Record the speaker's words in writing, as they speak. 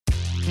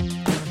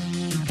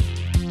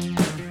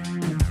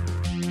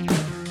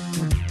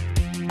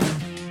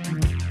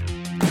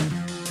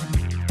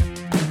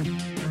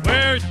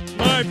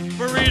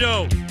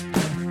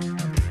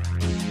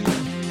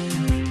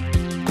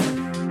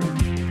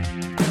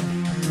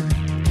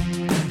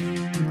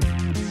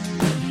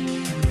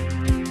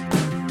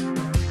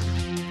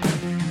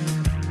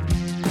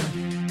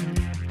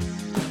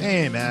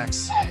Hey,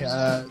 Max.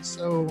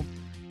 So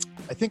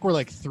I think we're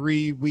like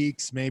 3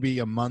 weeks, maybe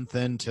a month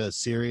into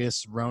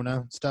serious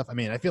Rona stuff. I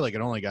mean, I feel like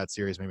it only got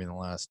serious maybe in the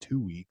last 2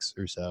 weeks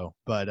or so.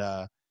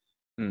 But,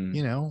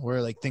 you know,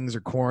 we're like things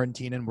are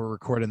quarantining. We're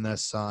recording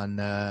this on,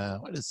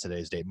 what is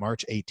today's date?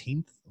 March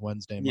 18th,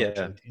 Wednesday, March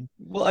Yeah. 18th.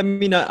 Well, I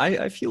mean,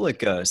 I feel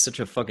like such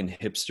a fucking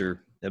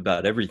hipster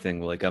about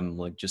everything. Like I'm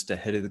like just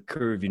ahead of the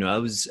curve. You know, I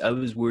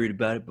was worried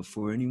about it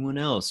before anyone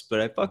else, but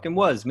I fucking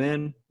was,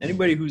 man.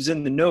 Anybody who's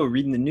in the know,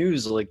 reading the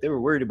news, like they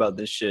were worried about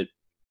this shit.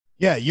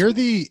 Yeah, you're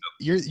the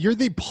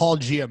Paul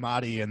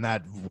Giamatti in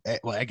that.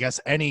 Well, I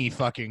guess any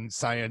fucking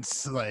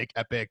science like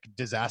epic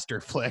disaster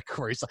flick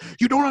where he's like,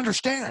 "You don't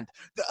understand.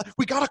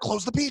 We gotta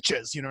close the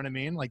beaches." You know what I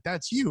mean? Like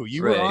that's you.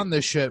 You were Right. on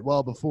this shit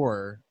well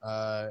before,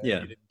 and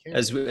Yeah. you didn't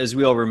care. As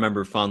we all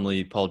remember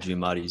fondly, Paul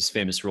Giamatti's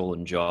famous role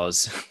in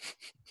Jaws.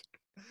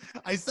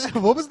 I said,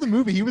 what was the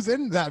movie he was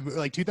in? That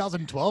like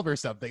 2012 or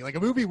something, like a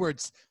movie where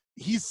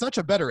he's such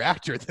a better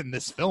actor than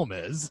this film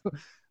is.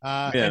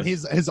 And Yeah.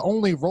 his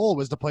only role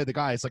was to play the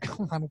guy. It's like,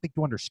 oh, I don't think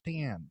you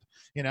understand.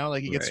 You know,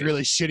 like he gets Right.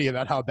 really shitty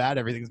about how bad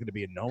everything's going to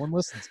be, and no one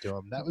listens to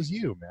him. That was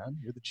you, man.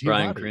 You're the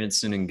Bryan Giamatti.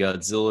 Cranston and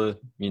Godzilla,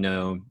 you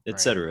know, Right.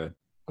 etc.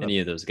 What a Any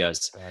of those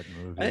guys. bad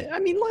movie. I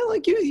mean,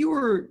 like you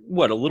were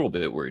what a little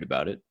bit worried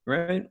about it,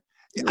 right?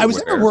 You I were was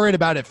never aware. worried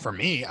about it for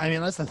me. I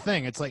mean, that's the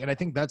thing. It's like, and I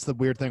think that's the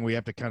weird thing we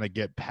have to kind of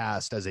get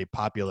past as a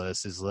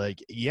populace is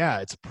like, yeah,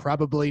 it's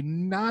probably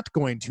not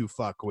going to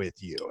fuck with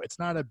you. It's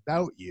not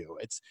about you.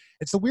 It's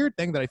the weird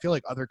thing that I feel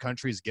like other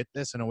countries get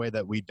this in a way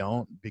that we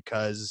don't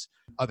because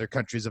other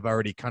countries have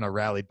already kind of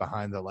rallied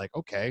behind the like,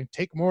 okay,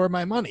 take more of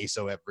my money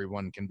so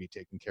everyone can be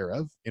taken care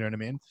of. You know what I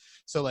mean?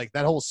 So like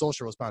that whole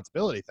social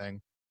responsibility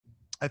thing,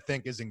 I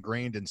think is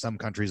ingrained in some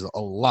countries a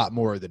lot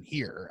more than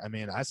here. I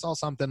mean, I saw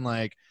something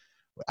like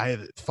I have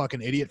a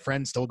fucking idiot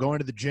friends still going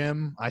to the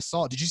gym.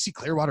 Did you see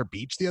Clearwater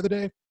Beach the other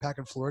day back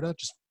in Florida?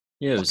 Just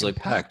Yeah, it was fucking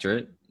like packed, packed.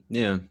 right?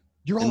 Yeah.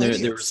 You're And all there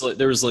was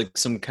idiots. like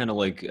some kind of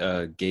like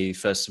gay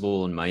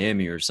festival in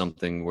Miami or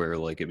something where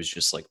like it was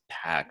just like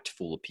packed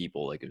full of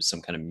people, like it was some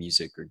kind of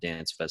music or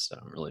dance fest. I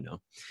don't really know.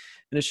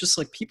 And it's just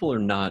like people are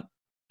not.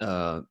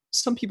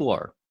 Some people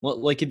are. Well,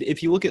 like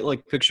if you look at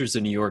like pictures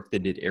of New York, they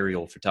did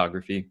aerial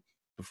photography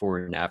before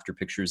and after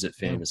pictures at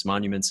Yeah. famous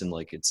monuments, and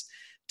like it's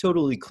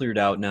totally cleared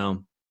out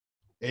now.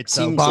 It's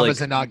Seems Obama's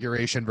like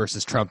inauguration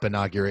versus Trump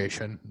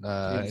inauguration in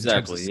terms of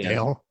exactly, yeah.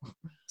 scale.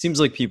 Seems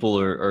like people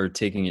are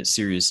taking it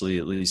seriously,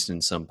 at least in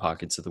some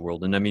pockets of the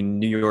world. And I mean,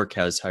 New York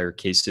has higher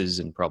cases,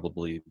 and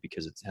probably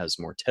because it has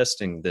more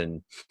testing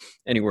than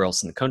anywhere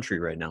else in the country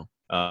right now.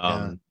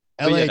 Yeah.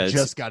 But LA yeah, it's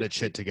just got its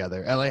shit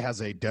together. LA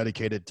has a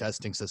dedicated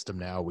testing system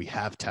now. We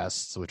have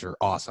tests, which are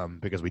awesome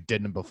because we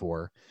didn't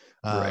before.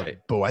 right.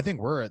 But I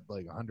think we're at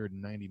like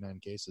 199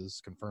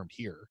 cases confirmed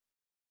here,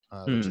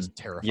 which Hmm. is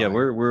Yeah, terrifying.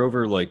 we're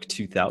over like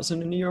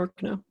 2,000 in New York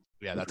now.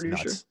 Yeah, I'm that's pretty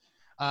sure. nuts.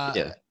 Uh,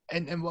 Yeah.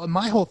 and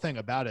my whole thing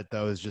about it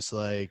though is just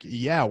like,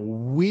 yeah,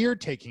 we're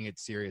taking it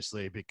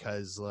seriously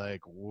because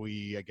like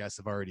we, I guess,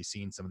 have already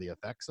seen some of the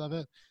effects of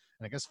it.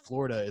 And I guess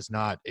Florida is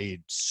not a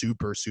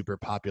super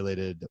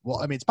populated. Well,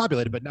 I mean, it's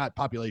populated, but not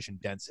population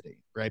density,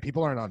 right?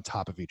 People aren't on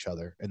top of each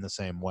other in the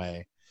same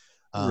way.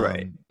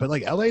 Right. But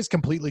like LA is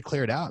completely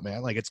cleared out,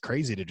 man. Like it's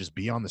crazy to just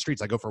be on the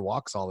streets. I go for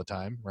walks all the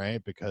time,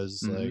 right?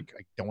 Because Hmm. like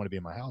I don't want to be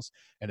in my house,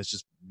 and it's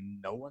just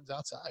no one's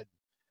outside.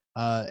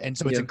 And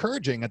so it's Yeah.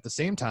 encouraging at the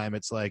same time.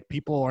 It's like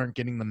people aren't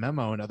getting the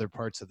memo in other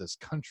parts of this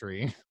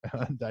country,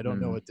 and I don't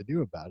know Hmm. what to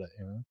do about it.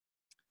 You know?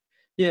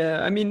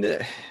 Yeah, I mean,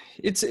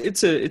 it's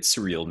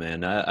surreal,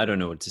 man. I don't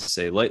know what to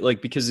say.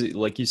 Like because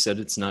like you said,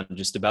 it's not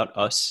just about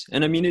us,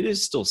 and I mean, it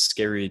is still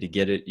scary to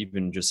get it,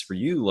 even just for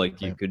you. Like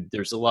you Right. could,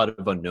 there's a lot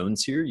of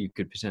unknowns here. You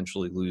could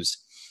potentially lose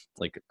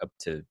like up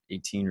to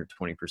 18 or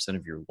 20%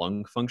 of your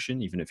lung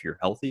function, even if you're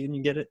healthy and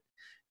you get it.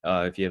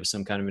 If you have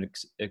some kind of an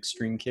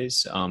extreme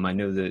case, I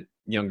know that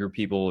younger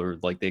people or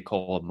like they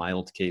call a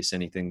mild case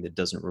anything that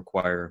doesn't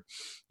require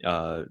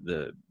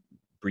the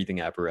breathing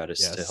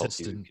apparatus Yeah. to help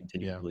you Assistant.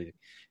 continue Yeah.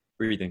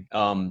 breathing.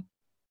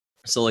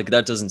 So like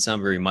that doesn't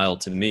sound very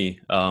mild to me.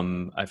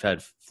 I've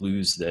had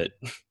flus that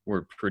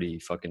were pretty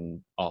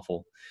fucking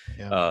awful.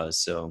 Yeah.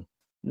 So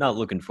not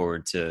looking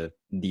forward to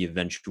the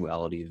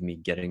eventuality of me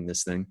getting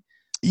this thing.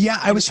 Yeah,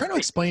 I I was mean, trying to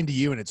explain to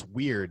you, and it's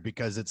weird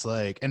because it's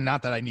like, and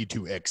not that I need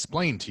to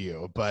explain to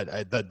you, but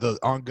the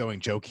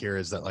ongoing joke here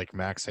is that like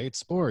Max hates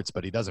sports,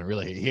 but he doesn't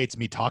really. He hates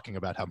me talking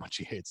about how much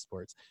he hates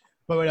sports.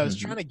 But what I was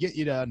mhm. trying to get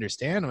you to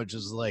understand, which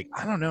is like,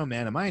 I don't know,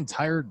 man. In my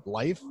entire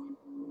life,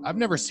 I've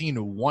never seen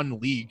one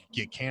league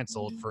get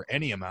canceled for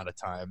any amount of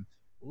time,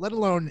 let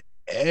alone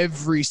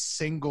every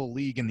single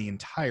league in the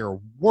entire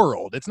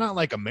world. It's not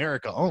like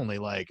America only,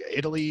 like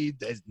Italy,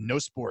 there's no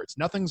sports,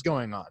 nothing's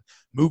going on.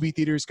 Movie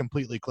theaters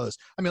completely closed.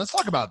 I mean, let's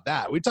talk about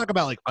that. We talk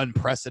about like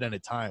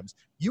unprecedented times.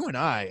 You and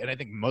I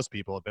think most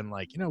people have been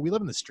like, we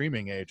live in the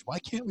streaming age. Why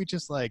can't we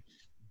just like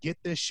get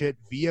this shit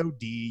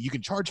VOD. You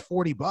can charge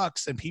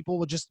 $40 and people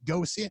will just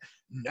go see it.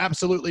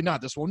 Absolutely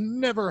not. This will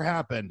never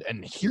happen.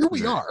 And here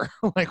we are.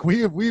 Like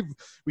we've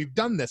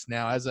done this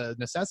now as a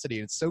necessity.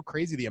 It's so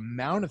crazy the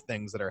amount of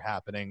things that are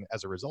happening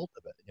as a result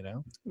of it, you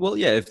know? Well,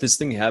 yeah, if this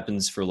thing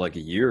happens for like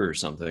a year or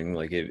something,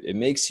 like it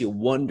makes you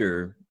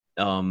wonder,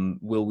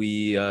 will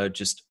we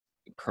just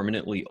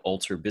permanently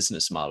alter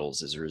business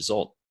models as a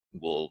result?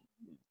 Will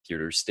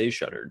theaters stay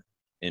shuttered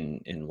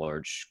in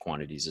large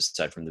quantities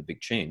aside from the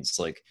big chains?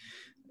 Like,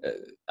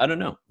 I don't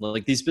know.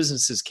 Like these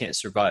businesses can't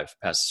survive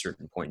past a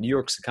certain point. New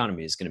York's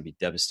economy is going to be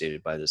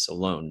devastated by this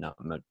alone, not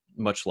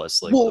much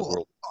less like the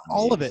world.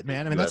 All of it,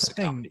 man. I mean, that's the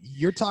thing.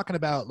 You're talking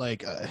about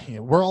like,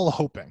 we're all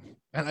hoping.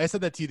 And I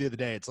said that to you the other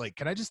day. It's like,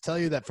 can I just tell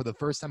you that for the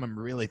first time, I'm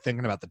really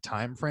thinking about the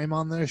time frame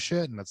on this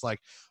shit. And it's like,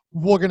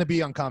 we're going to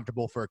be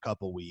uncomfortable for a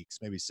couple weeks,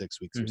 maybe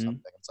 6 weeks or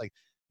something. It's like,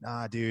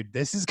 nah, dude,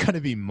 this is going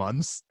to be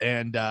months.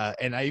 And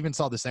I even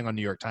saw this thing on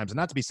New York Times, and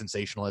not to be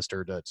sensationalist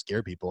or to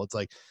scare people. It's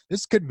like,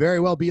 this could very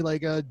well be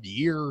like a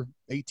year,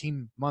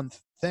 18-month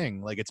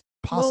thing. Like it's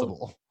possible.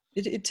 Well,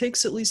 it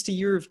takes at least a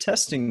year of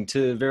testing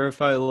to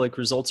verify like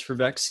results for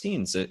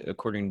vaccines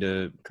according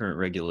to current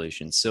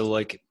regulations. So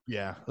like,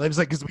 yeah, it was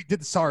like, because we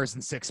did SARS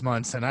in 6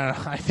 months, and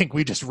I think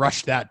we just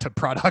rushed that to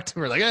product.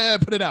 We're like,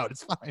 put it out,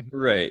 it's fine.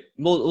 Right.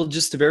 Well,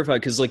 just to verify,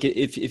 because like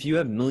if you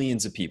have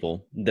millions of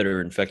people that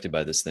are infected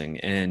by this thing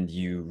and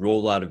you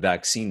roll out a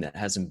vaccine that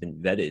hasn't been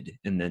vetted,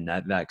 and then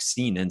that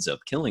vaccine ends up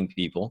killing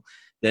people,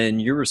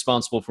 then you're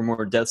responsible for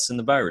more deaths than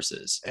the virus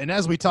is. And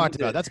as we talked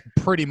about, that's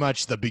pretty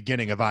much the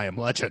beginning of I Am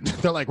Legend.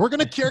 They're like, we're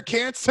going to cure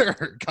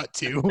cancer. Cut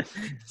to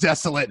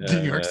desolate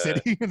New York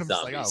City. And I'm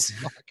just like, oh,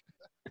 fuck.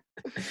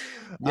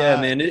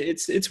 Yeah, man,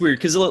 it's weird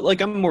because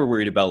like I'm more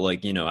worried about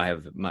like, you know, I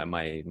have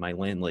my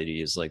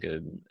landlady is like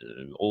a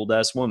old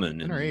ass woman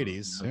in her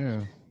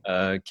 80s.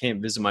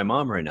 Can't visit my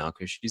mom right now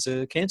because she's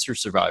a cancer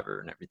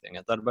survivor and everything.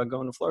 I thought about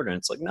going to Florida, and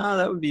it's like, nah,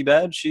 that would be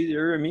bad.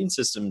 Her immune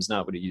system's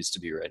not what it used to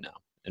be right now,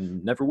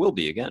 and never will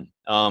be again.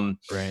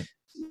 Right.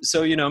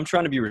 So, you know, I'm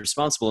trying to be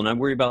responsible, and I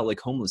worry about like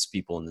homeless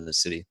people in the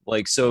city.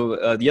 Like,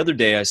 so the other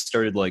day I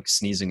started like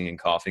sneezing and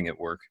coughing at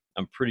work.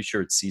 I'm pretty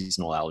sure it's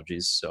seasonal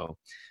allergies, so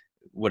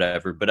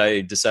whatever. But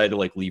I decided to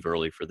like leave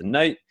early for the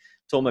night.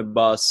 Told my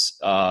boss,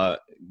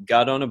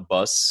 got on a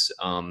bus,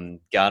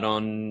 got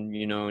on,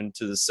 you know,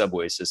 into the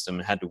subway system,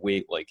 and had to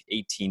wait like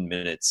 18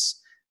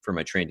 minutes for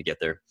my train to get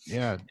there.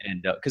 Yeah.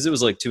 And because it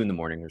was like 2 a.m.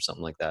 or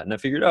something like that. And I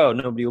figured, oh,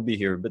 nobody will be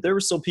here. But there were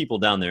still people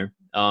down there.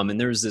 And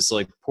there was this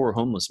like poor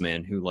homeless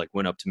man who like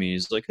went up to me.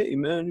 He's like, hey,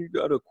 man, you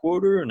got a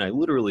quarter? And I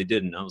literally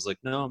didn't. I was like,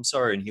 no, I'm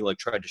sorry. And he like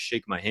tried to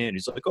shake my hand.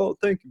 He's like, oh,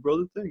 thank you,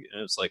 brother. Thank you.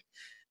 And it's like,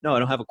 no, I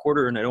don't have a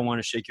quarter, and I don't want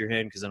to shake your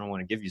hand because I don't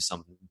want to give you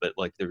something. But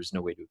like, there was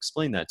no way to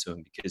explain that to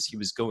him because he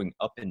was going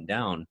up and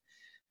down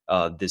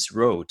this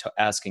row to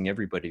asking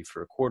everybody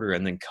for a quarter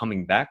and then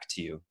coming back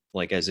to you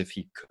like as if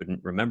he couldn't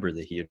remember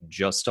that he had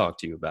just talked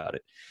to you about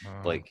it.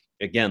 Like,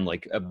 again,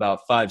 like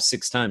about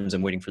 5-6 times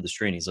I'm waiting for this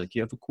train. He's like,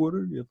 you have a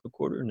quarter? You have a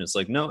quarter? And it's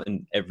like, no.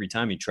 And every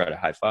time he tried to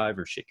high five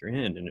or shake your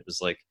hand. And it was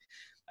like,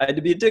 I had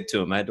to be a dick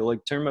to him. I had to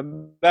like turn my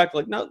back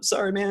like, no,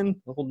 sorry,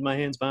 man. Holding my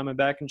hands behind my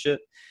back and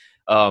shit.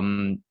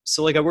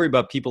 So like I worry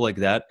about people like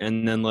that.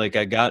 And then like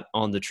I got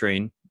on the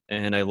train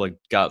and I like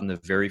got in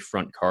the very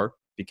front car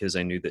because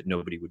I knew that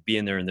nobody would be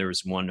in there. And there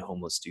was one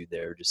homeless dude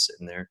there just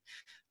sitting there,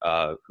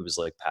 who was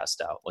like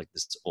passed out, like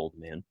this old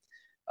man.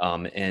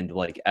 And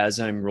like, as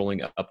I'm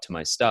rolling up to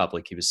my stop,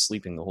 like he was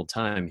sleeping the whole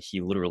time,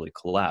 he literally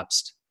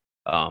collapsed,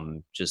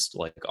 just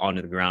like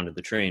onto the ground of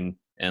the train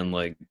and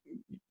like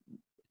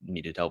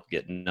needed help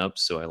getting up.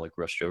 So I like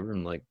rushed over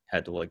and like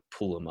had to like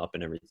pull him up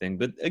and everything.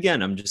 But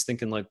again, I'm just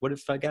thinking like, what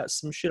if I got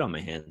some shit on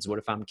my hands? What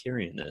if I'm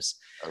carrying this?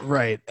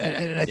 Right.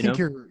 And I think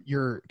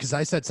you're because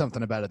I said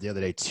something about it the other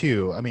day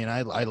too. I mean,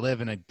 I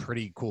live in a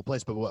pretty cool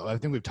place, but I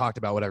think we've talked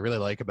about what I really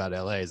like about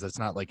LA is that it's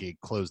not like a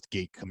closed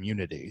gate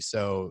community.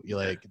 So you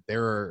like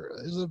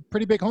there's a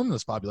pretty big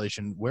homeless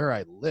population where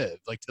I live,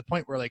 like to the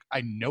point where like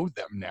I know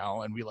them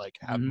now and we like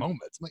have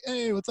moments. I'm like,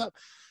 hey, what's up?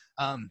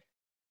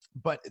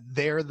 But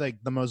they're like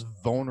the most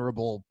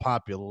vulnerable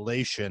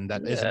population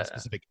that isn't a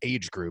specific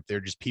age group.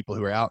 They're just people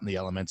who are out in the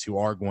elements who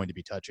are going to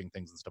be touching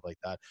things and stuff like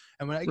that.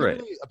 And what I get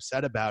really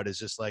upset about is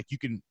just like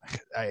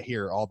I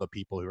hear all the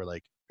people who are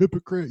like,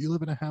 hypocrite, you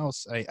live in a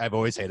house. I've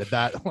always hated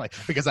that. Like,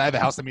 because I have a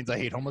house that means I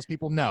hate homeless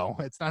people. No,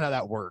 it's not how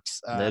that works.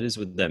 That is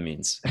what that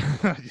means.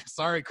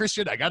 Sorry,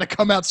 Christian, I got to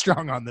come out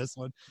strong on this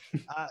one.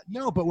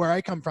 No, but where I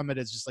come from, it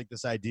is just like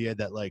this idea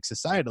that like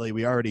societally,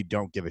 we already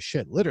don't give a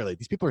shit. Literally,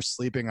 these people are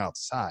sleeping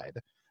outside.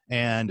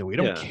 And we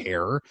don't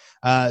care.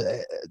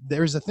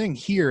 There's a thing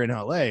here in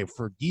LA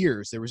for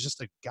years. There was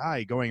just a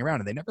guy going around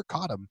and they never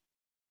caught him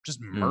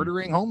just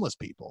murdering homeless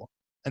people.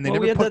 And they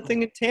we had that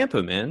thing in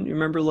Tampa, man. You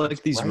remember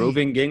like these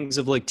roving gangs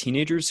of like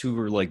teenagers who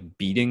were like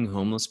beating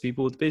homeless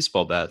people with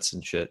baseball bats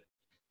and shit.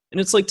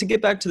 And it's like, to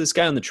get back to this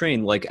guy on the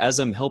train, like as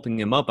I'm helping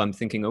him up, I'm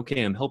thinking,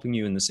 okay, I'm helping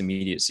you in this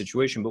immediate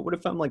situation, but what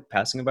if I'm like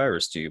passing a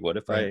virus to you? What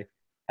if I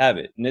have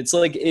it? And it's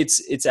like,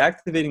 it's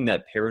activating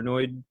that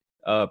paranoid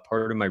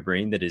part of my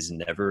brain that is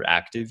never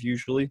active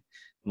usually.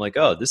 I'm like,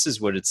 oh, this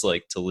is what it's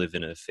like to live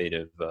in a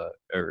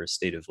or a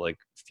state of like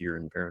fear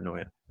and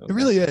paranoia. It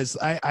really is.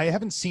 I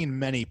haven't seen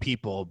many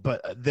people,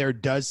 but there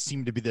does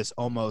seem to be this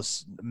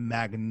almost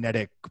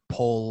magnetic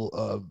pull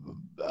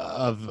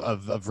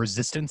of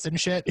resistance and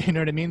shit. You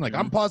know what I mean? Like,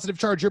 I'm positive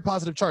charge, you're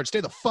positive charge.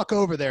 Stay the fuck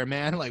over there,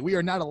 man. Like, we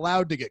are not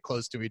allowed to get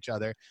close to each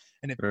other.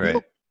 And it feels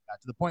like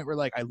that, to the point where,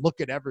 like, I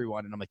look at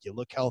everyone and I'm like, you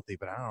look healthy,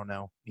 but I don't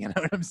know. You know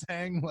what I'm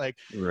saying? Like,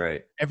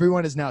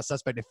 everyone is now a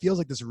suspect. It feels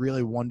like this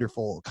really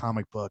wonderful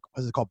comic book.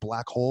 What is it called?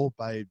 Black Hole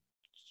by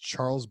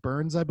Charles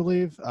Burns, I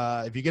believe.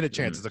 If you get a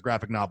chance, it's a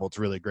graphic novel. It's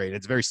really great.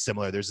 It's very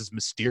similar. There's this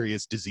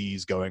mysterious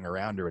disease going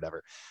around or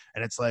whatever,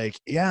 and it's like,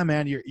 yeah,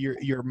 man,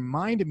 your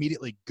mind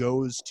immediately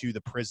goes to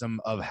the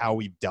prism of how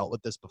we've dealt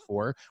with this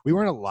before. We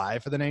weren't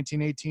alive for the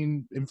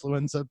 1918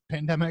 influenza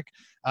pandemic.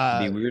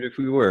 It'd be weird if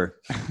we were.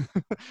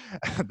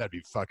 That'd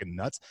be fucking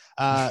nuts.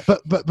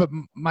 But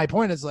my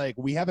point is, like,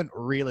 we haven't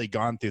really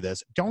gone through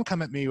this. Don't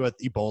come at me with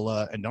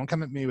Ebola, and don't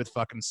come at me with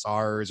fucking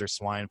SARS or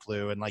swine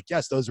flu. And, like,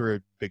 yes, those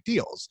were big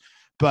deals,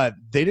 but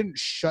they didn't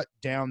shut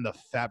down the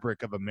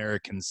fabric of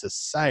American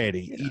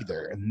society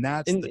either. And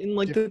that's in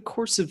like the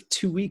course of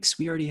 2 weeks,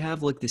 we already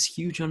have like this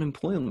huge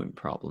unemployment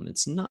problem.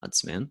 It's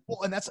nuts, man.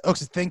 Well, and so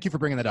thank you for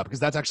bringing that up, because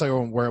that's actually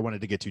where I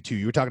wanted to get to too.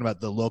 You were talking about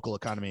the local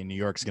economy in New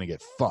York is going to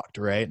get fucked,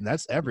 right? And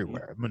that's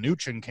everywhere.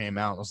 Mnuchin came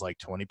out and was like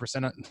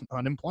 20%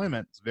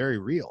 unemployment. It's very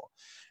real.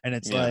 And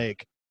it's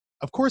like,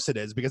 of course it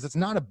is, because it's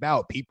not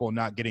about people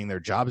not getting their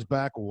jobs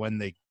back when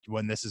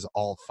this is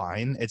all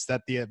fine. It's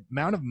that the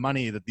amount of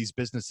money that these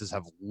businesses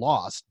have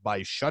lost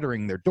by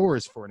shuttering their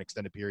doors for an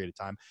extended period of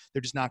time,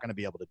 they're just not going to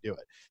be able to do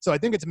it. So I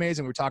think it's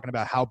amazing. We're talking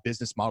about how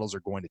business models are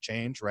going to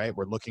change, right?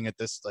 We're looking at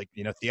this, like,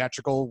 you know,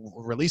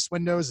 theatrical release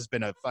windows has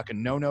been a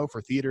fucking no-no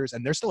for theaters,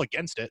 and they're still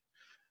against it,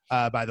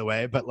 by the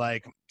way, but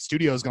like,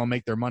 studios going to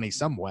make their money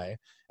some way.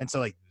 And so,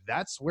 like,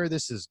 that's where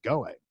this is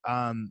going.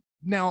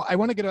 Now, I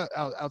want to get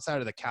outside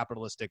of the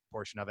capitalistic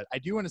portion of it. I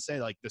do want to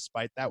say, like,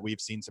 despite that, we've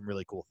seen some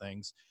really cool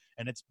things,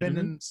 and it's been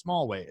in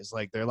small ways.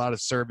 Like, there are a lot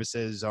of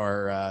services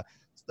are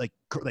like,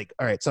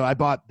 all right, so I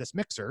bought this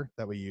mixer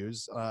that we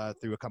use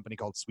through a company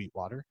called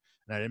Sweetwater,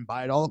 and I didn't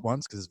buy it all at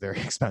once because it's very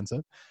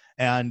expensive.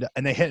 And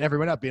they hit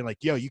everyone up being like,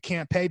 yo, you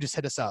can't pay, just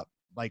hit us up.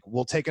 Like,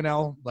 we'll take an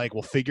L, like,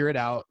 we'll figure it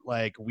out.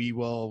 Like, we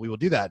will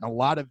do that. And a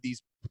lot of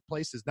these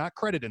places, not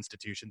credit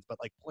institutions, but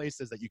like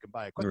places that you can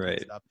buy equipment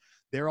and stuff,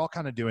 they're all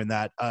kind of doing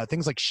that.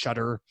 Things like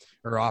Shudder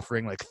are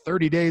offering like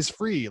 30 days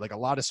free. Like, a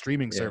lot of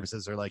streaming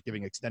services are like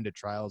giving extended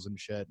trials and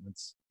shit. And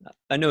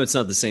I know it's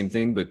not the same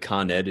thing, but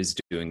Con Ed is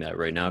doing that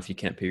right now. If you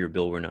can't pay your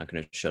bill, we're not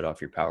going to shut off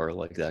your power,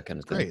 like that kind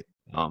of thing. Great.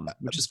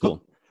 Which is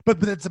cool. But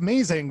it's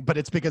amazing, but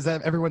it's because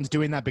everyone's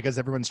doing that because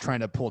everyone's trying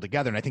to pull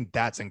together. And I think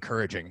that's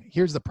encouraging.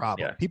 Here's the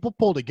problem. Yeah. People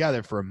pull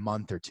together for a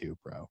month or two,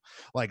 bro.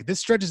 Like,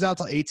 this stretches out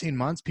to 18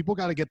 months. People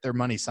got to get their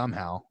money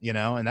somehow, you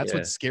know? And that's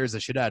what scares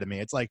the shit out of me.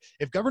 It's like,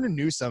 if Governor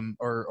Newsom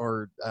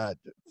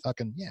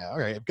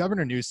if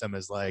Governor Newsom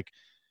is like,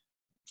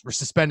 we're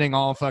suspending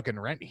all fucking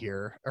rent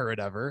here or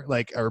whatever,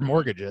 like, or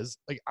mortgages,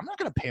 like, I'm not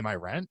going to pay my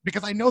rent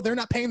because I know they're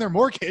not paying their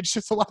mortgage.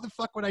 So why the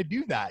fuck would I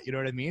do that? You know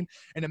what I mean?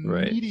 And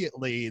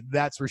immediately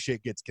that's where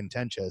shit gets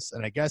contentious.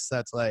 And I guess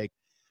that's like,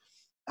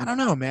 I don't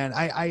know, man.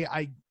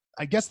 I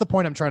guess the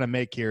point I'm trying to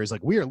make here is,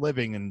 like, we are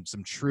living in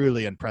some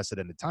truly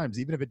unprecedented times,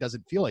 even if it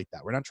doesn't feel like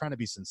that. We're not trying to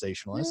be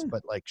sensationalist,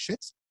 but like,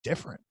 shit's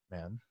different,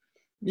 man.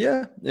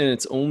 Yeah, and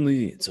it's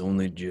only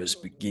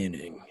just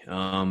beginning.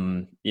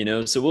 You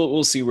know, so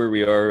we'll see where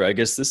we are. I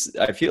guess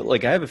I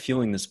have a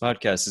feeling this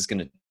podcast is going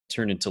to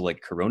turn into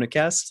like Corona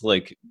Cast.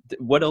 Like,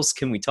 what else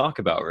can we talk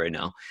about right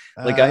now?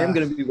 Like, I am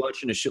going to be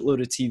watching a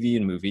shitload of TV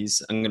and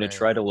movies. I'm going to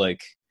try to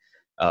like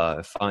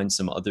find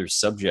some other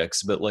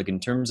subjects, but like, in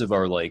terms of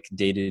our like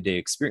day-to-day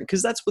experience,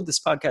 because that's what this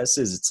podcast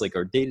is. It's like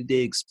our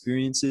day-to-day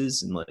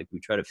experiences, and like, we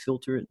try to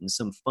filter it in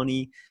some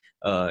funny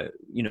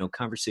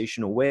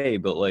conversational way,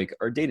 but like,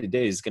 our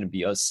day-to-day is going to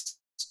be us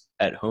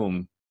at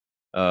home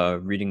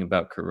reading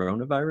about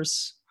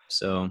coronavirus.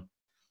 So,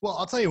 well,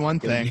 I'll tell you one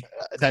thing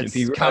that's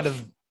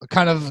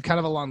kind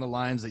of along the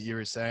lines that you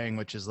were saying,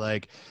 which is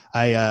like,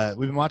 we've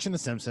been watching The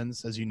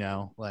Simpsons, as you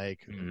know.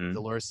 Like,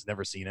 Dolores has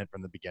never seen it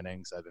from the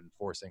beginning, so I've been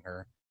forcing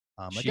her.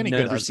 Like, she'd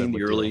never seen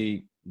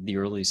the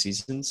early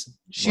seasons.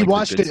 She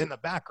watched it in the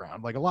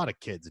background, like a lot of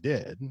kids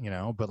did, you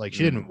know, but like,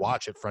 she didn't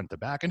watch it front to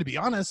back. And to be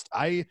honest,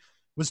 I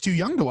was too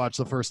young to watch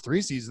the first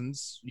 3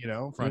 seasons, you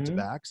know, front to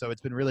back. So it's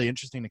been really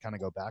interesting to kind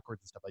of go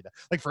backwards and stuff like that.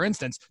 Like, for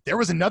instance, there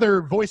was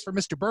another voice for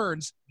Mr.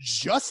 Burns,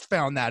 just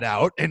found that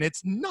out, and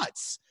it's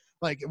nuts.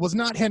 Like, it was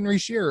not Henry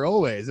Shearer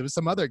always. It was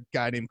some other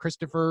guy named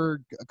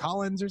Christopher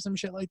Collins or some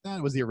shit like that.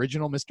 It was the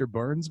original Mr.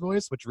 Burns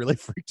voice, which really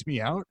freaked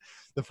me out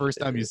the first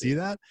time you see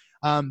that.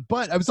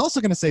 But I was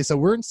also going to say, so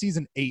we're in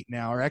season 8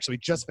 now, or actually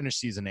just finished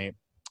season 8.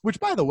 Which,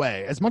 by the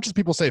way, as much as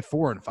people say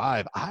 4 and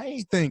 5,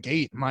 I think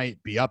 8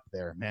 might be up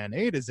there, man.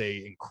 8 is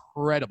a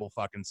incredible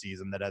fucking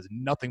season that has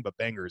nothing but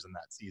bangers in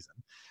that season.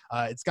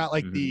 It's got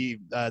like the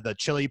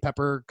chili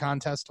pepper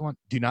contest one.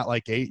 Do you not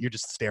like 8? You're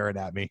just staring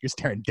at me. You're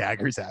staring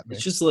daggers at me.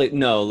 It's just like,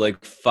 no,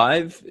 like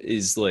 5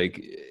 is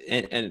like,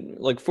 and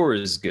like 4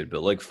 is good,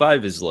 but like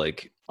 5 is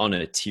like on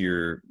a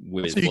tier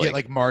with. So you get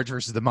like Marge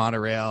versus the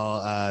Monorail.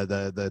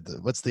 The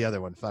what's the other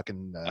one?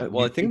 Fucking.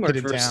 Well, I think Marge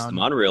versus the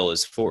Monorail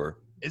is 4.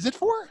 Is it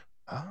 4?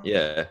 Oh.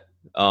 Yeah.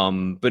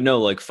 But no,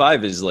 like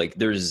 5 is like,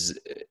 there's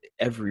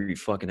every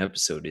fucking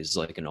episode is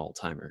like an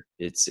all-timer.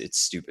 It's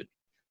stupid.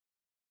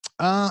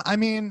 I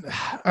mean,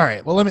 all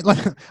right. Well, I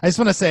just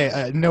want to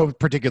say, no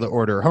particular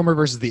order. Homer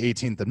versus the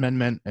 18th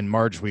Amendment and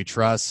Marge We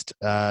Trust.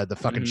 The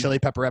fucking chili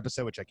pepper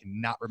episode, which I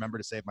cannot remember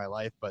to save my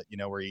life, but you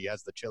know where he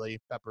has the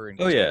chili pepper.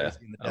 And oh yeah.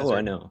 In the desert.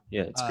 I know.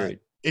 Yeah, it's great.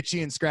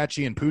 Itchy and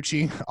Scratchy and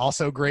Poochie,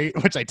 also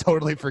great, which I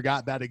totally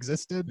forgot that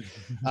existed.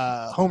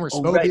 Homer's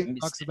Phobia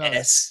talks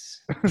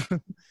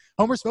about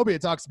Homer's Phobia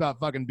talks about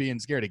fucking being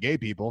scared of gay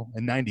people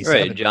in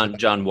 '97. Right,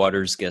 John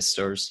Waters guest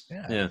stars.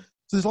 Yeah.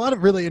 So there's a lot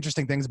of really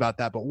interesting things about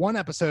that, but one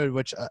episode,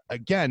 which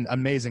again,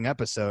 amazing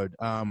episode,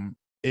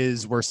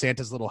 is where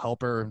Santa's little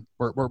helper,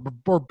 where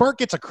Bart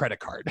gets a credit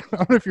card. I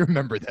don't know if you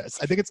remember this.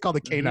 I think it's called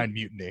the Canine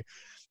Mutiny,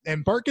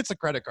 and Bart gets a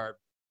credit card.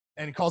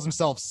 And he calls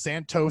himself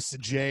Santos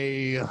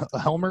J.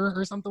 Helmer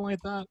or something like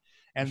that.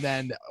 And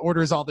then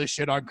orders all this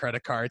shit on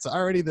credit cards.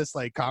 Already this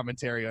like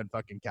commentary on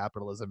fucking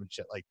capitalism and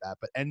shit like that.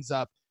 But ends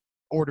up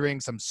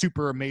ordering some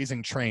super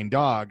amazing trained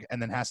dog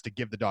and then has to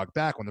give the dog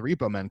back when the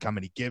repo men come,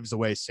 and he gives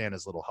away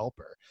Santa's little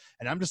helper.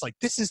 And I'm just like,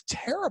 this is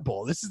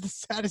terrible. This is the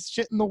saddest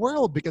shit in the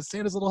world because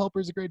Santa's little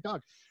helper is a great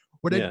dog.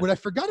 What I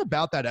forgot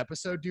about that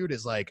episode, dude,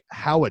 is like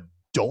how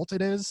adult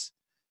it is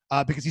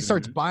because he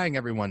starts buying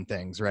everyone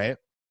things, right?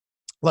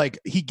 Like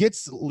he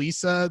gets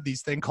Lisa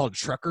these thing called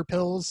trucker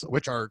pills,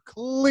 which are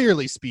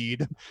clearly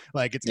speed,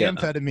 like it's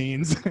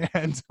amphetamines,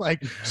 and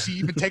like she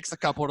even takes a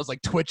couple and is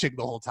like twitching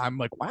the whole time. I'm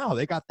like, wow,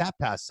 they got that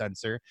past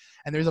sensor.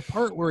 And there's a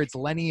part where it's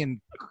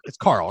it's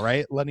Carl,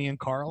 right? Lenny and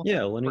Carl.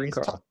 Yeah, Lenny and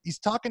Carl. He's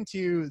talking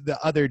to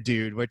the other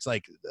dude, which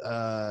like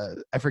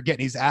I forget.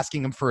 He's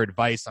asking him for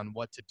advice on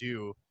what to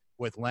do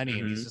with Lenny,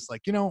 and he's just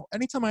like,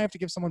 anytime I have to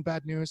give someone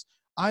bad news,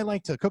 I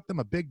like to cook them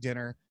a big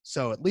dinner,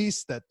 so at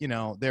least that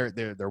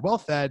they're well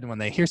fed when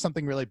they hear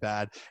something really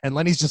bad. And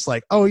Lenny's just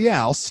like, oh yeah,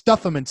 I'll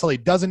stuff him until he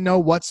doesn't know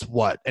what's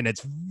what, and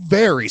it's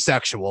very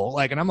sexual.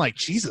 Like, and I'm like,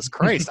 Jesus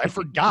Christ, I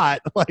forgot.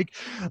 like,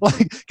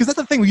 because that's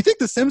the thing. When you think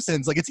The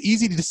Simpsons, like, it's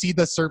easy to see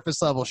the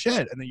surface level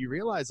shit, and then you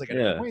realize, like, at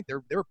a point,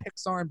 they were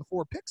Pixar and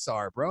before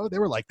Pixar, bro. They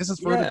were like, this is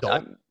for an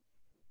adult.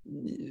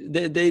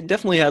 They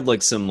definitely had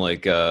like some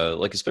like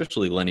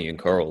especially Lenny and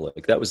Carl,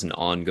 like that was an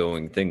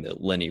ongoing thing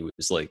that Lenny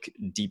was like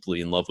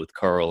deeply in love with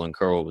Carl, and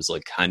Carl was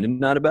like kind of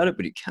not about it,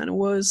 but he kind of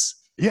was.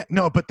 Yeah,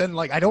 no, but then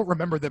like I don't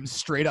remember them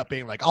straight up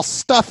being like, I'll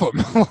stuff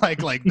him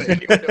like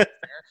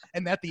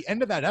and at the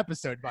end of that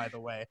episode, by the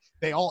way,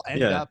 they all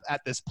end up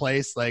at this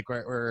place like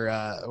where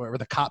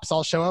the cops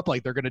all show up,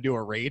 like they're gonna do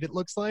a raid, it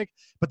looks like.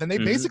 But then they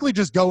basically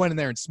just go in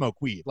there and smoke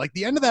weed. Like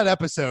the end of that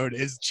episode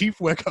is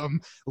Chief Wickham,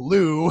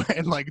 Lou,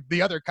 and like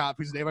the other cop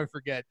whose name I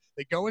forget.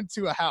 They go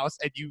into a house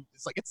and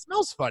it's like, it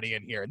smells funny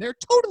in here, and they're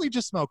totally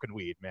just smoking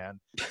weed, man.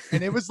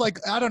 And it was like,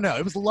 I don't know,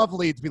 it was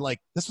lovely to be like,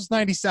 this was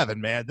 '97,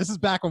 man. This is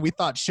back when we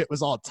thought shit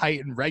was all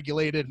tight and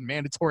regulated and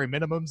mandatory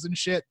minimums and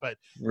shit, but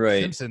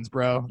Simpsons,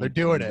 bro, they're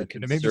doing it.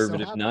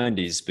 Conservative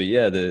 90s, but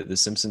yeah, the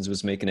Simpsons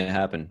was making it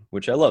happen,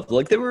 which I loved.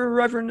 Like they were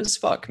irreverent as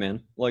fuck,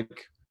 man.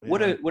 Like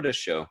what a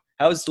show.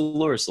 How's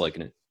Dolores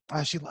liking it?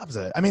 She loves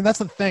it. I mean, that's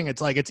the thing.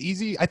 It's like, it's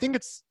easy. I think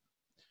it's,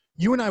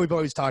 you and I, we've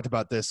always talked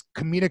about this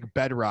comedic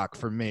bedrock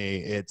for me.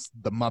 It's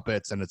the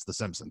Muppets and it's the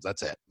Simpsons.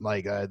 That's it.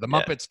 Like the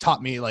Muppets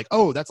taught me like,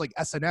 oh, that's like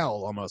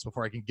SNL almost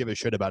before I can give a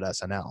shit about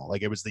SNL.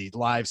 Like it was the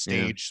live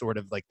stage sort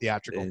of like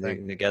theatrical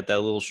thing. They got that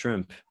little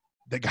shrimp.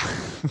 The guy,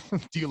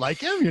 do you like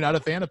him? You're not a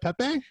fan of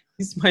Pepe?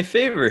 He's my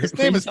favorite. His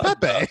name is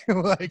Pepe.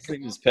 Like, his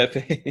name is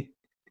Pepe.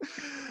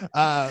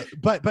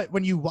 But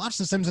when you watch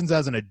The Simpsons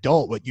as an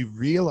adult, what you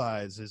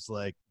realize is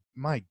like,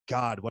 my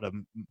God, what a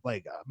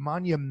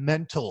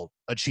monumental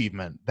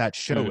achievement that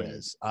show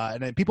is.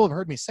 And people have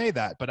heard me say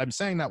that, but I'm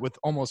saying that with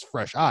almost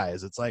fresh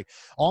eyes. It's like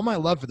all my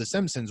love for The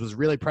Simpsons was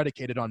really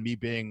predicated on me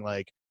being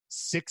like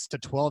 6 to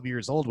 12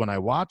 years old when I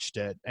watched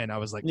it. And I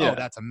was like, oh,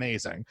 that's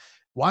amazing.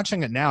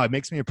 Watching it now, it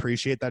makes me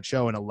appreciate that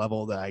show in a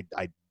level that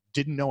I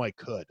didn't know I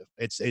could.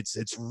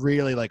 It's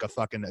really like a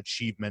fucking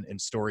achievement in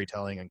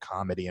storytelling and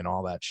comedy and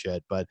all that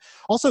shit. But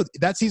also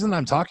that season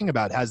I'm talking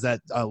about has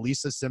that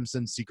Lisa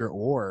Simpson Secret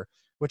War,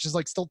 which is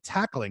like still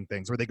tackling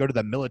things where they go to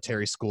the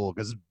military school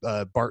because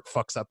Bart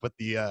fucks up with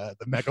the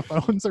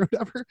megaphones or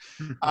whatever.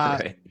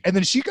 Right. And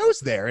then she goes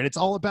there and it's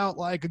all about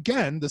like,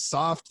 again, the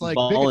soft, like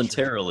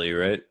voluntarily,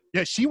 bigotry. Right?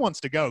 Yeah, she wants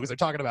to go because they're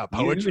talking about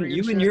poetry.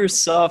 You and your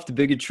soft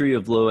bigotry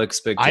of low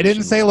expectations. I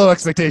didn't say low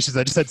expectations.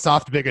 I just said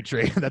soft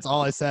bigotry. That's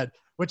all I said,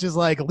 which is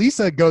like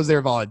Lisa goes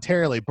there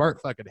voluntarily. Bart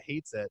fucking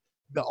hates it.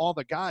 all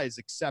the guys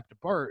except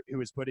Bart,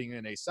 who is putting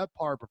in a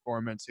subpar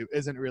performance, who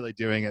isn't really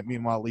doing it.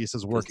 Meanwhile,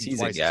 Lisa's working he's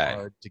twice as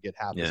hard to get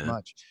half as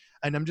much.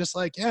 And I'm just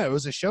like, yeah, it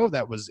was a show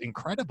that was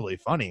incredibly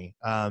funny,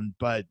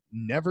 but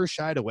never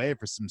shied away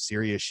for some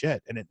serious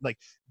shit. And it like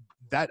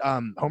that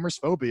Homer's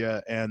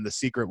Phobia and The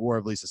Secret War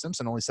of Lisa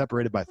Simpson only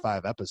separated by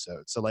 5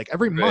 episodes. So like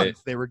every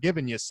month they were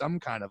giving you some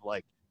kind of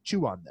like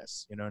chew on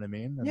this. You know what I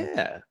mean? And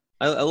yeah.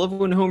 I love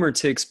when Homer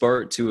takes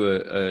Bart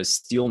to a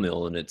steel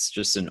mill and it's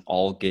just an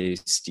all-gay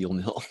steel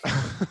mill.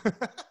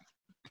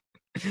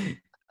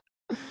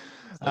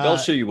 I'll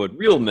show you what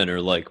real men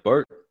are like,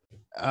 Bart.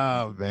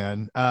 Oh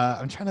man,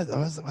 I'm trying to.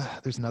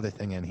 There's another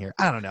thing in here.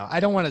 I don't know. I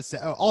don't want to say.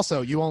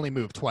 Also, You Only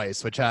Move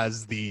Twice, which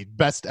has the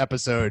best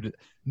episode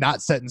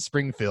not set in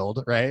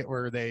Springfield, right?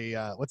 Where they,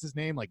 what's his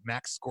name, like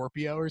Max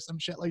Scorpio or some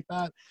shit like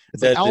that.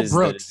 It's like Al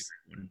Brooks.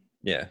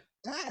 Yeah.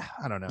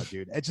 I don't know,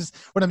 dude. It's just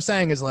what I'm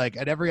saying is like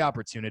at every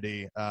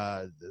opportunity,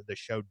 the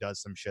show does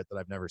some shit that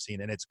I've never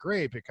seen, and it's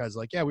great because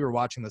like we were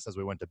watching this as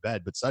we went to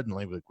bed, but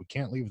suddenly we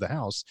can't leave the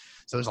house,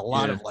 so there's a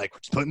lot of like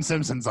putting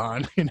Simpsons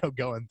on,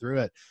 going through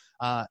it,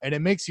 and it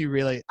makes you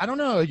really. I don't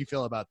know how you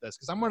feel about this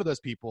because I'm one of those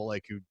people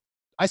like who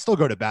I still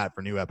go to bat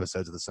for new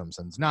episodes of The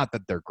Simpsons. Not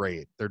that they're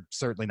great; they're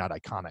certainly not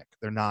iconic.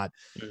 They're not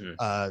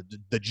the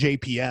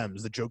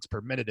JPMs, the jokes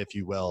per minute, if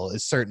you will,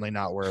 is certainly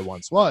not where it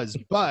once was,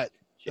 but.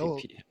 Oh,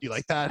 do you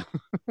like that?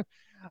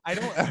 I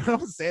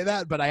don't say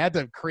that, but I had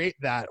to create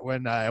that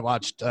when I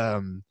watched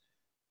Unbreakable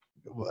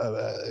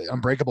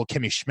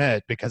Kimmy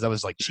Schmidt because I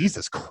was like,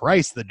 Jesus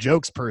Christ, the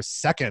jokes per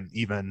second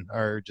even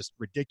are just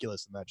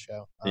ridiculous in that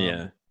show.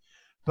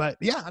 But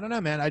yeah, I don't know,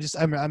 man.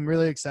 I'm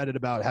really excited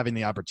about having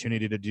the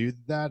opportunity to do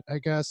that, I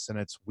guess. And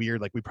it's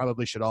weird. Like we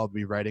probably should all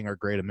be writing our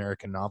great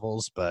American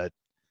novels, but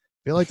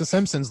I feel like The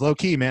Simpsons, low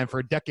key, man, for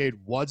a decade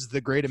was the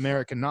great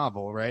American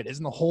novel, right?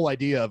 Isn't the whole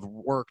idea of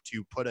work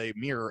to put a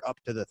mirror up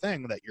to the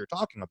thing that you're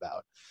talking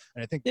about?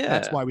 And I think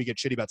that's why we get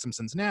shitty about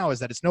Simpsons now is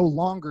that it's no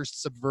longer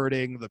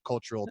subverting the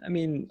cultural. I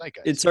mean,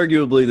 it's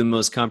arguably the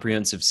most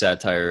comprehensive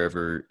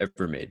satire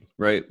ever made,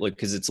 right? Like,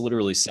 because it's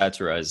literally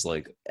satirized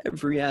like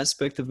every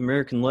aspect of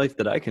American life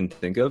that I can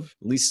think of,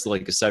 at least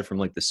like aside from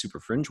like the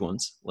super fringe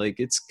ones. Like,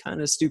 it's kind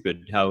of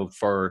stupid how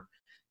far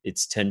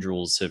its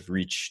tendrils have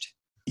reached.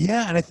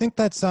 Yeah, and I think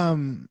that's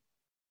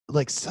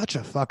like such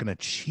a fucking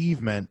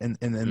achievement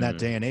in that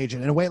day and age,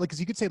 and in a way, like, because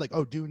you could say like,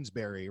 oh,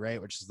 Doonesbury,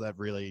 right, which is that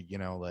really,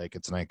 like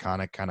it's an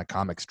iconic kind of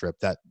comic strip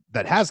that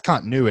has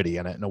continuity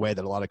in it in a way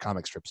that a lot of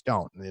comic strips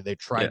don't. They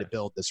try to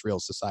build this real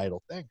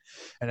societal thing,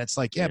 and it's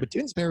like, but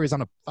Doonesbury is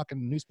on a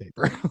fucking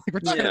newspaper.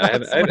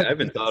 I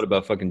haven't thought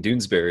about fucking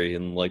Doonesbury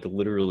in like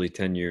literally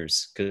 10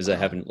 years because I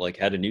haven't like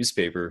had a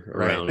newspaper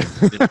around.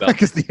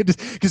 Because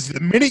the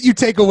minute you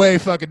take away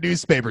fucking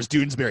newspapers,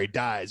 Doonesbury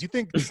dies. You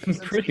think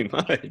pretty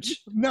much?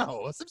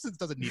 No, Simpsons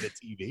doesn't need a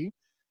TV.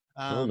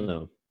 Oh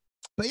no.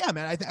 But yeah,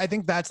 man, I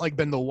think that's like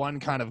been the one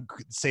kind of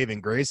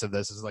saving grace of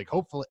this is like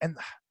hopefully, and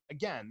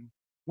again,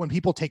 when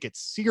people take it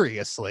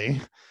seriously,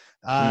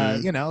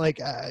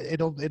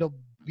 it'll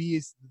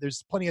be,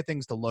 there's plenty of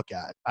things to look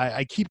at.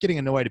 I keep getting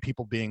annoyed at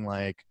people being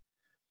like,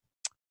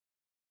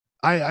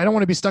 I don't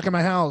want to be stuck in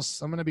my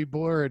house. I'm going to be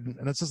bored.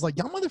 And it's just like,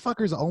 y'all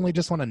motherfuckers only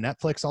just want to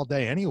Netflix all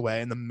day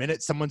anyway. And the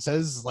minute someone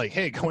says like,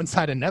 hey, go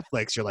inside of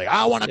Netflix, you're like,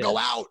 I want to go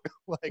out.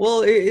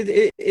 Well,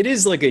 it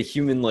is like a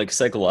human, like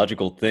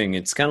psychological thing.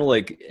 It's kind of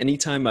like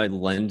anytime I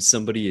lend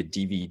somebody a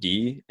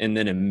DVD and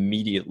then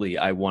immediately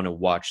I want to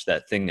watch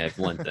that thing I've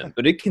lent them,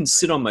 but it can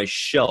sit on my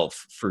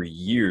shelf for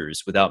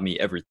years without me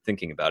ever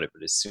thinking about it.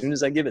 But as soon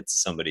as I give it to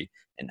somebody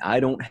and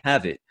I don't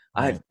have it,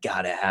 I've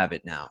got to have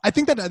it now. I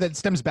think that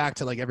stems back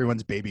to like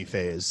everyone's baby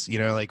phase.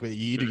 Like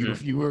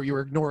you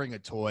were ignoring a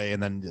toy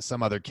and then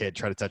some other kid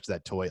tried to touch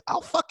that toy.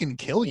 I'll fucking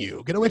kill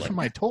you. Get away from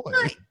my toy.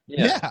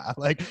 Yeah.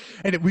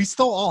 And we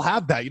still all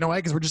have that,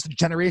 because we're just a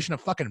generation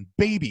of fucking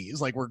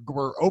babies. Like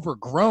we're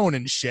overgrown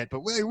and shit, but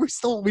we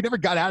never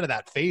got out of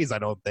that phase. I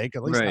don't think,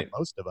 at least not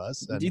most of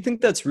us. Do you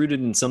think that's rooted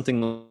in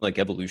something like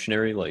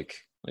evolutionary? Like,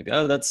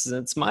 oh,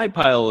 that's my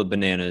pile of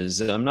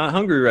bananas. I'm not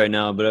hungry right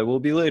now, but I will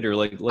be later.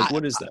 Like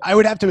what is that? I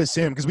would have to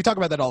assume, because we talk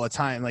about that all the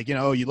time. Like,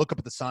 you look up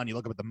at the sun, you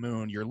look up at the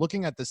moon, you're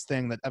looking at this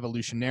thing that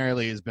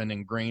evolutionarily has been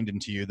ingrained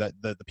into you, that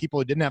the people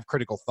who didn't have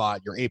critical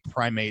thought, your ape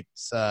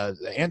primates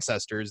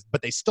ancestors,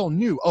 but they still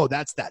knew, oh,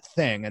 that's that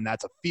thing, and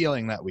that's a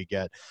feeling that we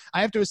get.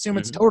 I have to assume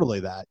it's totally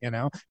that,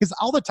 because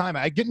all the time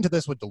I get into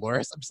this with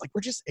Dolores. I'm just like,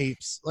 we're just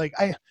apes. Like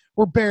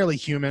we're barely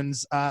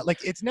humans.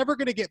 Like it's never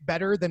going to get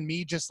better than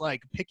me just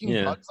like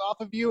picking bugs off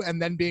of you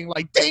and then being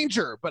like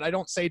danger, but I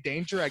don't say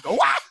danger. I go wah,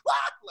 wah,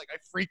 like I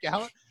freak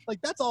out. Like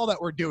that's all that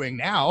we're doing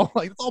now.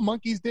 Like that's all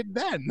monkeys did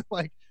then.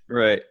 Like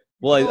right.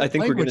 Well, I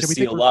think we're going to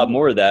see a lot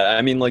more of that.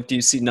 I mean, like, do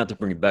you see? Not to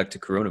bring it back to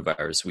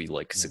coronavirus, we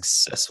like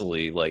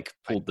successfully like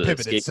pulled the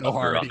escape so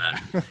hard on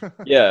that.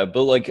 Yeah,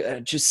 but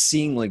like just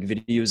seeing like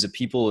videos of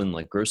people in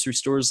like grocery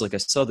stores. Like I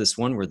saw this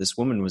one where this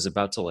woman was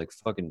about to like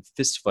fucking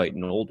fist fight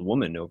an old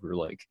woman over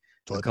like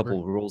a couple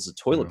of rolls of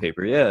toilet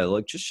paper. Yeah,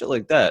 like just shit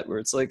like that, where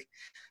it's like,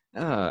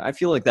 I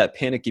feel like that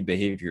panicky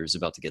behavior is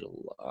about to get a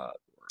lot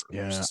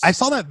Yeah, I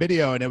saw that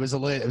video and it was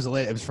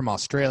from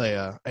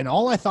Australia, and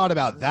all I thought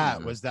about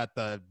that was that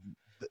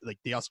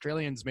the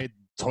Australians made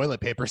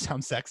toilet paper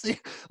sound sexy.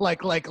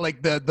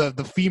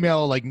 The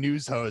female like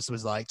news host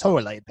was like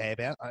toilet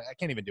paper. I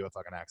can't even do a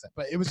fucking accent,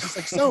 but it was just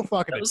like so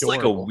fucking That was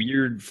adorable. like a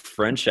weird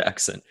French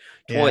accent.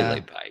 Yeah.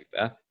 Toilet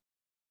paper.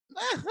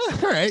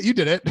 All right, you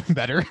did it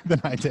better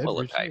than I did.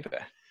 Toilet paper.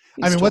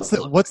 I mean,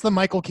 what's the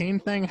Michael Caine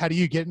thing? How do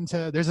you get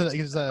into? There's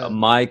a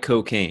my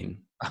cocaine.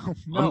 oh,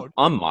 no,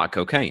 I'm my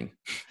cocaine.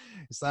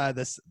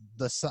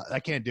 it's I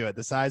can't do it.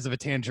 The size of a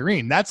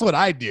tangerine. That's what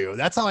I do.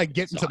 That's how I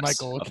get into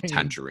Michael Caine.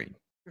 Tangerine.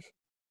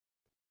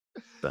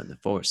 Burn the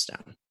forest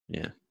down.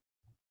 Yeah.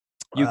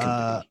 You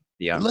can be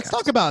the outcast. Let's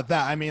talk about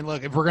that. I mean,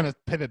 look, if we're gonna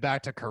pivot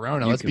back to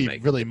Corona, let's be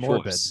really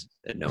morbid.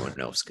 That no one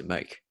else can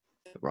make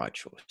the right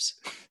choice.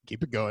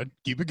 Keep it going.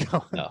 Keep it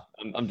going. No,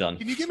 I'm done.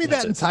 Can you give me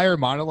that entire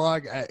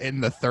monologue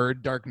in the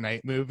third Dark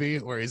Knight movie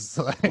where he's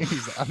like,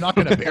 I'm not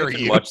gonna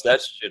bury you. Watch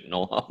that shit in a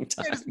long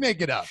time. Yeah, just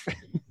make it up.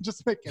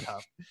 Just make it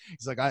up.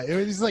 He's like,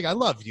 I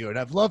love you, and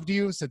I've loved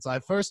you since I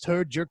first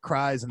heard your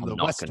cries in the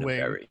West Wing.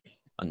 Bury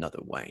another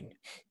Wayne,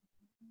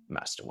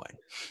 Master Wayne.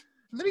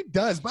 And then he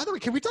does. By the way,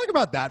 can we talk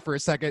about that for a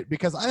second?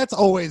 Because that's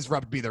always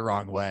rubbed me the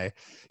wrong way.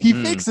 He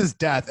fakes his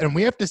death, and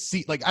we have to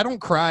see. Like, I don't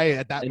cry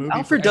at that movie.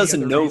 Alfred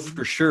doesn't know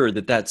for sure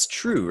that that's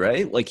true,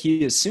 right? Like,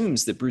 he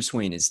assumes that Bruce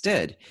Wayne is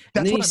dead,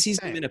 and then he sees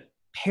him in a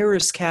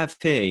Paris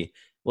cafe,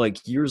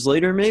 like years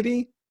later,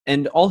 maybe.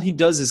 And all he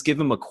does is give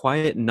him a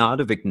quiet nod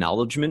of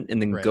acknowledgement,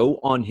 and then go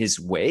on his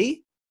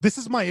way. This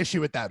is my issue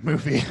with that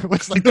movie.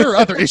 Which, like, there are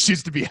other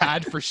issues to be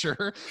had for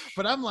sure,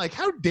 but I'm like,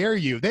 how dare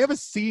you? They have a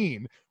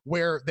scene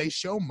where they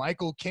show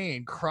Michael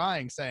Caine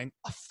crying, saying,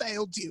 "I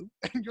failed you,"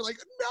 and you're like,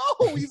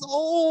 "No, he's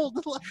old."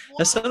 Like,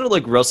 that sounded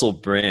like Russell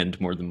Brand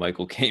more than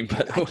Michael Caine.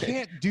 By the way, I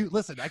can't do.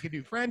 Listen, I can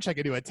do French, I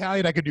can do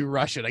Italian, I can do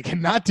Russian. I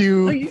cannot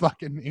do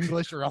fucking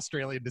English or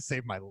Australian to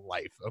save my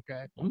life.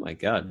 Okay. Oh my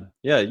god.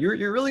 Yeah,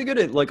 you're really good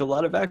at like a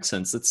lot of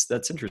accents.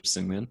 That's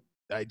interesting, man.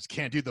 I just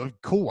can't do the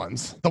cool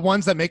ones. The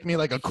ones that make me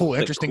like a cool,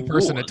 interesting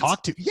person to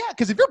talk to. Yeah,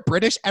 because if you're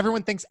British,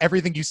 everyone thinks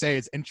everything you say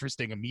is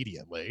interesting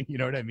immediately. You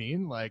know what I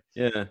mean? Like,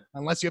 yeah.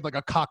 Unless you have like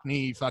a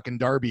Cockney fucking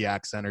Derby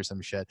accent or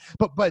some shit.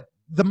 But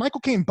the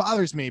Michael Caine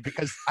bothers me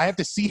because I have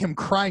to see him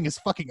crying his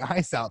fucking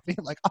eyes out, being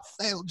like, "I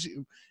failed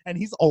you," and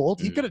he's old.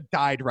 He could have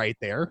died right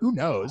there. Who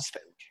knows?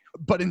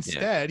 But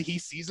instead, he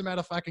sees him at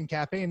a fucking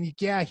cafe, and he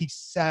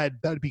said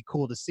that'd be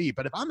cool to see.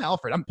 But if I'm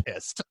Alfred, I'm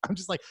pissed. I'm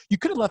just like, you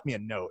could have left me a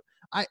note.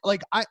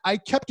 I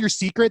kept your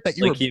secret that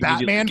you were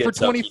Batman for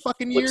 20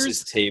 fucking years.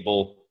 His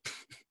table.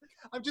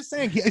 I'm just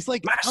saying, it's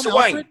like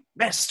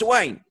Master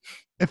Wayne.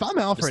 If I'm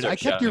Alfred, I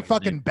kept your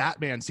fucking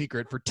Batman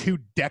secret for 2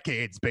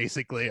 decades,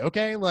 basically.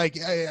 Okay, like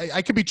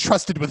I could be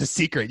trusted with a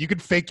secret. You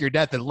could fake your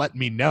death and let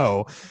me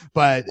know,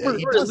 but or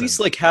at least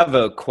like have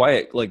a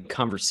quiet like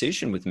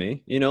conversation with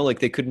me. You know, like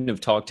they couldn't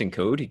have talked in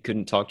code. He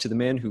couldn't talk to the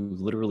man who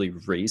literally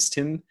raised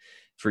him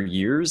for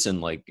years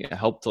and like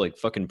helped like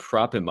fucking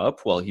prop him up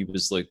while he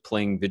was like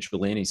playing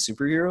vigilante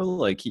superhero.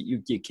 Like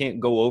you can't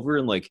go over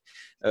and like,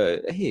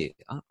 hey,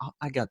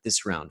 I got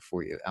this round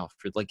for you,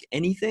 Alfred. Like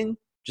anything,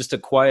 just a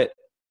quiet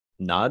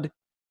nod.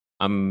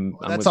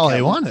 That's all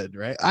he wanted,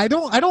 right? I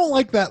don't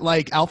like that.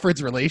 Like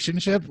Alfred's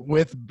relationship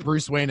with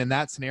Bruce Wayne in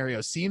that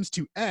scenario seems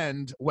to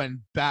end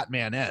when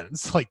Batman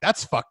ends. Like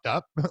that's fucked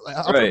up.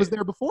 Alfred was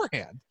there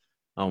beforehand.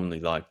 I only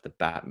like the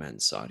Batman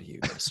side of you,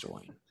 Mr.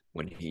 Wayne.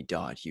 When he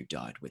died, you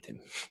died with him.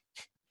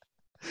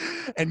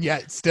 And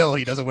yet still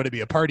he doesn't want to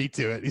be a party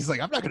to it. He's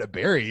like, I'm not going to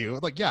bury you.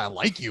 Like, yeah, I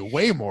like you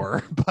way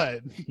more,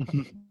 but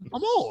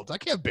I'm old. I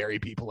can't bury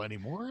people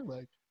anymore.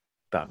 Like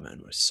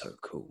Batman was so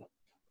cool.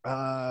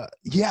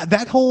 Yeah,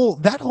 that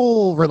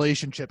whole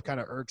relationship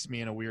kind of irks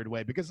me in a weird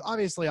way because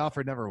obviously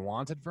Alfred never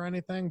wanted for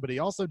anything, but he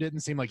also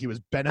didn't seem like he was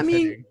benefiting. I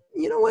mean,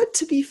 you know what?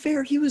 To be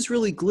fair, he was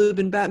really glib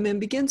in Batman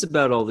Begins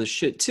about all this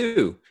shit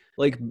too.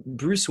 Like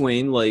Bruce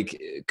Wayne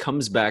like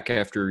comes back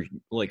after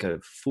like a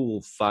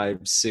full 5,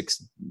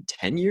 6,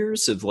 10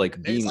 years of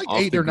like being like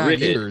off 8 the or 9 grid,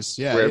 years.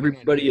 Yeah, where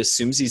everybody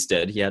assumes he's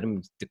dead. He had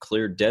him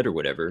declared dead or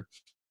whatever.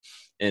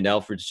 And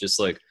Alfred's just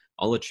like,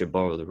 I'll let you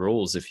borrow the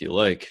rolls if you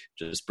like.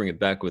 Just bring it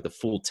back with a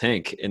full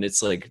tank. And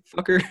it's like,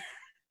 fucker.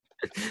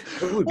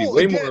 It would be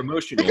way more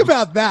emotional. Think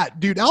about that,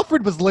 dude.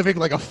 Alfred was living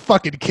like a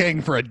fucking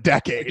king for a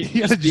decade.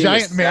 He had a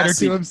giant manor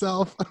to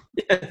himself.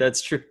 Yeah,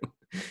 that's true.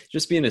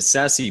 Just being a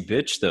sassy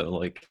bitch, though.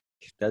 Like,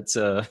 that's,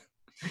 I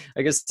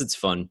guess it's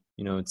fun.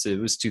 You know,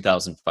 it was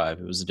 2005.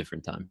 It was a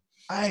different time.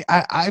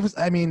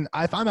 I mean,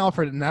 if I'm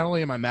Alfred, not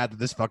only am I mad that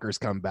this fucker's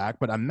come back,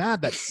 but I'm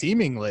mad that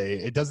seemingly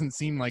it doesn't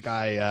seem like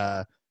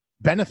I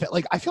benefit.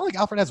 Like I feel like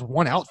Alfred has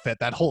one outfit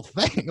that whole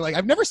thing. Like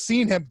I've never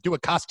seen him do a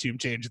costume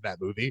change in that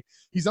movie.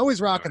 He's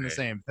always rocking the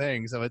same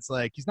thing, so it's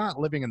like he's not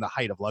living in the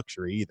height of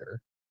luxury either.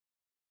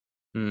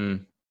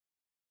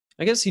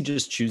 I guess he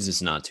just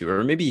chooses not to,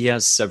 or maybe he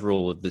has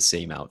several of the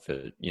same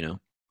outfit, you know.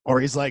 Or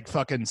he's like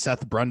fucking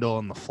Seth Brundle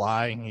in The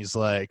Fly. He's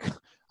like,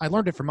 I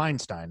learned it from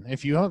Einstein.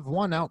 If you have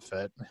one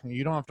outfit,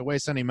 you don't have to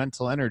waste any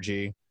mental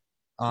energy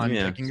on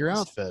picking your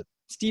outfit.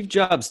 Steve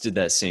Jobs did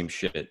that same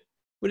shit.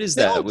 What is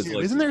They all that with do.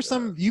 like Isn't there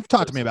some? You've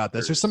talked to me about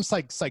this. There's some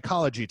characters?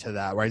 psychology to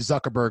that, where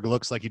Zuckerberg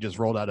looks like he just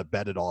rolled out of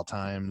bed at all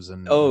times,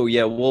 and Oh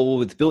yeah, well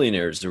with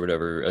billionaires or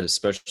whatever,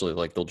 especially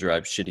like they'll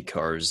drive shitty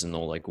cars and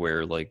they'll like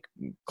wear like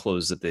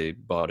clothes that they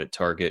bought at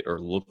Target or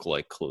look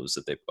like clothes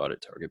that they bought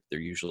at Target.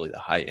 They're usually the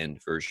high end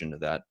version of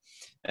that,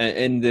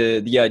 and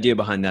the idea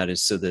behind that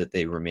is so that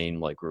they remain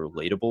like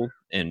relatable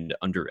and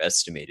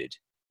underestimated.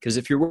 Because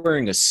if you're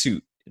wearing a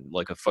suit,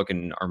 like a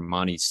fucking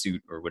Armani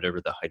suit or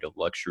whatever the height of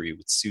luxury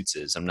with suits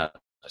is, I'm not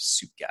a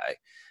suit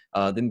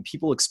guy. Then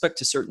people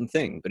expect a certain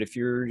thing. But if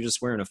you're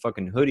just wearing a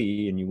fucking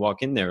hoodie and you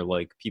walk in there,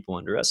 like people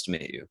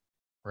underestimate you,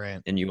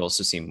 right. and you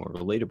also seem more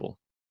relatable.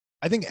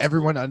 I think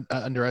everyone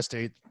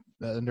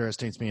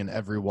underestimates me in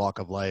every walk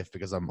of life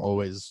because I'm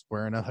always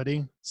wearing a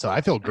hoodie. So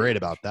I feel great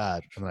about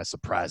that, and I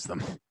surprise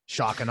them,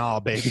 shock and all,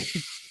 baby.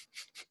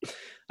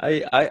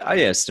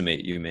 I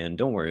estimate you, man.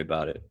 Don't worry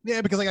about it.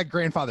 Yeah, because I got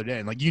grandfathered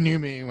in. Like, you knew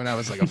me when I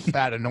was like a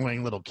fat,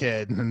 annoying little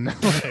kid, and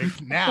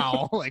like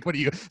now, like, what are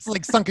you? It's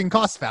like sunken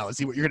cost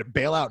fallacy. What, you're gonna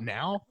bail out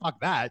now? Fuck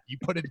that. You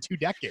put in 2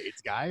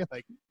 decades, guy.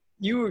 Like,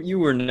 You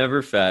were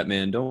never fat,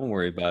 man. Don't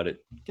worry about it.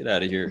 Get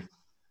out of here.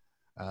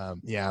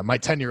 yeah, my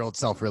 10-year-old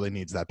self really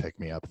needs that pick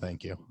me up.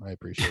 Thank you. I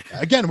appreciate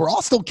that. Again, we're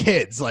all still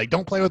kids. Like,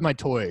 don't play with my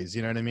toys.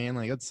 You know what I mean?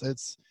 Like,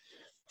 it's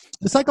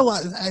like a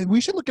lot.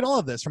 We should look at all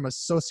of this from a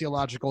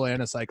sociological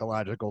and a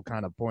psychological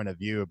kind of point of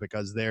view,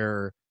 because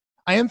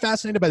I am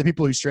fascinated by the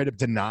people who straight up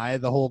deny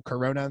the whole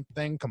corona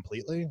thing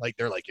completely. Like,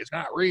 they're like, it's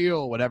not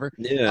real, whatever.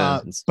 Yeah,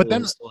 it's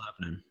still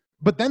happening.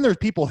 But then there's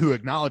people who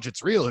acknowledge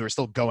it's real, who are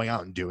still going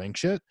out and doing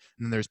shit.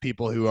 And then there's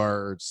people who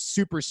are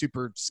super,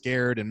 super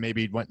scared and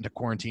maybe went into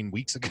quarantine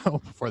weeks ago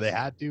before they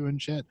had to and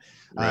shit.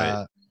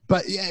 Right.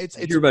 But yeah, it's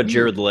Did you hear about weird.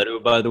 Jared Leto,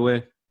 by the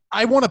way?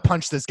 I want to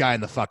punch this guy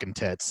in the fucking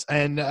tits.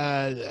 And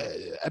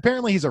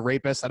apparently he's a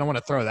rapist. I don't want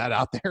to throw that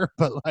out there,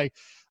 but like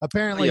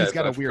apparently Yeah, he's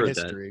got I've a weird heard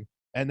that. history.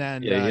 And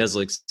then Yeah, he has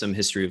like some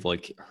history of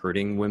like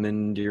hurting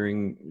women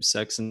during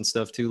sex and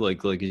stuff too.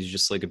 Like he's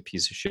just like a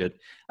piece of shit.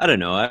 I don't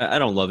know. I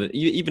don't love it.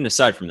 Even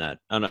aside from that,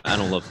 I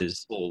don't love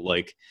his whole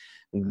like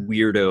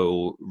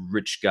weirdo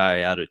rich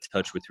guy out of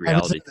touch with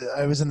reality.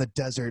 I was in the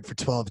desert for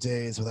 12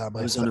 days without my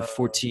I was on a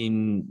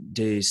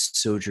 14-day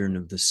sojourn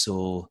of the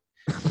soul.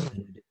 And I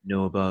didn't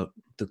know about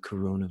the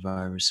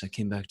coronavirus. I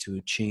came back to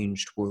a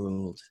changed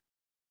world.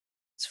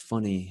 It's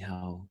funny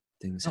how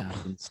things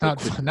happen. It's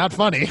not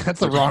funny. That's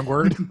the wrong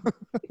word.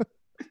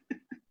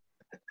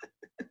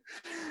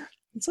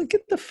 It's like,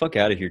 get the fuck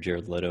out of here,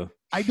 Jared Leto.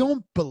 I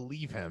don't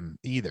believe him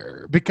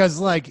either, because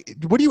like,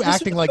 what are you This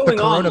acting was like the going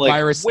on,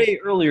 coronavirus? like, way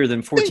earlier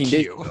than 14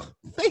 days you. ago.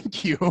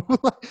 Thank you.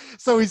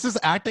 So he's just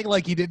acting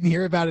like he didn't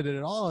hear about it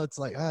at all. It's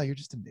like, you're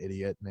just an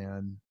idiot,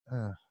 man.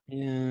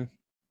 Yeah,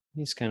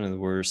 he's kind of the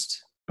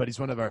worst. But he's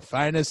one of our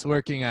finest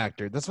working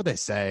actors. That's what they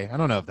say. I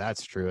don't know if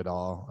that's true at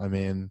all. I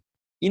mean,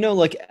 You know,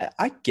 like,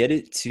 I get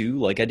it too.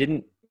 Like, I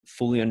didn't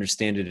fully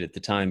understand it at the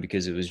time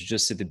because it was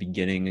just at the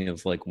beginning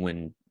of like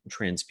when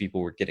trans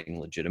people were getting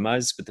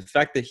legitimized. But the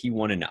fact that he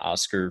won an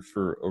Oscar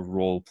for a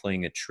role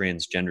playing a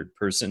transgendered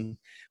person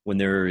when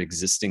there are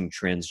existing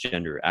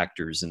transgender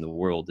actors in the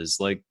world is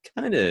like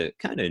kind of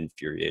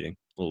infuriating.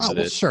 oh,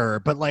 well, sure,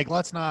 but like,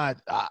 let's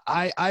not.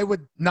 I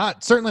would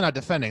not, certainly not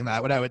defending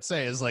that. What I would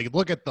say is like,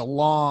 look at the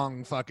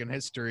long fucking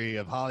history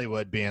of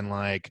Hollywood being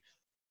like,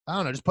 I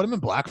don't know, just put him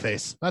in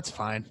blackface. That's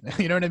fine.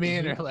 You know what I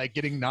mean? Or like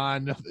getting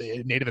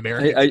non-Native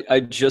American. I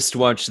just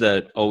watched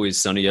that Always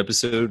Sunny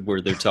episode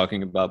where they're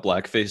talking about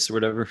blackface or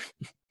whatever.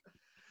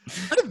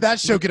 How did that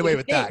show get away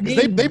with that?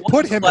 Because they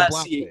put him in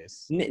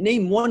blackface.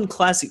 Name one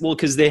classic. Well,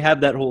 because they have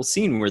that whole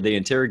scene where they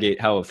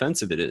interrogate how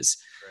offensive it is.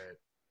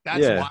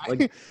 That's Yeah, why.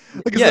 like-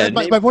 Because yeah,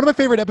 one of my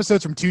favorite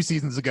episodes from 2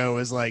 seasons ago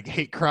is like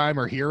Hate Crime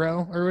or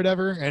Hero or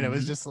whatever. And it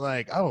was just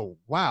like, oh,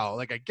 wow.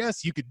 Like, I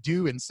guess you could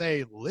do and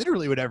say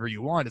literally whatever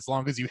you want as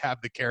long as you have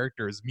the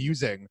characters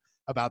musing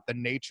about the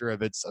nature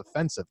of its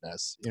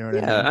offensiveness. You know what I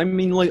mean? Yeah, I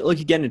mean, like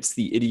again, it's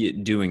the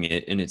idiot doing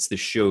it, and it's the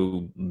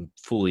show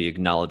fully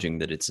acknowledging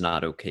that it's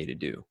not okay to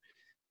do.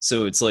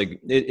 So it's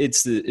like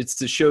it's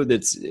the show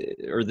that's,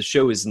 or the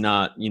show is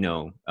not,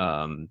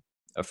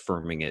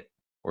 affirming it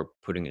or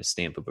putting a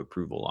stamp of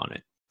approval on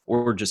it,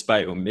 or just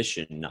by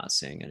omission not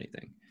saying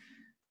anything.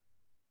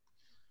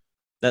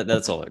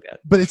 That's all I got.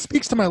 But it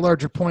speaks to my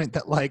larger point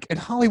that like in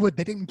Hollywood,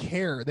 they didn't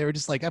care. They were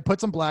just like, I put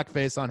some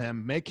blackface on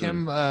him, make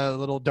him a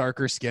little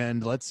darker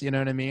skinned. Let's, you know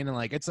what I mean? And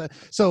like,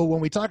 so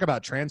when we talk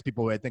about trans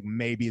people, I think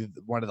maybe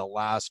one of the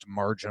last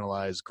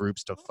marginalized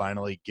groups to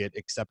finally get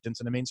acceptance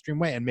in a mainstream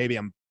way. And maybe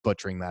I'm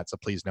butchering that, so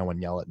please no one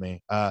yell at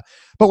me. But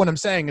what I'm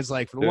saying is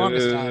like for the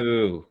longest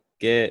time,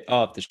 get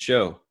off the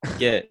show.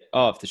 Get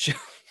off the show.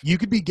 You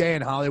could be gay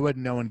in Hollywood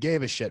and no one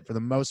gave a shit for the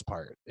most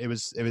part. It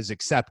was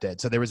accepted.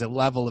 So there was a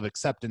level of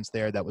acceptance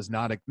there that was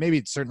not, maybe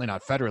it's certainly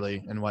not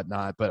federally and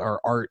whatnot, but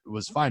our art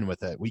was fine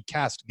with it. We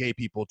cast gay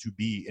people to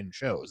be in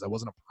shows. That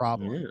wasn't a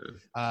problem.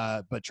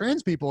 Yeah. But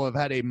trans people have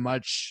had a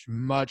much,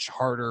 much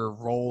harder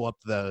roll up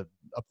the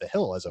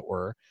hill, as it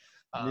were.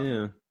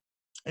 Yeah.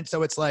 And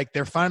so it's like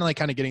they're finally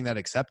kind of getting that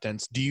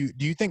acceptance. Do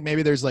you think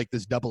maybe there's like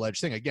this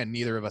double-edged thing? Again,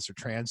 neither of us are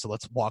trans, so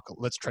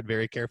let's tread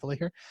very carefully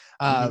here.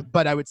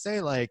 But I would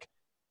say, like,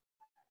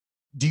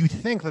 do you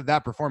think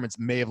that performance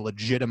may have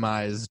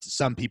legitimized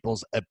some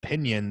people's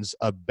opinions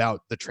about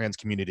the trans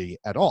community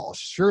at all?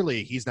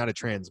 Surely he's not a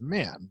trans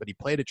man, but he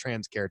played a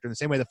trans character in the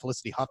same way that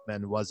Felicity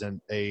Huffman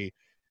wasn't a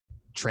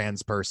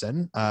trans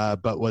person,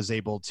 but was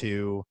able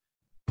to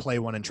play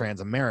one in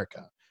Trans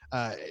America.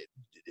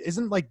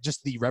 Isn't like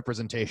just the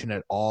representation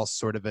at all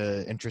sort of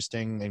a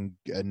interesting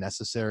and a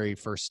necessary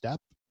first step?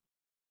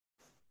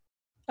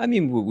 I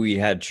mean, we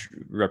had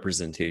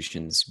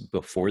representations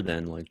before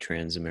then, like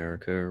Trans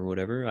America or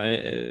whatever.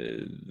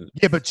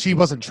 Yeah, but she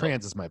wasn't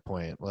trans, is my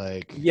point.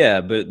 Like,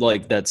 yeah, but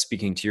like that's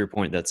speaking to your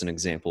point. That's an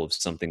example of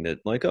something that,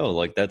 like, oh,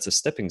 like that's a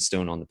stepping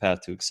stone on the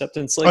path to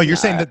acceptance. Like, oh, you're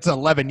saying that's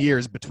 11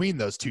 years between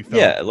those two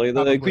films? Yeah,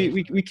 like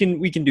we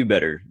can do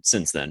better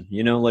since then.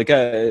 You know, like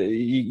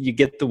you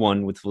get the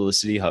one with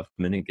Felicity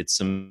Huffman, it gets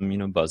some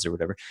buzz or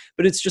whatever.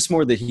 But it's just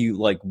more that he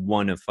like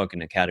won a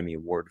fucking Academy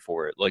Award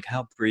for it. Like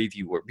how brave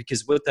you were,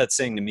 because what that's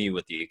saying to me,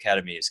 what the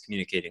Academy is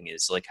communicating,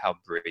 is like how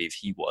brave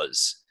he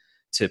was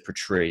to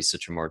portray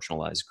such a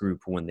marginalized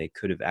group when they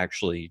could have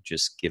actually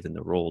just given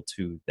the role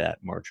to that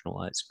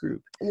marginalized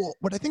group. Well,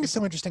 what I think is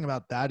so interesting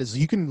about that is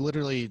you can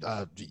literally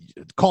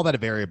call that a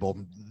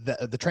variable.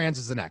 The trans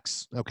is an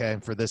X, okay,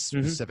 for this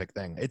specific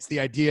thing. It's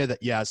the idea that,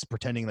 yes,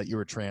 pretending that you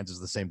were trans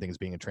is the same thing as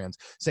being a trans.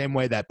 Same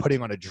way that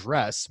putting on a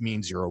dress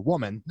means you're a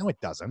woman. No, it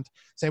doesn't.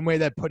 Same way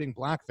that putting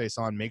blackface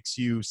on makes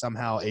you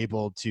somehow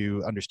able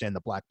to understand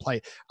the black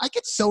plight. I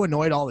get so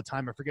annoyed all the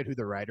time. I forget who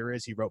the writer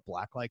is. He wrote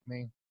Black Like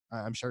Me.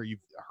 I'm sure you've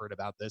heard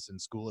about this in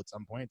school at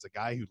some point. It's a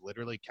guy who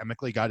literally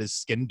chemically got his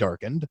skin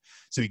darkened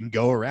so he can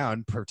go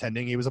around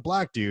pretending he was a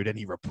black dude, and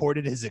he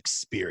reported his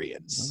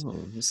experience.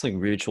 Oh, it's like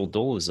Rachel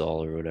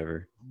Dolezal or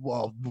whatever.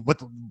 Well,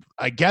 with,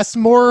 I guess,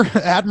 more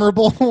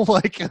admirable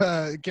like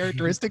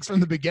characteristics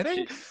from the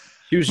beginning.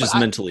 He was just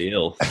mentally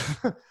ill.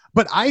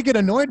 But I get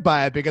annoyed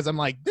by it because I'm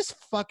like, this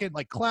fucking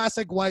like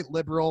classic white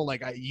liberal,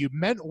 like you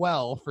meant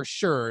well for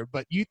sure,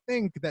 but you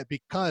think that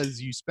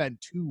because you spent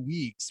 2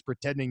 weeks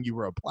pretending you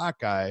were a black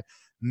guy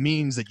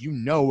means that you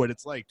know what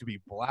it's like to be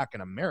black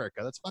in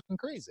America. That's fucking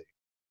crazy.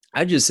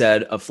 I just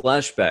had a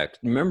flashback.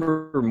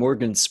 Remember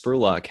Morgan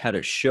Spurlock had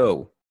a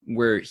show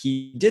where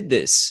he did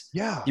this.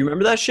 Yeah. You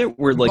remember that shit?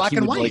 Where like black he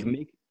and would white. like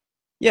make,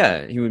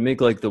 yeah, he would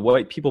make like the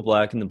white people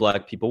black and the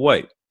black people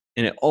white.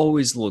 And it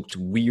always looked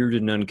weird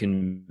and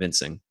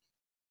unconvincing.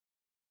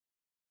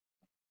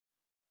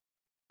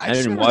 I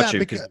didn't watch it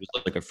because it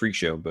was like a freak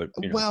show, but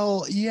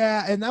well,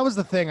 yeah, and that was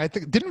the thing. I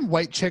think didn't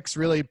white chicks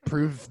really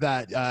prove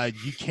that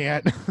you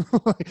can't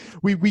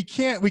we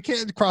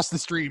can't cross the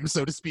stream,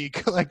 so to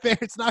speak. Like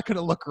it's not going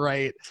to look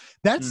right.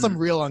 That's some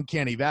real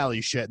uncanny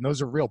valley shit, and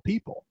those are real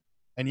people,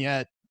 and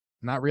yet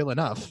not real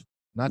enough.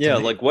 Not yeah,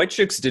 like white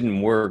chicks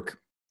didn't work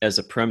as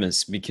a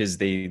premise because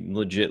they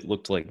legit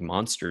looked like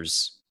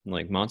monsters,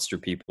 like monster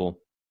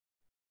people.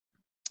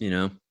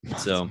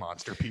 So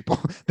monster people.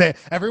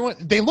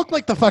 They look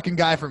like the fucking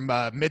guy from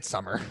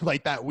Midsummer,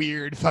 like that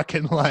weird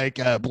fucking like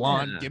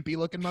blonde gimpy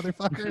looking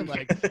motherfucker.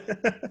 Like,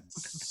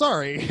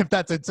 sorry if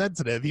that's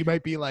insensitive. He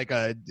might be like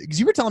because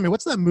you were telling me,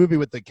 what's that movie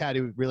with the cat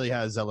who really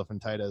has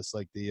elephantitis?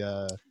 Like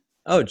the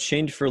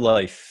Chained for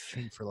Life.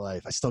 Chained for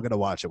Life. I still got to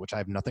watch it, which I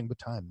have nothing but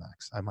time,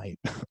 Max. I might.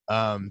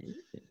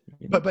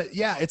 But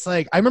yeah, it's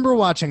like I remember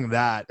watching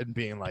that and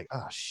being like,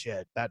 oh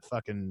shit, that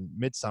fucking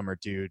Midsummer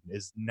dude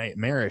is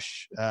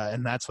nightmarish,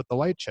 and that's what the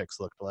white chicks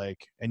looked like,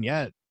 and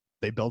yet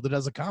they build it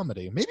as a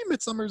comedy. Maybe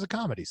Midsummer is a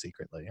comedy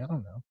secretly. I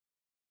don't know.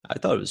 I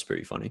thought it was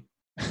pretty funny.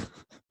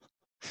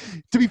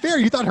 To be fair,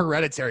 you thought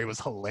Hereditary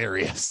was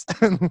hilarious.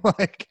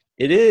 Like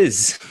it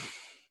is.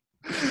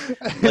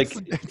 Like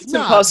it's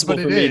impossible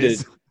for me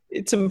to.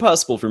 It's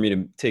impossible for me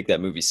to take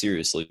that movie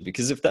seriously,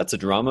 because if that's a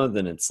drama,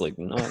 then it's like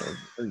not a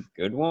very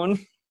good one.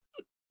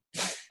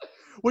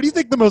 What do you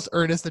think the most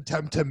earnest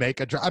attempt to make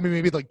a drama? I mean,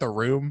 maybe like The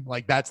Room.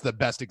 Like that's the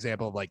best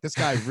example of like this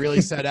guy really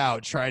set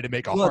out trying to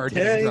make a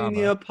hard-hitting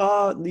drama.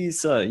 Apart,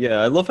 Lisa. Yeah,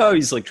 I love how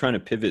he's like trying to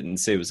pivot and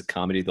say it was a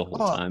comedy the whole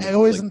time. I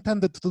always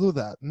intended to do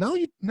that. No,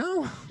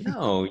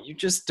 you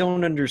just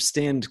don't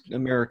understand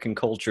American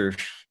culture.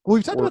 Well,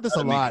 we've talked about this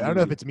a lot. I don't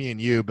know if it's me and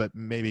you, but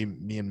maybe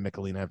me and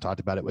Michelina have talked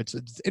about it.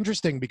 It's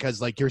interesting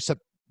because like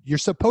you're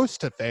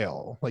supposed to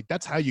fail. Like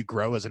that's how you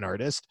grow as an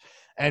artist.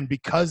 And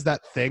because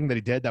that thing that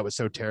he did that was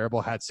so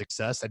terrible had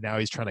success, and now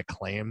he's trying to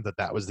claim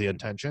that was the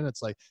intention,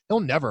 it's like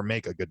he'll never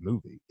make a good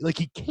movie. Like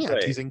he can't.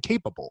 Right. He's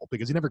incapable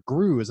because he never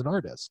grew as an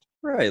artist.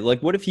 Right.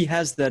 Like what if he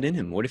has that in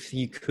him? What if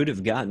he could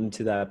have gotten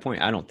to that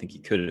point? I don't think he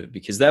could have,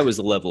 because that was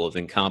a level of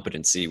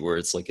incompetency where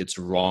it's like it's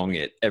wrong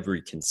at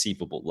every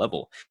conceivable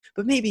level.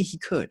 But maybe he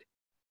could.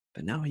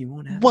 But now he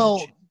won't have.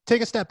 Well,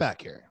 take a step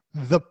back here.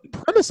 The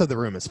premise of The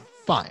Room is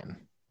fine.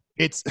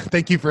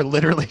 Thank you for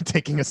literally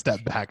taking a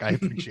step back. I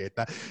appreciate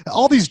that.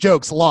 All these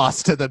jokes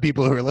lost to the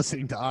people who are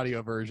listening to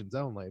audio versions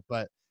only,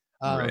 but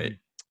right.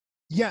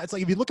 Yeah, it's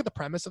like if you look at the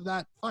premise of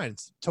that, fine,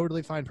 it's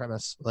totally fine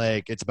premise.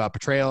 Like it's about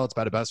betrayal, it's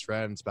about a best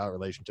friend, it's about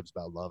relationships,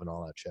 about love, and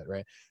all that shit,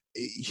 right?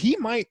 He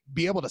might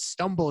be able to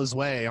stumble his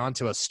way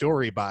onto a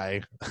story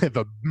by if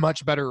a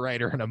much better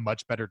writer and a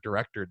much better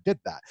director did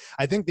that.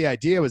 I think the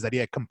idea was that he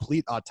had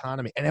complete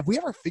autonomy. And have we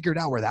ever figured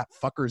out where that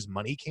fucker's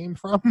money came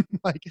from?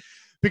 Like,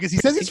 because he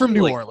says he's from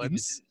New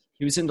Orleans.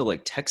 He was into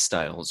like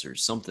textiles or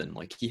something.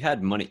 Like he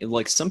had money.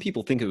 Like some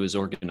people think it was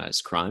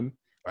organized crime.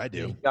 I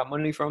do. He got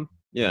money from?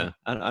 Yeah,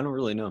 I don't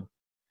really know.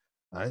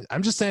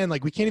 I'm just saying,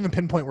 like, we can't even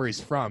pinpoint where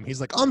he's from.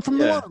 He's like, I'm from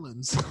New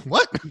Orleans.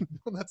 What?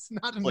 That's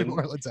not a New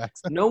Orleans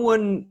accent. No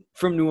one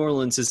from New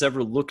Orleans has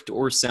ever looked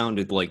or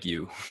sounded like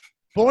you.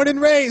 Born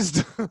and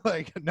raised.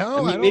 Like,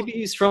 no. I mean, maybe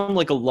he's from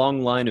like a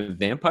long line of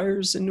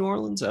vampires in New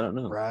Orleans. I don't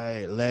know.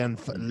 Right.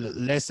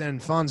 Les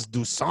enfants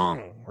du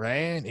sang,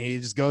 right? He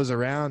just goes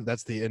around.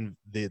 That's the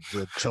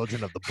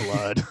children of the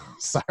blood.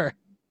 Sorry.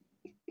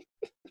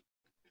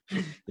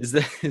 Is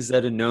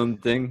that a known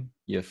thing?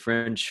 You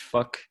French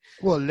fuck.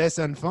 Well, les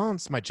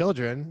enfants, my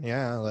children,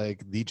 yeah,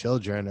 like the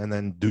children, and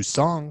then du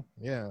sang,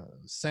 yeah,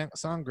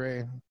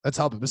 sangre. That's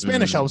helping.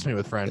 Spanish helps me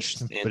with French,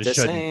 but it shouldn't.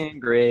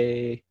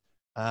 Sangre.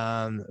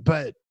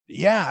 But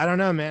yeah, I don't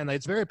know, man. Like,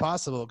 it's very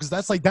possible because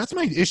that's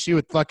my issue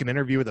with fucking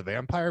Interview with a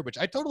Vampire, which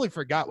I totally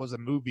forgot was a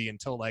movie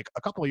until like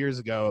a couple of years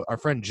ago. Our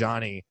friend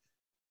Johnny,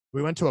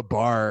 we went to a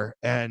bar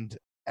and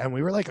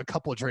we were like a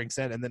couple of drinks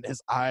in, and then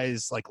his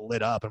eyes like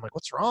lit up. I'm like,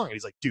 "What's wrong?" And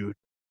he's like, "Dude,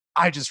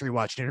 I just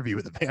rewatched Interview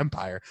with a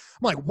Vampire."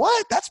 I'm like,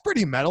 "What? That's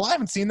pretty metal. I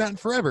haven't seen that in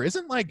forever."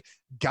 Isn't like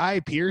Guy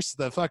Pearce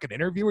the fucking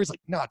interviewer? He's like,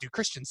 "No, dude,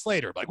 Christian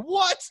Slater." I'm like,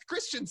 "What?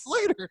 Christian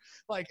Slater?"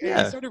 Like,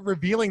 yeah. He started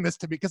revealing this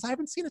to me because I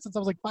haven't seen it since I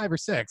was like 5 or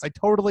 6.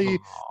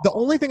 The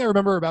only thing I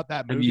remember about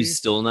that movie. Have you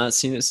still not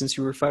seen it since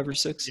you were 5 or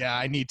 6? Yeah,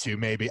 I need to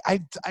maybe. I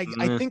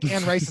think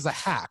Anne Rice is a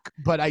hack,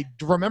 but I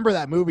remember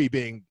that movie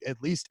being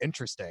at least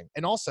interesting.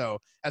 And also,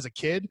 as a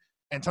kid,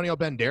 Antonio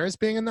Banderas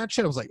being in that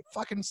shit, I was like,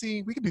 fucking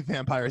see, we could be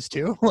vampires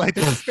too. Like,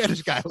 this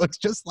Spanish guy looks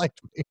just like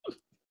me.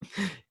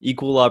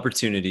 Equal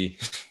opportunity.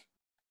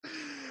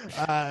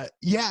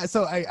 Yeah,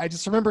 so I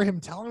just remember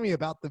him telling me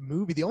about the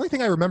movie. The only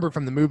thing I remember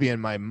from the movie in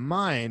my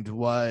mind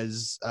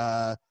was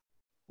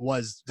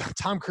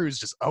Tom Cruise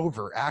just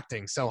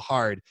overacting so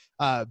hard.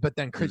 But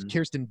then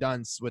Kirsten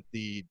Dunst with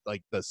the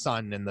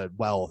sun and the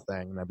well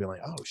thing, and I'd be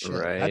like, oh shit,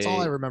 right. That's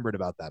all I remembered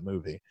about that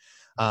movie.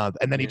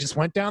 And then he just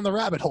went down the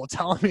rabbit hole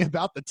telling me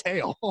about the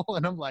tale.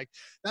 And I'm like,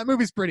 that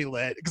movie's pretty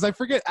lit. Because I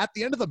forget at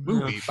the end of the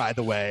movie, by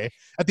the way,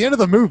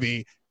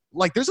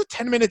 like there's a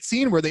 10-minute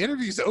scene where the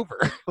interview's over.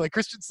 Like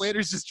Christian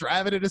Slater's just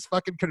driving in his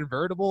fucking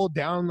convertible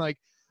down like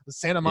the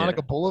Santa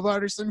Monica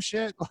Boulevard or some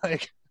shit.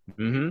 Like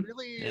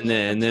really. And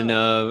then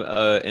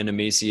an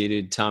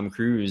emaciated Tom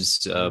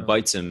Cruise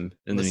bites him,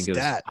 and then he goes,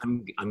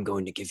 I'm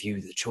going to give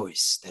you the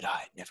choice that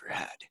I never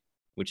had,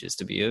 which is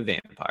to be a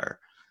vampire.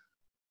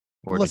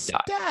 Or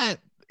Lestat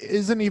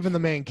isn't even the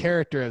main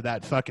character of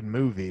that fucking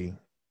movie.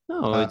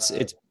 No,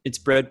 it's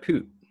Brad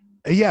Pitt.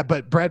 Yeah,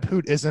 but Brad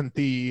Pitt isn't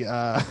the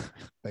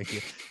thank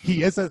you.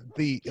 He isn't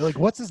the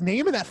what's his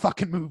name in that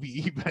fucking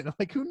movie even?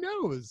 Like who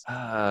knows?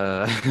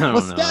 I don't know.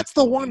 That's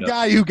the one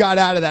guy who got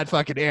out of that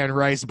fucking Anne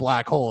Rice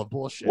black hole of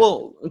bullshit.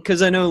 Well,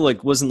 because I know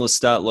wasn't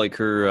Lestat like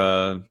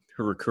her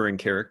recurring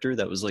character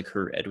that was like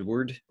her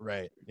Edward?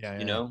 Right. Yeah.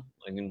 You know,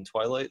 like in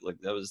Twilight, like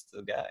that was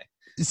the guy.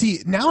 See,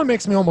 now it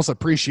makes me almost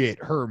appreciate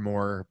her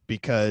more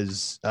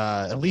because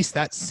at least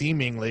that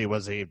seemingly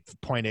was a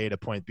point A to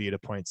point B to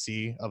point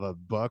C of a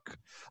book.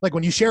 Like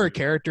when you share a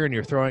character and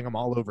you're throwing them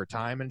all over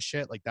time and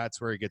shit, like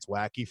that's where it gets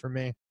wacky for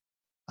me.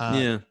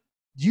 Yeah.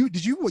 You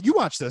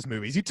watch those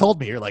movies? You told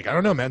me you're like, I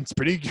don't know, man. It's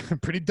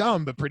pretty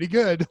dumb, but pretty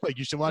good. Like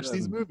you should watch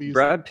these movies.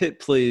 Brad Pitt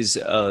plays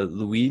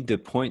Louis de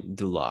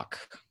Pointe-du-Lac.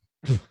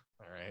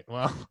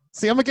 Well,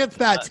 see, I'm against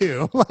that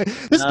too.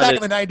 This is back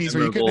in the 90s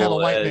where you couldn't have a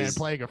white man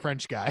playing a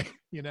French guy,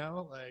 you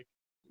know? Like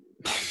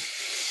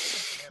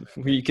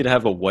where you could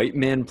have a white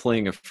man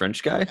playing a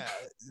French guy? Yeah.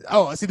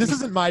 Oh, see, this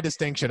isn't my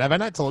distinction. Have I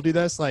not told you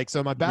this? Like,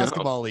 so my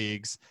basketball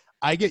leagues,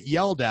 I get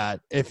yelled at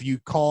if you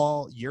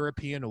call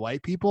European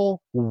white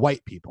people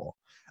white people.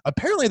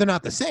 Apparently they're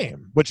not the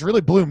same, which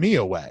really blew me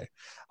away.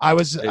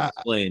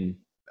 Explain.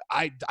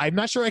 I'm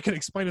not sure I can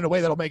explain it in a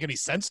way that'll make any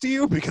sense to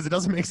you because it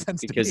doesn't make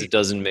sense to me. Because it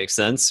doesn't make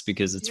sense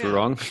because it's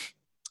wrong.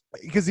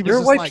 Because there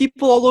are white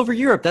people all over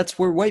Europe. That's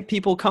where white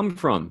people come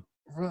from.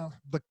 Well,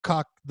 the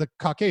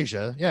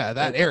Caucasia, yeah,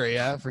 that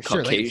area for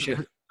sure.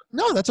 Caucasia.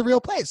 No, that's a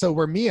real place. So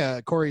where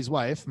Mia, Corey's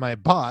wife, my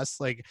boss,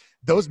 like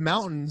those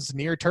mountains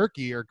near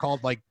Turkey are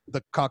called like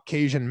the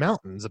Caucasian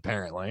Mountains,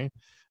 apparently.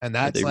 And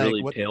that's are they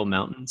really pale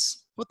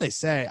mountains. What they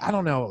say. I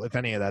don't know if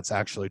any of that's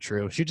actually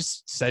true. She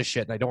just says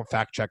shit and I don't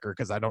fact check her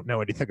because I don't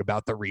know anything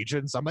about the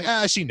region. So I'm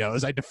like, she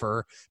knows. I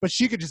defer. But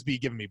she could just be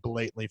giving me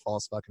blatantly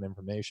false fucking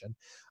information.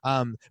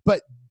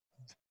 But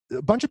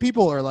a bunch of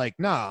people are like,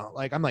 nah.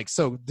 Like I'm like,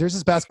 so there's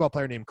this basketball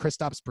player named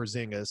Kristaps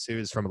Porzingis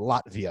who's from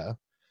Latvia.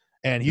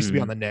 and he used to be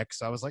on the Knicks.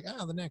 So I was like,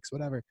 the Knicks,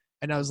 whatever.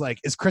 And I was like,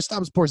 is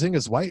Kristaps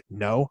Porzingis white?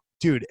 No,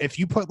 dude. If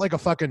you put like a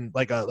fucking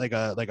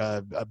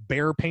a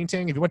bear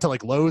painting, if you went to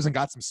like Lowe's and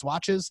got some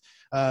swatches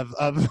of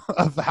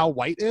how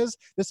white is,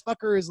 this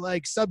fucker is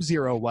like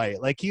Sub-Zero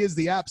white. Like he is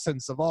the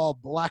absence of all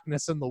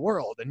blackness in the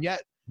world, and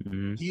yet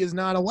he is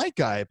not a white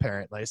guy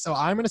apparently. So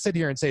I'm gonna sit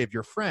here and say, if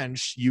you're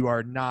French, you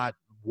are not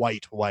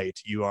white.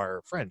 You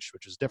are French,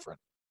 which is different,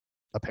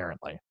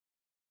 apparently.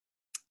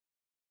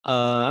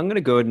 I'm going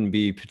to go ahead and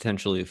be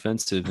potentially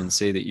offensive and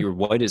say that you're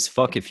white as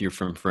fuck if you're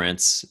from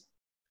France,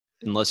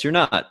 unless you're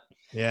not.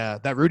 Yeah,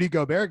 that Rudy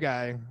Gobert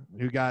guy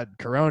who got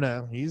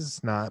corona, he's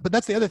not. But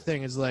that's the other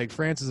thing is like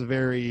France is a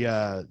very,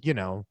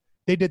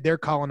 they did their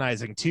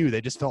colonizing too.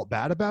 They just felt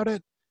bad about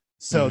it.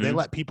 So they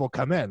let people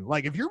come in.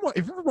 Like if you're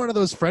one of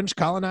those French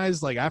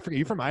colonized, like Africa,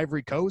 you're from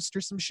Ivory Coast or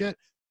some shit,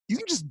 you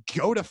can just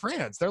go to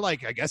France. They're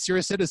like, I guess you're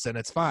a citizen.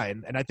 It's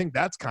fine. And I think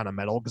that's kind of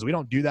metal because we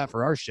don't do that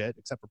for our shit,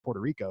 except for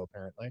Puerto Rico,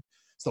 apparently.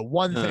 It's the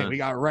one thing we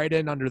got right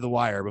in under the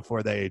wire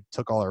before they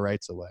took all our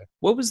rights away.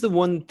 What was the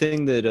one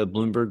thing that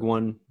Bloomberg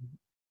won?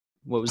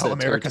 What was that?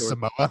 America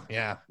Samoa.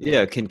 Yeah.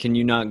 Yeah. Can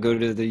you not go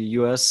to the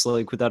U.S.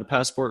 like without a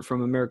passport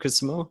from America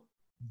Samoa?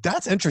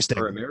 That's interesting.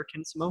 Or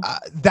American Samoa?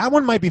 That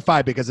one might be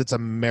fine because it's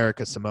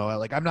America Samoa.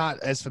 Like I'm not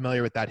as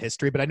familiar with that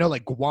history, but I know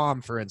like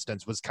Guam, for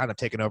instance, was kind of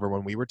taken over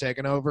when we were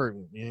taken over.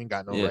 And you ain't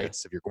got no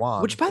rights if you're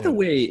Guam. Which, by the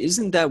way,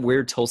 isn't that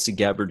where Tulsi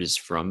Gabbard is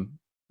from?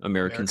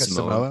 America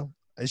Samoa.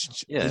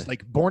 She's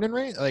like born and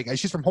raised. Like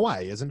she's from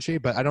Hawaii, isn't she?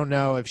 But I don't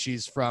know if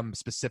she's from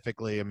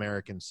specifically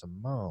American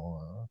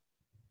Samoa.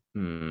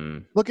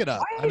 Look it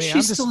up. Why is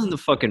she still in the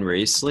fucking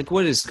race? Like,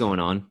 what is going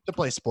on? To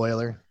play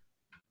spoiler.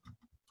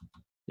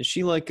 Is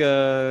she like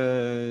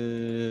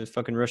a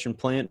fucking Russian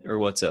plant or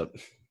what's up?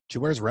 She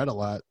wears red a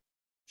lot.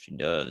 She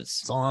does.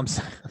 That's all I'm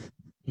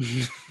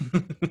saying.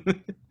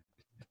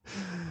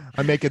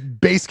 I'm making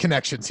base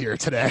connections here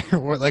today.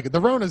 Like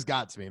the Rona's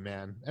got to me,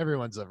 man.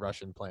 Everyone's a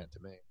Russian plant to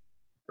me.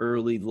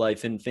 Early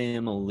life and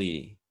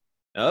family.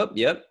 Oh,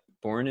 yep.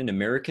 Born in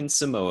American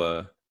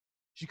Samoa.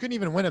 She couldn't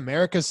even win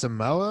America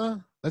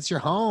Samoa? That's your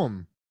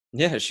home.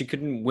 Yeah, she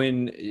couldn't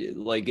win,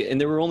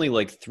 and there were only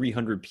like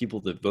 300 people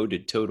that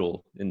voted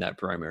total in that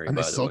primary. And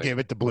they still gave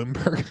it to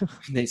Bloomberg.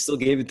 They still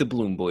gave it to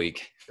Bloomberg.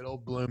 Good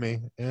old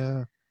Bloomy.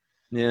 Yeah.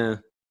 Yeah.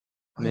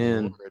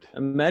 Man,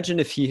 imagine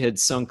if he had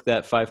sunk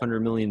that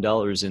 $500 million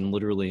in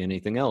literally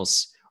anything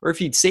else. Or if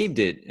he'd saved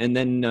it and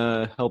then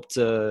helped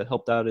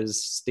out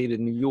his state of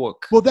New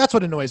York. Well, that's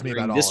what annoys me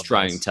about all this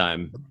trying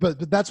time.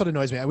 But that's what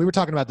annoys me. We were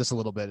talking about this a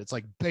little bit. It's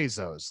like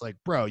Bezos. Like,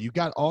 bro, you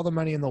got all the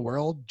money in the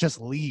world. Just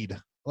lead.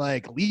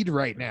 Like, lead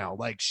right now.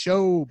 Like,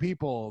 show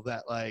people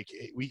that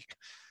we.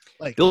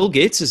 Like Bill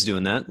Gates is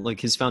doing that.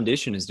 Like his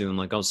foundation is doing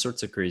like all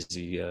sorts of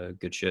crazy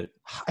good shit.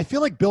 I feel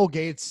like Bill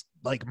Gates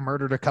like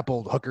murdered a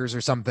couple hookers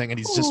or something, and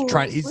he's just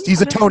trying.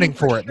 He's atoning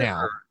for it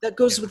now. That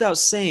goes without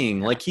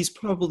saying. Like he's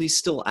probably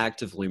still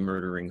actively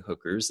murdering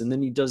hookers, and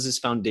then he does his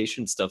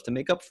foundation stuff to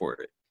make up for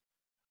it.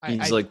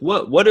 He's like,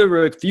 what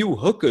are a few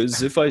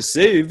hookers if I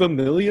save 1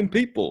 million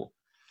people?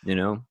 You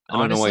know, I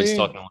don't know why he's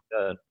talking like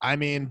that. I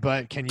mean,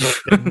 but can you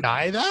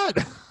deny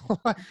that?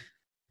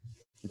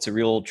 It's a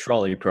real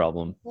trolley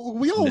problem.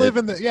 We all live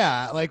in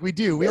like we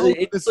do.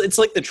 It's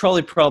like the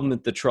trolley problem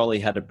that the trolley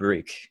had a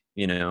brake,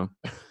 you know?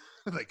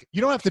 Like,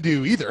 you don't have to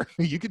do either.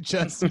 You could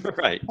just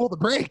pull the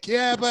brake.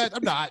 Yeah, but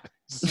I'm not.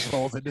 Just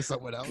rolls into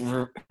someone else.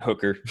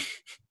 Hooker.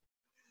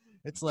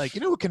 It's like,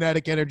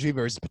 kinetic energy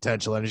versus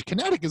potential energy.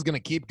 Kinetic is going to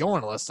keep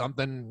going unless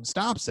something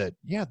stops it.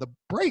 Yeah, the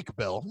brake,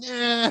 Bill.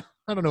 Yeah,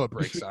 I don't know what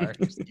brakes are. It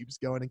just keeps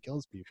going and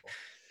kills people.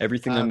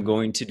 Everything I'm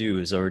going to do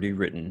is already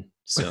written,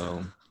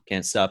 so...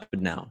 Can't stop it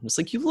now. It's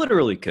like you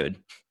literally could.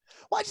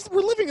 Well,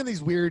 we're living in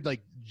these weird like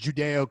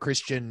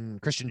Christian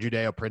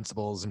Judeo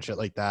principles and shit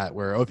like that,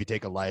 where if you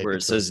take a life, where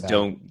it says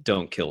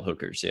don't kill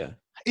hookers. Yeah,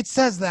 it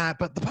says that,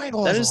 but the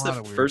Bible that is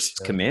the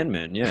first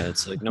commandment. Yeah,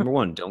 it's like number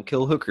 1, don't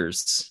kill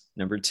hookers.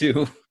 Number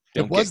 2,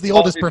 it was the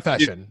oldest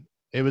profession.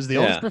 It was the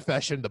oldest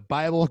profession. The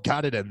Bible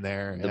got it in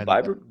there.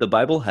 The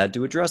Bible had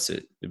to address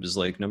it. It was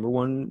like number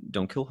 1,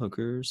 don't kill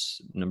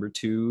hookers. Number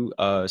 2,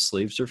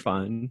 slaves are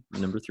fine.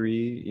 Number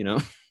 3,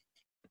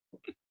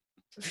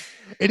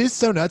 It is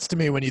so nuts to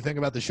me when you think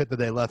about the shit that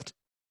they left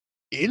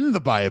in the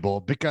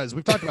Bible, because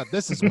we've talked about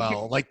this as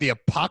well. Like the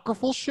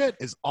apocryphal shit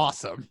is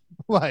awesome.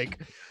 Like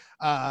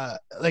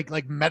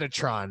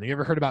Metatron. You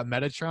ever heard about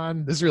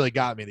Metatron? This really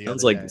got me the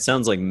other day.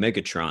 Sounds like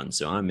Megatron,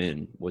 so I'm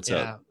in. What's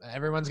up?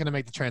 Everyone's gonna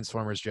make the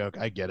Transformers joke.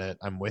 I get it.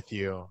 I'm with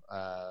you.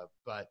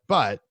 But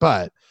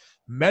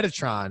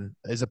Metatron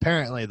is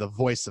apparently the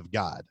voice of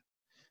God.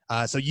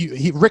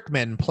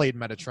 Rickman played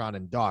Metatron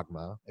in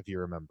Dogma, if you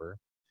remember.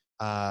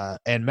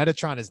 And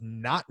Metatron is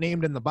not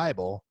named in the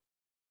Bible,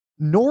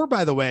 nor,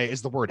 by the way,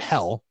 is the word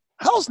hell.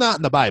 Hell's not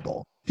in the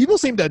Bible. People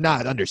seem to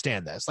not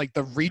understand this. Like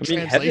the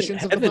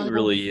retranslations of the Bible. Heaven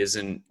really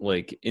isn't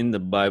like in the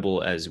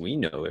Bible as we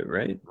know it,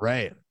 right?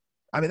 Right.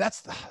 I mean,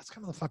 that's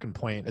kind of the fucking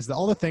point, is that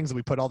all the things that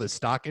we put all this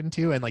stock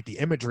into and like the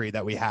imagery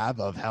that we have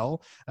of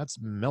hell, that's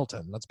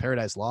Milton, that's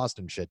Paradise Lost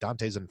and shit,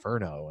 Dante's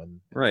Inferno. And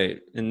Right.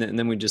 And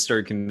then we just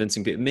started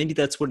convincing people. Maybe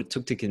that's what it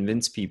took to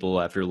convince people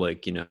after,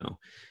 like, the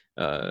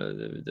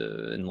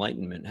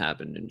Enlightenment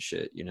happened and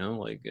shit,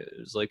 like it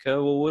was like,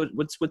 oh, well,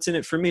 what's in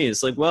it for me?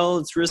 It's like, well,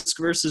 it's risk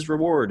versus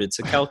reward. It's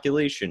a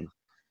calculation.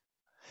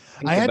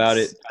 I had about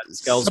it.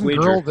 Pascal's some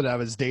wager. girl that I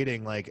was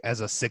dating, like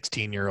as a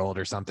 16-year-old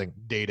or something,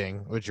 dating,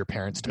 which your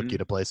parents took Mhm. you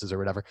to places or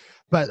whatever.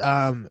 But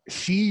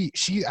she,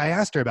 I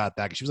asked her about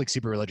that because she was like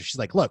super religious. She's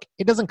like, look,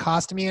 it doesn't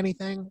cost me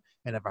anything,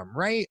 and if I'm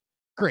right,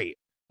 great.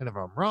 And if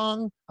I'm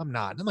wrong, I'm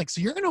not. And I'm like, so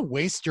you're gonna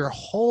waste your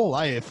whole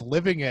life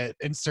living it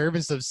in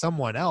service of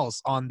someone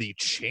else on the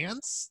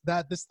chance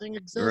that this thing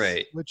exists?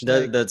 Right. Which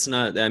That's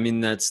not. I mean,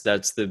 that's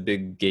the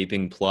big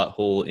gaping plot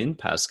hole in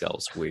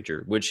Pascal's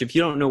wager. Which, if you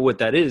don't know what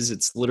that is,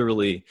 it's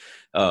literally,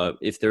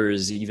 if there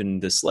is even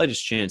the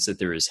slightest chance that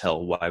there is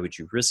hell, why would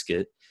you risk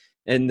it?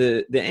 And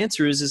the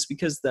answer is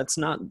because that's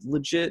not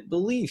legit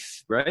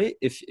belief, right?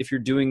 If you're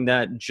doing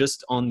that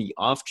just on the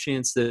off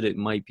chance that it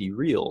might be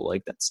real,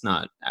 like that's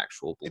not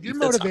actual belief. if you're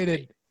That's not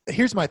motivated, faith.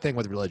 here's my thing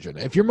with religion.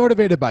 If you're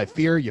motivated by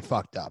fear, you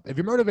fucked up. If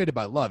you're motivated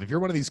by love, if you're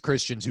one of these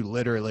Christians who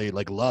literally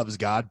like loves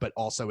God but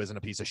also isn't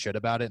a piece of shit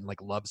about it and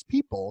like loves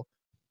people,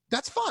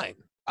 that's fine.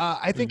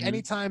 I think Mhm.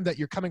 anytime that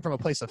you're coming from a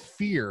place of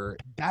fear,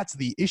 that's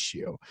the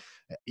issue.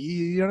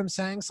 You know what I'm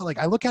saying? So like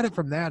I look at it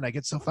from that and I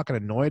get so fucking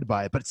annoyed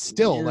by it, but it's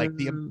still like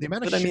the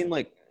amount of But I shit. mean,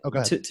 like, Oh,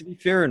 go ahead. to be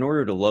fair, in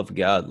order to love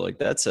God, like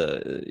that's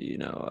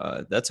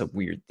that's a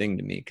weird thing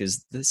to me,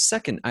 because the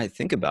second I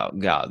think about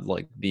God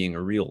like being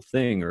a real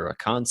thing or a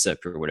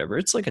concept or whatever,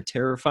 it's like a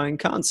terrifying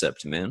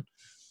concept, man.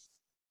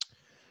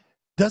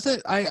 Does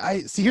it? I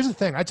see. Here's the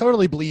thing. I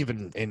totally believe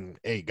in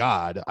a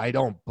God. I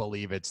don't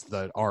believe it's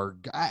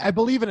I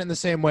believe it in the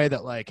same way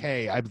that like,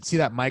 hey, I see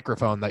that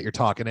microphone that you're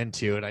talking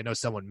into, and I know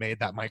someone made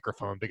that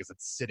microphone because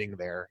it's sitting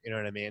there. You know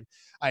what I mean?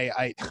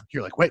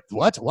 You're like, wait,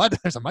 what?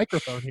 There's a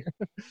microphone here.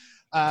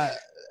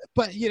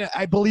 But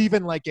I believe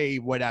in like a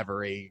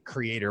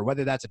creator,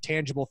 whether that's a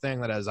tangible thing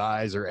that has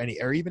eyes or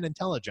even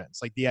intelligence.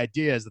 Like the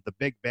idea is that the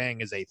Big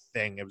Bang is a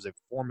thing. It was a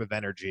form of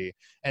energy,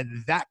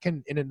 and that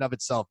can in and of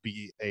itself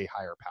be a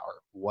higher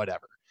power,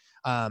 whatever.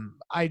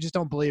 I just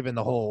don't believe in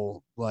the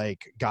whole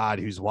like God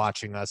who's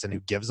watching us and who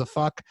gives a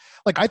fuck.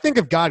 Like I think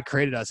if God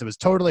created us, it was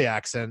totally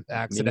I mean,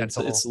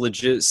 accidental. it's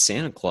legit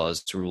Santa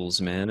Claus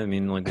rules, man. I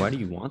mean, like, why do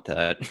you want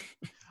that?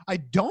 I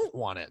don't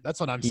want it. That's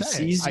what I'm He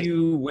saying. sees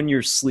you when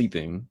you're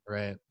sleeping.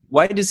 Right.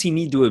 Why does he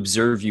need to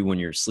observe you when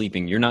you're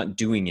sleeping? You're not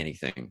doing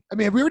anything. I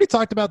mean, have we already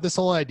talked about this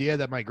whole idea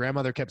that my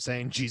grandmother kept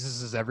saying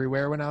Jesus is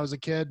everywhere when I was a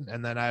kid?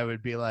 And then I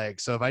would be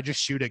like, so if I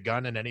just shoot a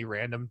gun in any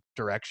random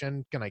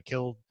direction, can I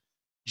kill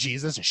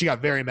Jesus? And she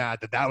got very mad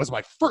that was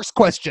my first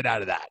question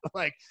out of that.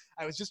 Like,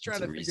 I was just trying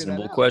It's a to figure that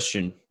reasonable out.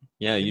 question.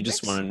 Yeah, It you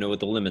just makes- want to know what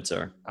the limits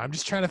are. I'm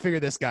just trying to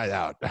figure this guy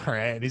out. All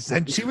right.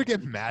 And she would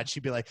get mad.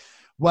 She'd be like,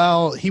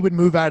 well, he would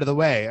move out of the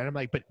way. And I'm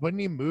like, but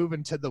wouldn't he move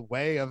into the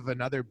way of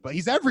another? But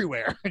he's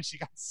everywhere. And she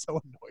got so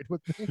annoyed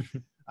with me.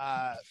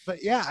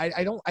 But yeah,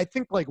 I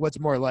think like what's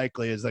more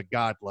likely is that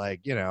God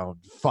like,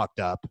 fucked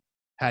up,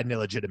 had an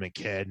illegitimate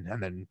kid,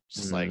 and then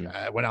just like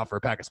went out for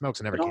a pack of smokes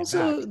and never But came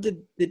also, back.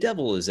 the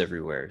devil is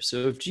everywhere.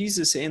 So if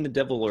Jesus and the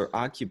devil are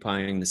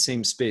occupying the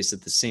same space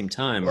at the same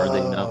time, are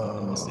they not one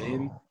and the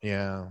same?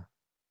 Yeah.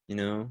 You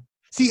know?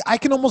 See, I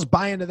can almost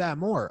buy into that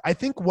more. I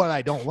think what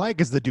I don't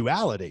like is the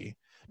duality.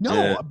 No,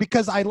 Yeah.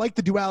 because I like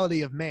the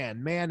duality of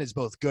man. Man is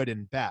both good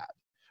and bad.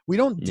 We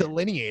don't Yeah.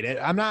 delineate it.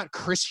 I'm not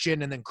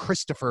Christian and then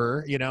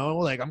Christopher,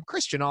 like I'm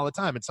Christian all the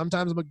time. And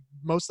sometimes I'm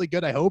mostly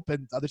good, I hope,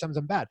 and other times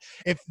I'm bad.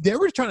 If they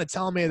were trying to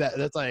tell me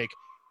that's like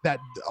that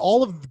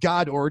all of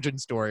God origin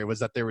story was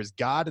that there was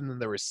God and then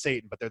there was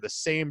Satan, but they're the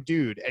same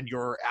dude, and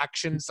your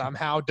actions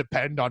somehow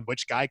depend on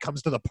which guy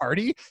comes to the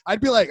party,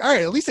 I'd be like, all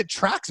right, at least it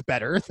tracks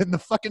better than the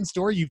fucking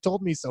story you've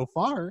told me so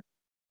far.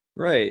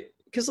 Right.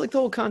 Because like the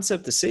whole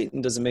concept of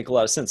Satan doesn't make a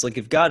lot of sense. Like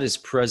if God is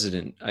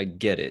president, I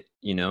get it,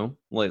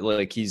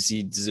 like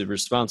he's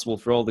responsible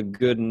for all the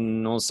good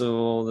and also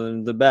all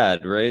the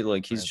bad, right?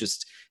 Like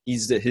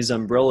his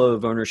umbrella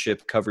of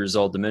ownership covers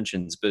all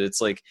dimensions. But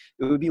it's like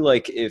it would be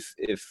like if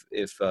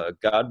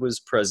God was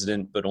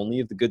president, but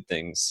only of the good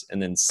things,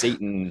 and then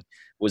Satan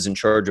was in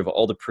charge of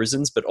all the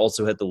prisons, but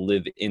also had to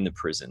live in the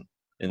prison,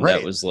 and Right.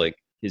 that was like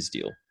his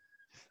deal.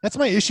 That's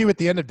my issue at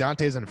the end of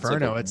Dante's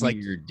Inferno. a It's like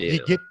weird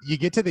you deal.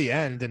 get to the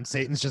end and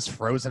Satan's just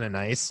frozen in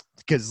ice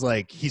because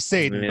like he's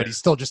Satan, Yeah. but he's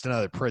still just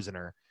another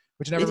prisoner,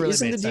 which never really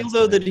Isn't made the deal sense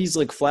though to me. that he's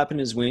like flapping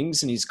his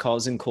wings and he's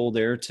causing cold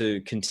air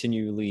to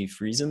continually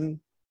freeze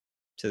him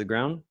to the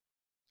ground?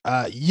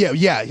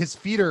 Yeah. His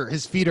feet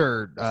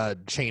are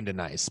chained in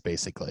ice,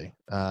 basically.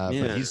 But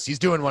Yeah. he's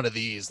doing one of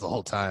these the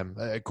whole time,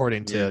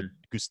 according to Yeah.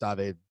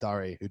 Gustave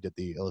Dare, who did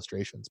the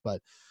illustrations.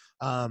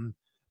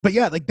 But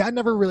yeah, like that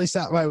never really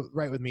sat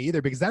right with me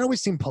either, because that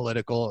always seemed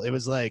political. It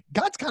was like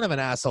God's kind of an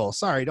asshole.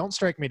 Sorry, don't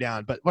strike me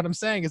down. But what I'm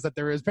saying is that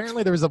there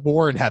was a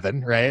war in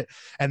heaven, right?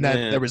 And then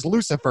Yeah. there was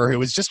Lucifer, who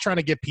was just trying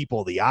to give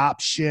people the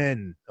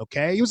option.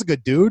 Okay, he was a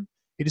good dude.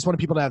 He just wanted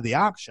people to have the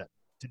option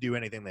to do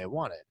anything they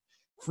wanted.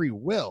 Free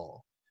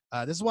will.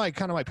 This is why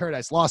kind of why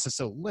Paradise Lost is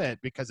so lit,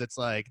 because it's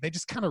like they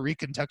just kind of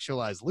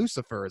recontextualize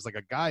Lucifer as like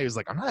a guy who's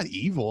like, I'm not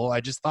evil.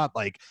 I just thought,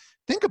 like,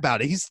 think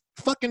about it. He's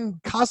fucking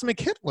cosmic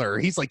Hitler.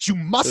 He's like, you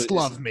must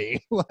love me.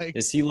 Like,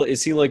 is he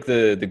like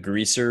the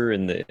greaser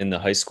in the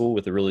high school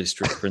with a really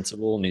strict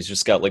principal, and he's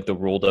just got like the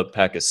rolled up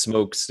pack of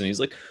smokes, and he's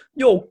like,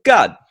 yo,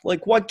 God,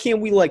 like, why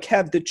can't we like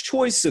have the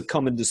choice of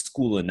coming to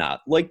school or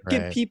not? Like,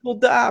 give people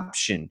the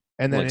option.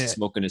 And then like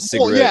smoking a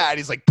cigarette. Well, yeah, and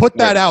he's like, put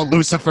that out,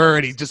 Lucifer,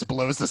 and he just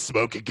blows the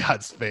smoke in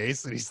God's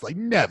face, and he's like,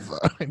 never.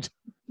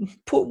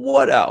 Put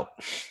what out?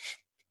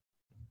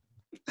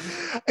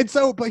 And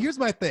so, but here's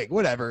my thing.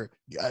 Whatever.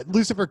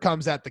 Lucifer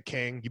comes at the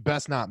king. You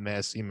best not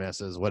miss. He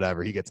misses.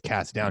 Whatever. He gets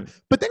cast down.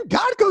 But then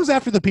God goes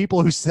after the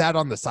people who sat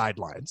on the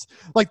sidelines,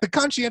 like the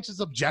conscientious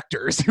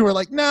objectors who are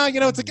like, nah,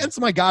 it's against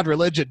my God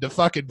religion to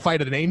fucking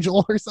fight an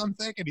angel or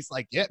something. And he's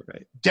like, yeah,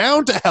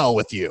 down to hell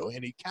with you.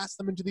 And he casts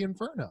them into the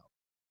inferno.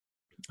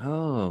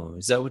 Oh,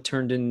 is that what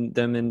turned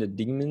them into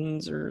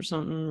demons or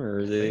something? Or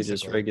are they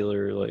just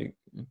regular, like...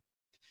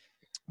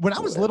 When I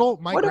was little,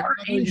 what are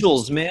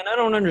angels, man? I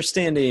don't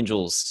understand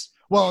angels.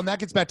 Well, and that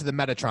gets back to the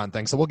Metatron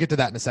thing, so we'll get to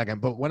that in a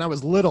second. But when I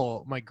was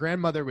little, my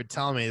grandmother would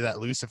tell me that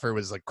Lucifer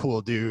was a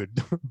cool dude,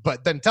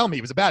 but then tell me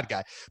he was a bad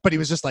guy. But he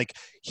was just like,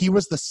 he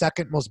was the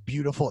second most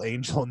beautiful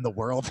angel in the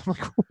world. I'm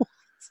like,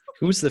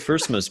 who's the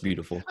first most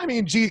beautiful? I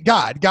mean,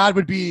 God. God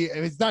would be,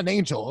 it's not an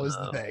angel is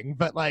the thing,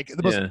 but like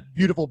the most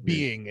beautiful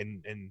being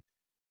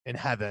in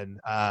heaven.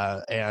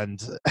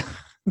 And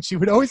she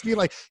would always be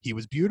like, he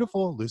was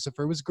beautiful.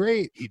 Lucifer was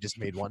great. He just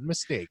made one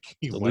mistake.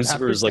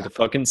 Lucifer is like a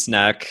fucking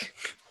snack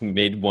who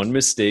made one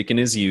mistake in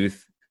his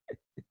youth.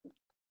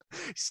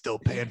 He's still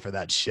paying for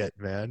that shit,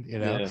 man.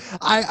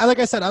 I like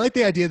I said, I like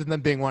the idea of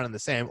them being one and the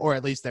same, or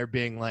at least they're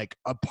being like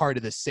a part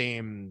of the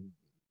same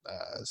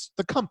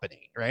the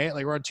company, right?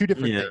 Like we're on two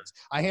different things.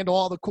 I handle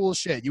all the cool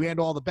shit, you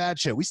handle all the bad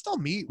shit. We still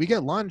meet, we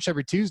get lunch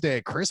every Tuesday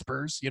at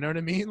Crispers, you know what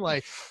I mean?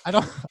 Like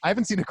I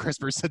haven't seen a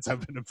Crispers since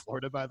I've been in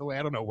Florida, by the way.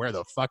 I don't know where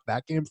the fuck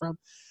that came from,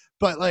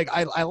 but like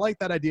I like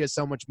that idea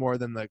so much more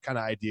than the kind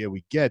of idea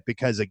we get,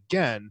 because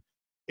again,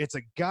 it's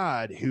a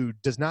God who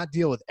does not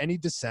deal with any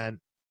dissent,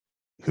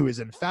 who is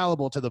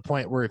infallible to the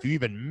point where if you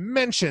even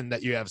mention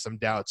that you have some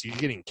doubts, you're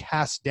getting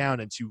cast down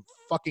into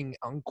fucking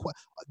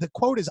the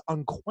quote is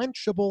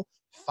unquenchable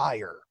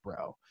fire,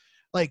 bro.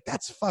 Like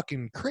that's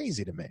fucking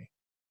crazy to me.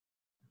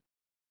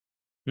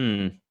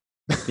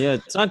 Yeah,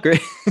 it's not great.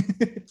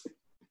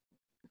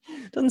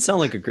 Doesn't sound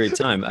like a great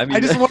time. I mean, I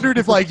just wondered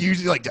if like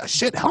usually like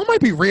shit, hell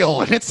might be real,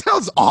 and it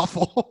sounds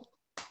awful.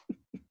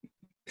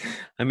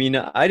 I mean,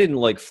 I didn't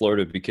like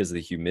Florida because of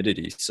the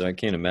humidity, so I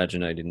can't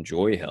imagine I'd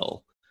enjoy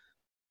hell.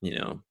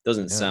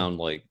 Doesn't sound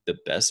like the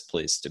best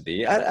place to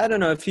be. I don't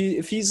know if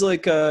he's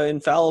like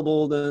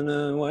infallible,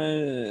 then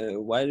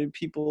why did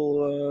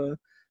people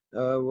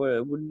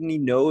wouldn't he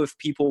know if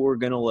people were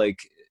gonna like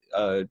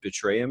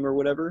betray him or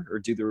whatever, or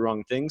do the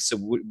wrong thing? So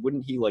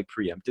wouldn't he like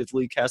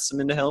preemptively cast them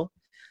into hell?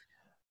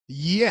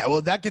 Yeah,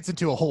 well, that gets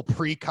into a whole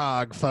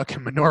precog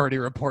fucking Minority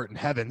Report in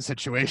heaven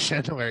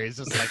situation where he's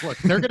just like, look,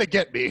 they're gonna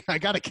get me. I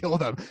gotta kill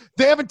them.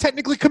 They haven't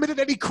technically committed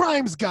any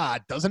crimes,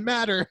 God. Doesn't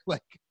matter.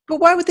 Like, but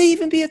why would they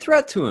even be a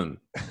threat to him?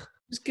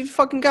 This good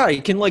fucking guy. He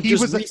can like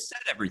just reset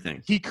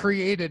everything. He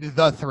created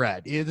the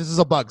threat. This is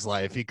a Bug's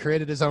Life. He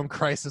created his own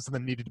crisis and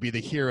then needed to be the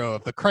hero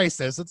of the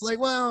crisis. It's like,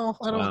 well,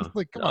 I don't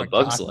like. Come on,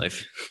 Bug's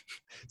Life.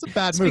 It's a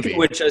bad movie. Speaking of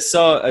which, I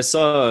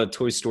saw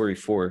Toy Story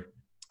 4.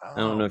 I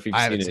don't know if you've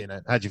seen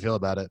it. How'd you feel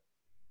about it?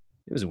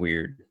 It was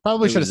weird.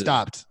 Probably should have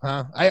stopped,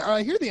 huh?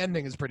 I hear the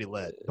ending is pretty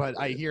lit, but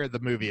I hear the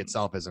movie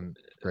itself isn't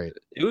great.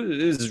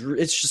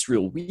 It's just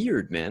real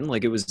weird, man.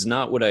 Like it was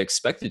not what I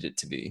expected it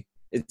to be.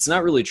 It's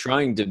not really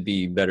trying to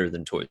be better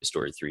than Toy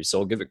Story 3, so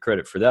I'll give it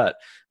credit for that.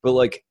 But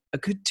like a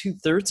good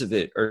 2/3 of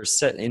it are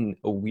set in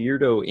a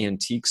weirdo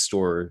antique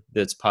store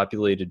that's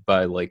populated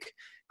by like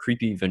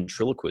creepy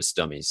ventriloquist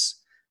dummies.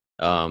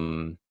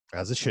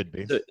 As it should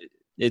be.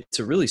 It's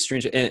a really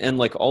strange, and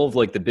like all of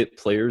like the bit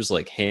players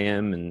like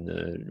Ham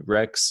and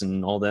Rex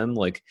and all them,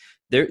 like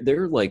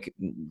they're like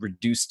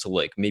reduced to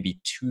like maybe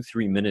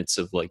 2-3 minutes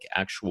of like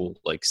actual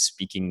like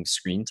speaking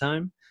screen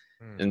time.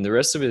 And the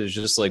rest of it is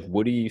just like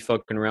Woody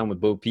fucking around with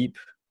Bo Peep,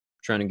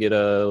 trying to get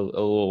a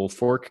little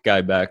fork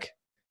guy back.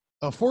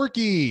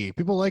 Forky.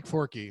 People like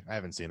Forky. I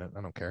haven't seen it.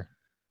 I don't care.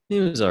 It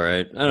was all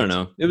right. I don't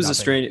know. It was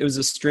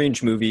a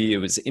strange movie. It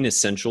was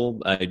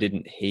inessential. I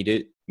didn't hate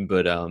it,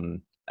 but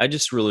I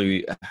just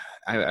really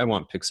I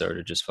want Pixar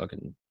to just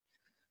fucking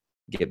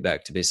get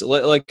back to basics.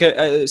 Like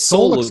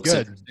Soul looks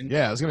good.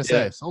 Yeah, I was gonna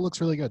say Soul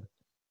looks really good.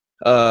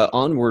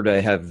 Onward,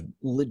 I have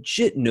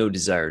legit no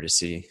desire to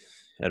see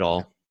at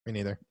all. Me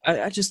neither.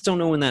 I just don't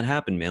know when that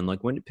happened, man.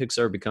 Like, when did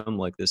Pixar become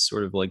like this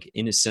sort of like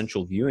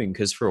inessential viewing?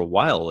 Because for a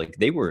while, like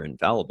they were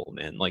infallible,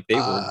 man. Like they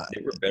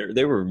were better.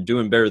 They were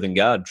doing better than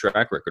God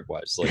track record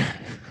wise. Like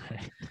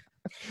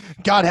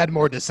God had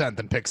more dissent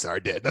than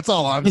Pixar did. That's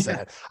all I'm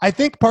saying. I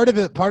think part of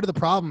the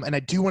problem, and I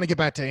do want to get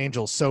back to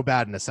Angels so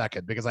bad in a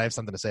second because I have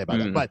something to say about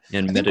that. But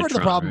I think part of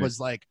the problem was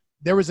like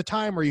there was a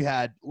time where you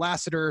had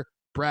Lasseter,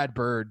 Brad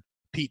Bird,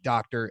 Pete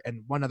Docter,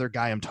 and one other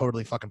guy I'm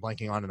totally fucking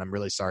blanking on, and I'm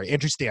really sorry,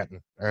 Andrew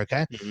Stanton.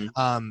 Okay.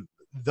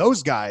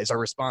 Those guys are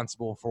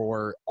responsible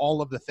for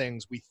all of the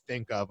things we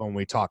think of when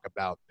we talk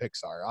about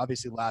Pixar.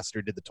 Obviously,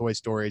 Lasseter did the Toy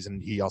Stories,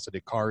 and he also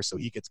did Cars, so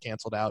he gets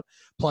canceled out.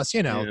 Plus,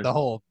 you know, the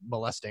whole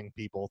molesting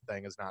people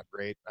thing is not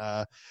great.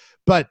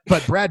 But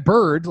Brad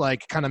Bird,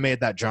 like, kind of made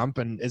that jump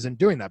and isn't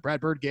doing that.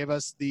 Brad Bird gave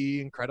us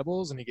The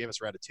Incredibles, and he gave us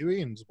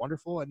Ratatouille, and it's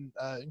wonderful. And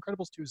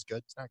Incredibles 2 is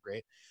good. It's not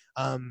great.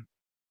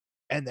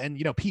 And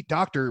you know, Pete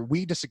Docter,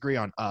 we disagree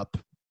on Up,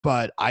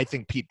 but I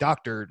think Pete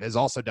Docter has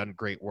also done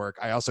great work.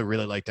 I also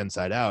really liked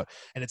Inside Out.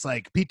 And it's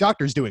like Pete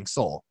Docter's doing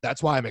Soul.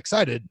 That's why I'm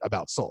excited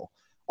about Soul.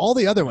 All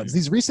the other ones,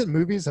 these recent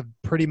movies have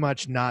pretty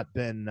much not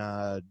been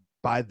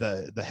by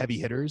the heavy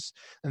hitters.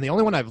 And the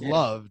only one I've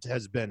loved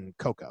has been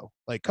Coco.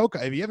 Like Coco,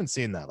 if you haven't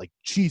seen that, like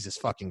Jesus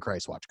fucking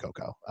Christ, watch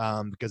Coco.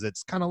 Because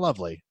it's kind of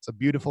lovely. It's a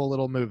beautiful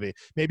little movie.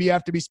 Maybe you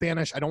have to be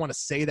Spanish. I don't want to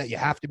say that you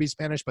have to be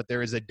Spanish, but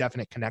there is a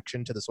definite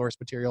connection to the source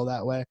material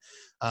that way.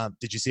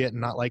 Did you see it and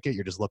not like it?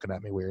 You're just looking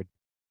at me weird.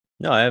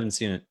 No, I haven't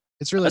seen it.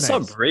 It's really nice.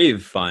 I saw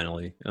Brave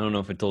finally. I don't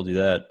know if I told you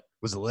that.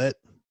 Was it lit?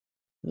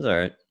 It was all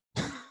right.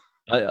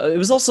 It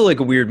was also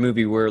like a weird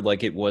movie where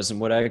like it wasn't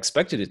what I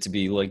expected it to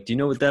be. Like, do you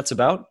know what that's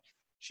about?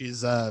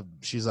 She's a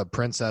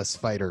princess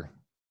fighter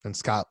in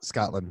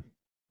Scotland.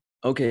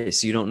 Okay,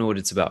 so you don't know what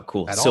it's about.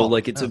 Cool. At so all.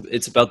 like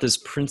it's about this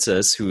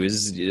princess who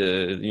is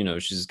you know,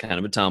 she's kind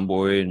of a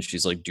tomboy, and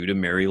she's like due to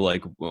marry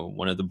like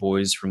one of the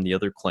boys from the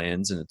other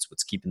clans, and it's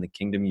what's keeping the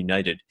kingdom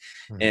united.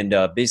 And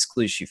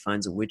basically she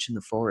finds a witch in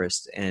the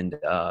forest and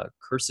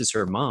curses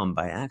her mom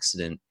by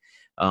accident,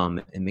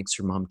 and makes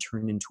her mom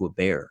turn into a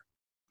bear.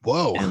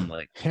 Whoa. And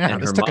like yeah,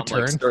 and her mom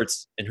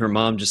like her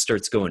mom just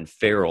starts going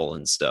feral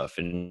and stuff,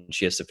 and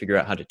she has to figure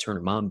out how to turn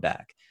her mom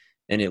back.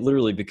 And it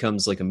literally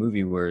becomes like a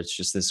movie where it's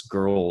just this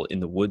girl in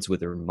the woods with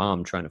her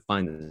mom trying to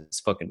find this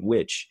fucking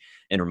witch,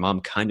 and her mom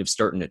kind of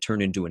starting to turn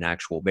into an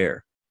actual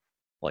bear,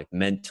 like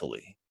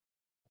mentally.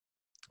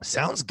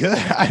 Sounds good.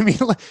 I mean,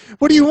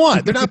 what do you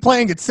want? They're not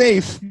playing it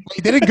safe.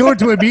 They didn't go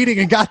into a meeting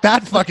and got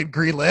that fucking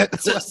greenlit.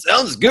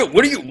 Sounds good.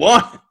 What do you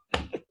want?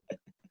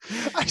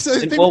 I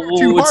said they were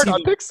too hard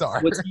on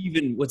Pixar.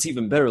 What's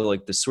even better,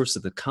 like the source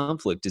of the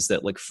conflict is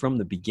that like from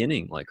the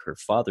beginning, like her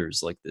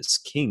father's like this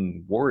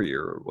king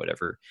warrior or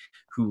whatever,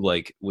 who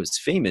like was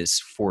famous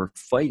for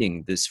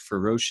fighting this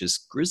ferocious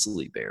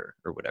grizzly bear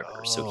or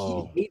whatever.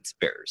 So he hates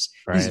bears.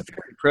 Right. He's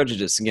very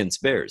prejudiced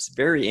against bears,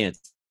 very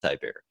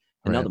anti-bear.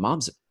 And now the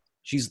mom's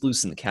she's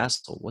loose in the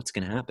castle. What's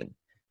going to happen?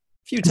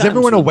 Is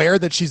everyone aware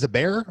that she's a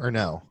bear or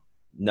no?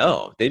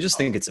 No, they just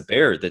think it's a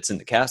bear that's in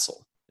the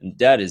castle. And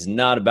dad is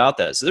not about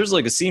that. So there's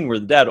like a scene where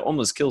the dad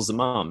almost kills the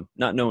mom,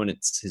 not knowing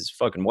it's his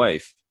fucking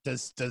wife.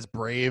 Does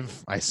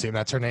Brave, I assume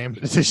that's her name,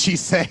 does she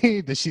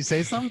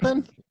say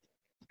something?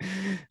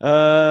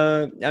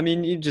 I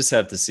mean, you just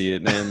have to see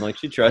it, man. Like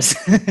she tries.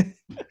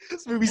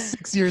 This movie's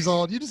 6 years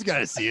old. You just got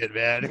to see it,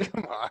 man.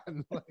 Come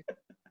on.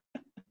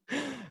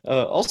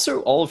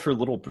 Also, all of her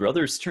little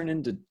brothers turn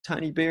into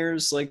tiny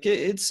bears. Like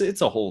it's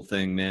a whole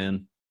thing,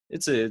 man.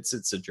 It's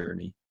a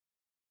journey.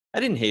 I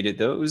didn't hate it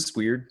though. It was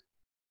weird.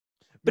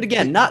 But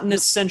again, not an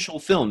essential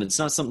film. It's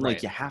not something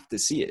like you have to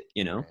see it,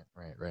 you know?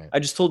 Right. I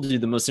just told you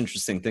the most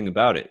interesting thing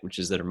about it, which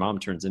is that her mom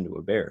turns into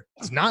a bear.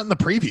 It's not in the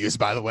previews,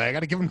 by the way. I got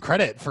to give him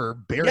credit for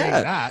burying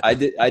that. I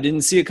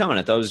didn't see it coming.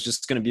 I thought it was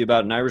just going to be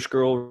about an Irish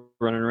girl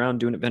running around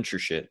doing adventure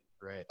shit.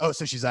 Right. Oh,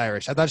 so she's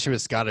Irish. I thought she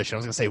was Scottish. I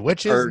was going to say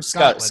witches or in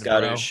Scotland,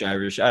 Scottish, bro.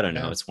 Irish. I don't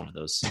know. It's one of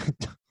those.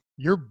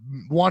 You're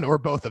one or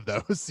both of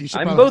those.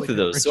 I'm both of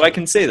those, so I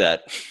can say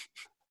that.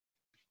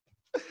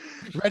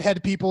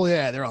 Redhead people,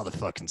 yeah, they're all the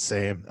fucking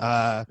same.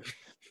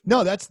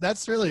 No,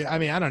 that's really, I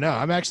mean, I don't know.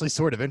 I'm actually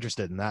sort of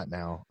interested in that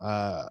now.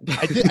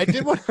 I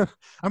did want to,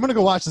 I'm going to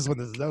go watch this when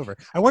this is over.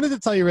 I wanted to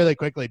tell you really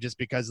quickly, just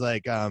because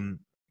like,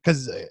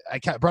 because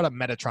I brought up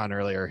Metatron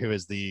earlier, who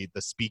is the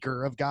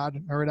speaker of God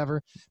or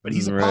whatever, but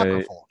he's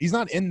apocryphal. He's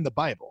not in the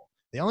Bible.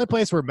 The only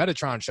place where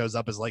Metatron shows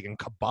up is like in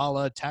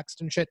Kabbalah text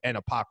and shit and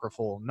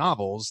apocryphal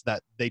novels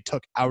that they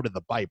took out of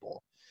the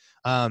Bible,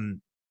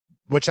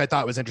 which I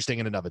thought was interesting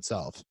in and of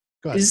itself.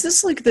 Is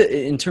this like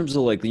in terms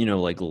of like, you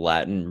know, like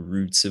Latin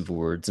roots of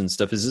words and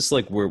stuff? Is this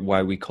like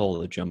why we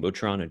call a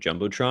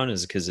jumbotron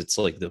is because it's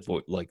like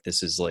like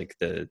this is like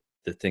the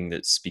thing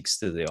that speaks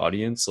to the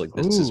audience? Like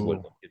this is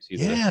what gives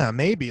you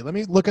maybe. Let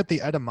me look at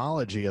the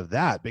etymology of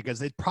that,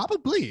 because it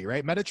probably,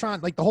 right?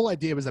 Metatron, like the whole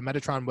idea was that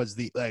Metatron was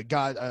the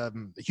God,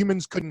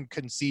 humans couldn't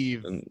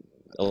conceive.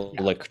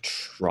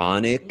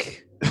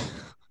 Electronic.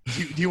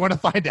 Do you want to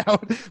find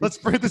out? Let's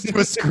bring this to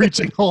a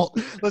screeching halt.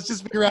 Let's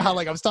just figure out how,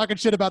 like, I was talking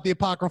shit about the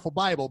apocryphal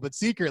Bible, but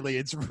secretly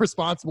it's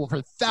responsible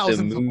for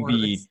thousands of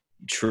words.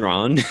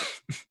 Tron,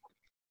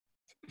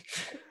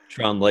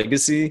 Tron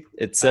Legacy,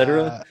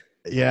 etc.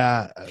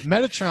 Yeah,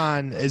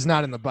 Metatron is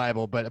not in the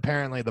Bible, but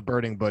apparently the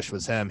burning bush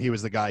was him. He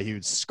was the guy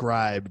who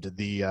scribed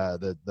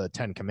the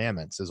Ten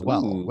Commandments as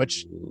well,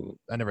 which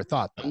I never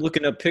thought. I'm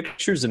looking up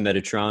pictures of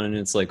Metatron, and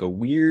it's like a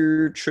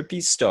weird,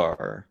 trippy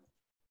star.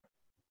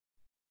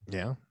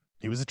 Yeah.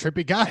 He was a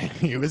trippy guy.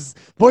 He was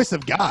voice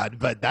of God,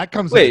 but that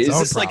comes with Wait, its is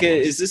own this like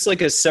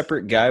problems. a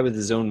separate guy with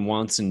his own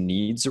wants and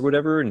needs or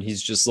whatever, and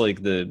he's just like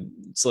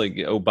it's like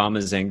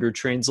Obama's anger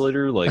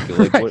translator? Like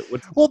Right.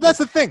 what? Well, that's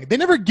the thing. They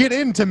never get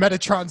into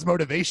Metatron's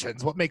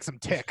motivations. What makes him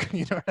tick?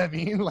 You know what I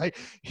mean? Like,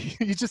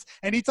 you just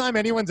anytime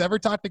anyone's ever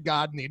talked to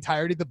God in the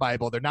entirety of the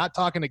Bible, they're not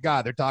talking to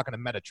God. They're talking to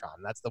Metatron.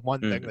 That's the one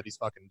thing that he's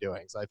fucking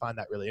doing. So I find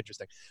that really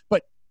interesting.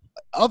 But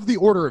of the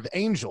order of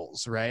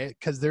angels, right?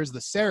 Because there's the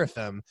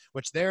seraphim,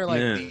 which they're like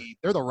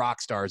they're the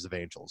rock stars of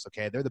angels.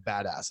 Okay, they're the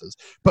badasses.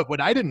 But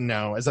what I didn't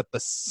know is that the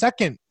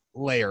second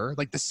layer,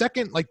 like the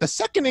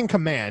second in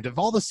command, if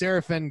all the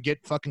seraphim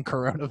get fucking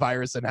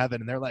coronavirus in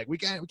heaven and they're like, we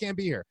can't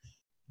be here,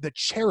 the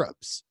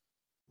cherubs,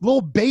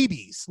 little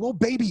baby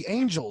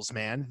angels,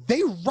 man,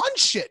 they run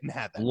shit in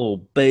heaven.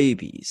 Little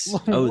babies.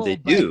 They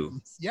do.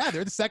 Babies. Yeah,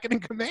 they're the second in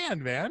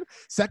command, man.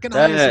 Second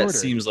highest That order.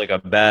 seems like a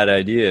bad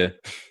idea.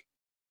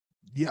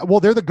 Yeah, well,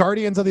 they're the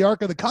guardians of the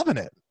Ark of the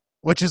Covenant,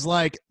 which is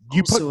like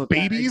you put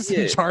babies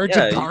in charge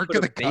of the Ark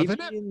of the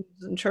Covenant.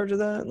 In charge of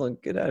that?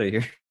 Like, get out of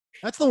here.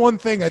 That's the one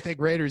thing I think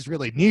Raiders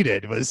really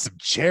needed was some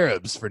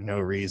cherubs for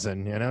no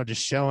reason, you know,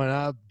 just showing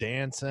up,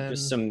 dancing.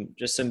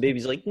 Just some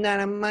babies like,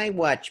 not on my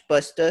watch,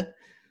 Buster.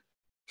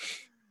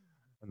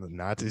 And the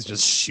Nazis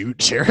just shoot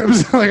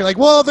cherubs. You're like,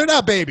 well, they're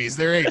not babies,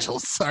 they're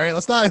angels. Sorry,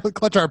 let's not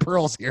clutch our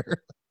pearls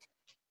here.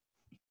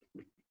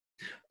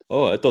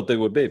 Oh, I thought they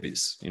were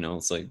babies. You know,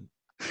 it's like,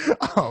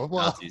 oh,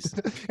 well,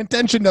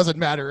 intention doesn't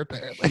matter,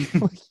 apparently.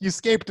 You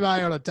escaped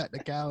by on a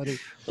technicality.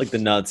 Like the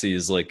Nazi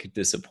is like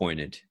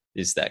disappointed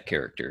is that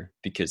character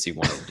because he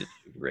wanted to do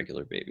a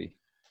regular baby.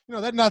 You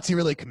know, that Nazi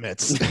really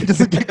commits. He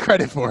doesn't get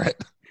credit for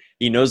it.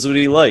 He knows what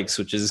he likes,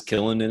 which is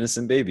killing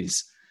innocent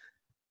babies.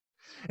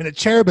 And a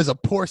cherub is a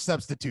poor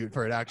substitute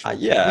for an actual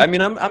yeah, I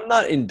mean, I'm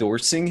not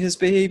endorsing his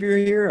behavior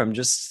here. I'm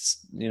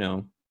just, you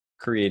know,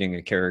 creating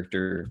a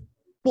character.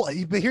 Well,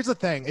 but here's the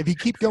thing. If you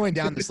keep going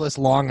down this list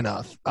long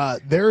enough,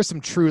 there are some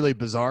truly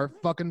bizarre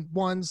fucking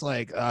ones.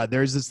 Like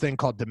there's this thing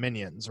called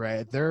Dominions,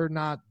 right? They're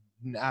not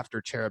after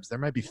cherubs. There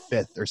might be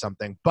fifth or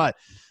something. But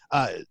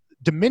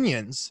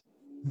Dominions,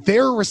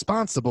 they're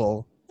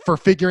responsible for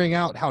figuring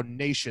out how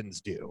nations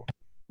do.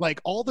 Like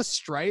all the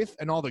strife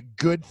and all the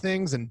good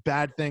things and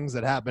bad things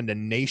that happen to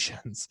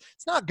nations.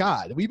 It's not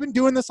God. We've been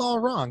doing this all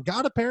wrong.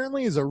 God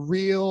apparently is a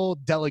real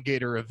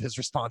delegator of his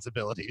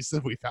responsibilities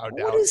that we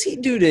found out. What does he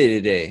do day to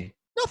day?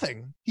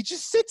 Nothing. He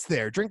just sits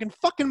there drinking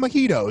fucking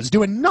mojitos,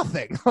 doing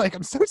nothing. Like,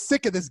 I'm so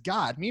sick of this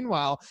God.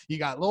 Meanwhile, you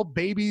got little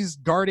babies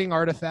guarding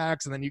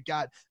artifacts, and then you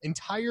got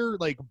entire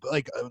like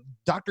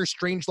Dr.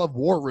 Strangelove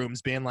war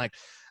rooms being like,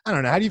 I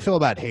don't know, how do you feel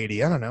about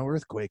Haiti? I don't know,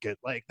 earthquake it.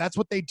 Like, that's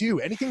what they do.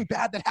 Anything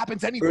bad that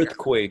happens anywhere.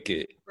 Earthquake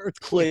it.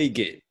 Plague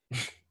it.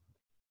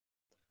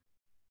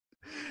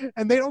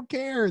 And they don't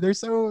care.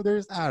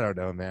 I don't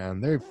know,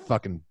 man. They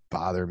fucking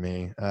bother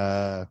me.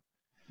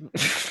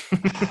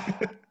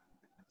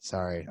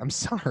 Sorry. I'm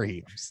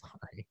sorry.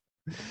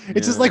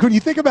 It's just like when you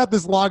think about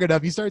this long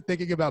enough, you start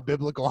thinking about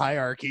biblical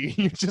hierarchy.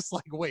 You're just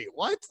like, wait,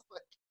 what?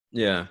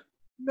 Yeah.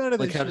 None of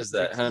this. Like, how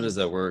does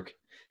that work?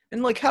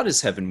 And like, how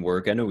does heaven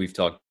work? I know we've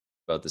talked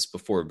about this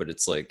before, but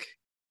it's like,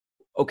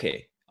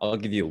 okay, I'll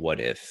give you a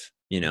what if,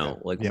 you know,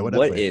 like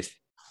what if,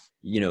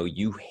 you know,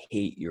 you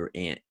hate your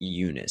Aunt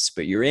Eunice,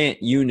 but your Aunt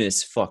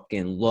Eunice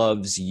fucking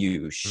loves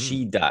you.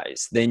 She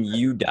dies, then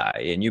you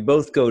die, and you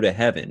both go to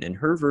heaven. And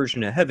her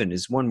version of heaven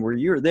is one where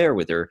you're there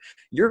with her.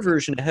 Your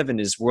version of heaven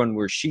is one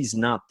where she's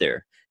not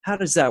there. How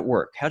does that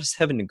work? How does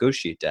heaven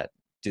negotiate that?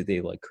 Do they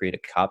like create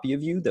a copy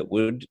of you that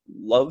would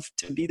love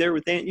to be there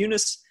with Aunt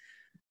Eunice?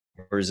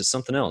 Or is it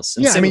something else?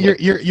 And yeah, I mean,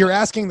 you're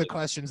asking the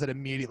questions that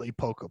immediately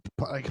poke up.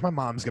 Like, my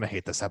mom's gonna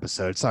hate this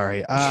episode.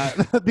 Sorry,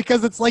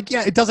 because it's like,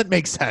 yeah, it doesn't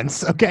make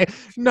sense. Okay,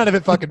 none of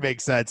it fucking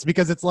makes sense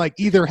because it's like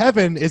either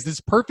heaven is this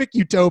perfect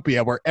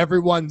utopia where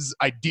everyone's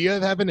idea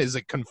of heaven is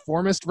a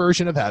conformist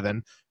version of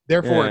heaven,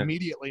 therefore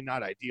immediately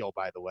not ideal,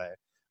 by the way,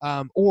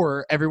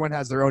 or everyone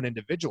has their own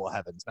individual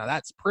heavens. Now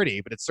that's pretty,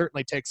 but it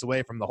certainly takes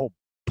away from the whole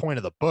point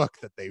of the book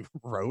that they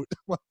wrote.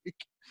 Like,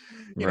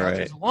 you know,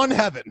 there's one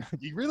heaven.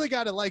 You really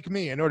got to like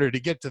me in order to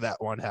get to that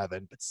one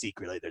heaven, but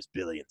secretly there's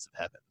billions of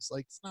heavens.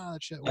 Like, it's not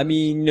that shit. I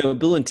mean, you know,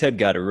 Bill and Ted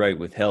got it right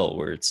with hell,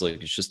 where it's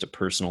like it's just a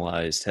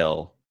personalized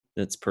hell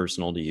that's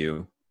personal to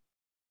you.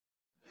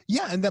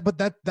 Yeah, and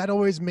that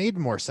always made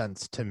more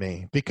sense to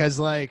me because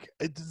like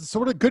it's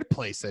sort of good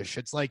place-ish.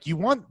 It's like you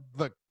want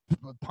the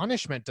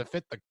punishment to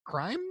fit the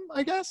crime,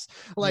 I guess.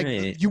 Like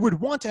you would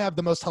want to have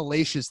the most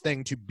hellacious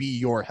thing to be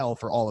your hell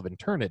for all of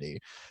eternity.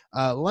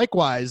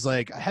 Likewise,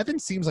 like heaven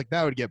seems like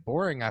that would get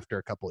boring after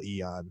a couple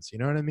eons. You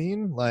know what I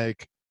mean?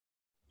 Like,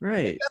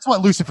 right. That's why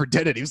Lucifer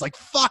did it. He was like,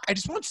 "Fuck! I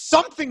just want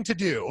something to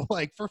do.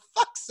 Like, for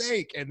fuck's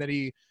sake!" And then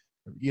he,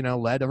 you know,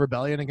 led a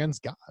rebellion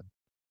against God.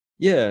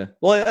 Yeah.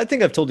 Well, I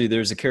think I've told you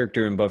there's a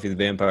character in Buffy the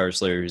Vampire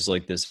Slayer who's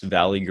like this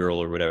Valley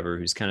Girl or whatever,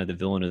 who's kind of the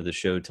villain of the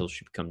show till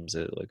she becomes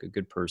a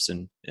good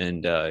person,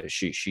 and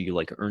she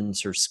like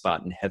earns her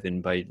spot in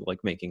heaven by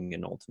like making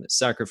an ultimate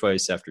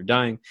sacrifice after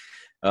dying.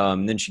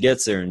 Then she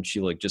gets there and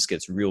she like just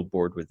gets real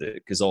bored with it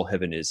because all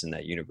heaven is in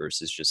that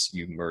universe is just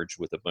you merge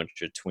with a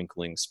bunch of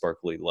twinkling,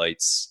 sparkly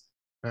lights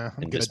I'm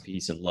and good. just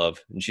peace and love.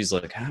 And she's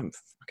like, I'm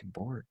fucking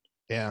bored.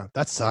 Yeah,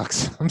 that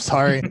sucks. I'm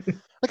sorry.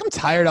 Like I'm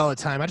tired all the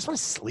time. I just want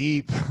to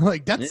sleep.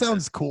 Like that Yeah.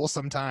 sounds cool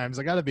sometimes.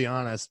 I got to be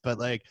honest, but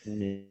like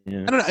Yeah.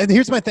 I don't know. And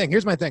here's my thing.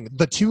 Here's my thing.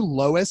 The two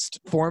lowest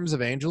forms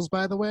of angels,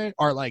 by the way,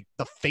 are like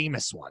the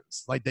famous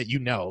ones, like that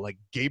like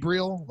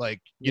Gabriel, like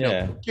you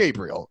Yeah. know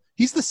Gabriel.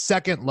 He's the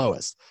second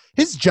lowest.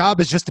 His job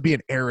is just to be an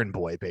errand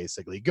boy,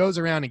 basically. He goes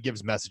around and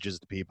gives messages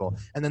to people,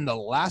 and then the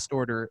last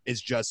order is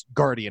just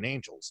guardian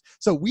angels.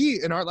 So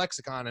we in our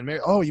lexicon and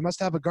oh, you must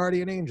have a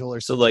guardian angel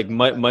or So something.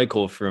 like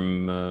Michael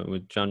from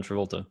with John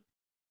Travolta.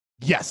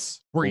 Yes,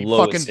 where he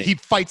Lowest he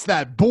fights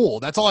that bull.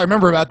 That's all I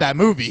remember about that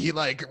movie. He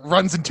like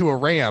runs into a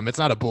ram. It's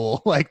not a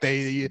bull. Like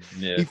he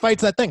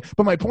fights that thing.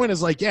 But my point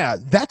is like, yeah,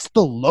 that's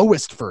the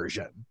lowest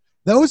version.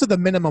 Those are the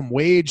minimum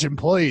wage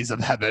employees of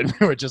heaven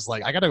who are just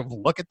like, I gotta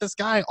look at this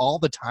guy all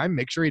the time,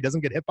 make sure he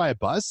doesn't get hit by a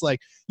bus. Like,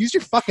 use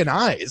your fucking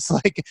eyes.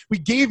 Like, we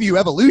gave you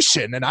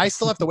evolution, and I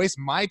still have to waste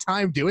my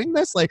time doing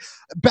this. Like,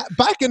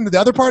 back in the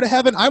other part of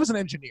heaven, I was an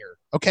engineer,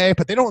 okay,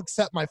 but they don't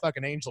accept my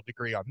fucking angel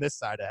degree on this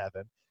side of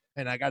heaven.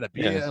 And I gotta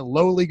be a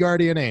lowly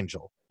guardian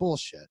angel.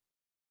 Bullshit.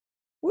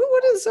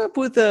 What is up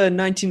with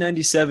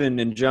 1997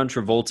 and John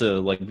Travolta?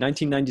 Like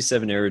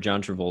 1997 era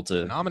John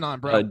Travolta.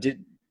 Phenomenon, bro.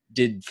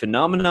 Did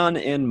Phenomenon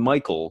and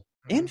Michael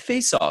and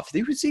Face Off.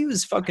 He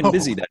was fucking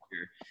busy that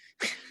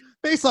year.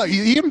 Face Off.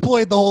 He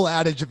employed the whole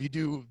adage of you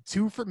do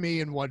 2 for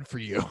me and 1 for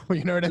you.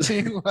 You know what I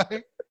mean?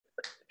 Like,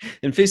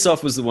 and Face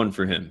Off was the one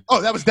for him.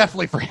 Oh, that was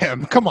definitely for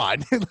him. Come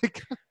on.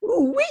 Like,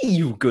 ooh,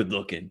 you good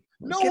looking.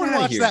 No one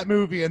watched that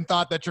movie and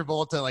thought that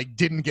Travolta like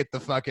didn't get the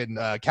fucking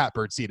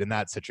catbird seat in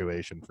that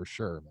situation for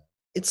sure, man.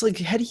 It's like,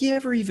 had he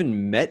ever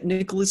even met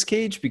Nicolas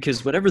Cage?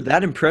 Because whatever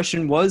that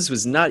impression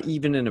was not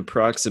even an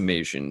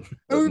approximation.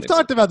 We've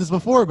talked about this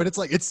before, but it's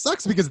like it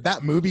sucks because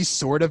that movie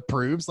sort of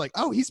proves like,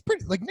 oh, he's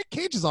pretty like Nick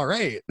Cage is all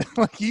right.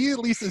 Like he at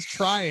least is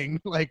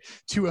trying like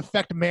to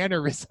affect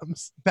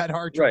mannerisms that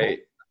are right.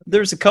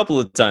 There's a couple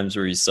of times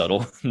where he's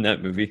subtle in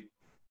that movie.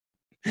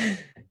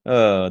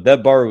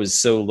 That bar was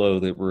so low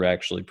that we're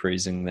actually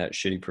praising that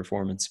shitty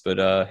performance.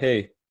 But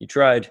hey, he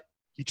tried.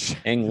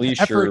 Ang Lee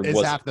effort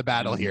is half the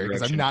battle here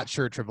because I'm not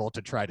sure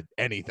Travolta tried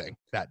anything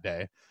that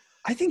day.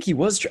 I think he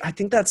was. I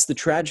think that's the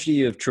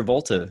tragedy of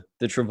Travolta.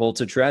 The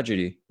Travolta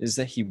tragedy is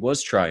that he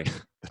was trying,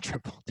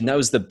 and that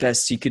was the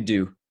best he could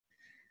do.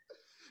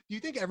 Do you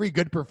think every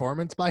good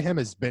performance by him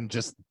has been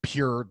just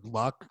pure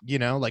luck? You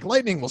know, like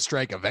lightning will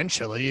strike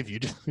eventually if you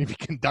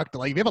conduct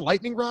like if you have a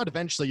lightning rod,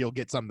 eventually you'll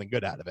get something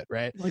good out of it,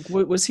 right? Like,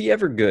 was he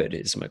ever good?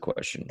 Is my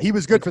question. He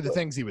was good for the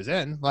things he was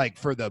in, like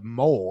for the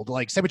mold.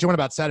 Like, say what you want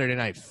about Saturday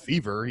Night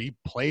Fever, he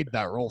played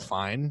that role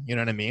fine. You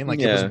know what I mean? Like,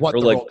 yeah, it was what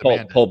or the like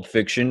role Pulp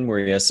Fiction, where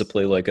he has to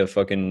play like a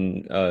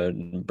fucking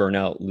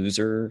burnout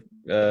loser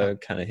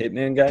kind of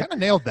hitman guy. Kind of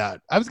nailed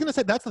that. I was gonna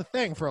say that's the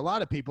thing for a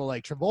lot of people.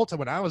 Like Travolta,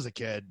 when I was a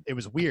kid, it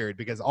was weird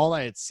because all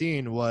I had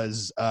seen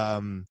was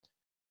the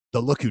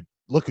Look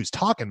Who's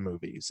Talking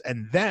movies,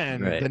 and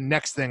then the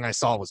next thing I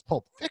saw was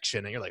Pulp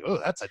Fiction, and you're like, oh,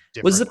 that's a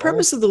different. Was the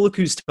premise of the Look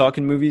Who's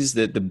Talking movies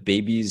that the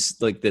babies,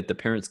 like that the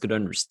parents could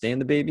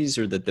understand the babies,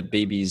 or that the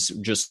babies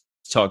just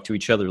talk to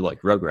each other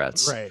like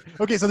Rugrats? Right.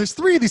 Okay, so there's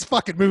 3 of these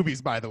fucking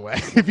movies, by the way,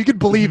 if you could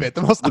believe it.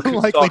 The most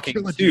unlikely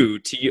trilogy.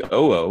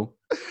 T-O-O.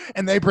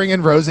 And they bring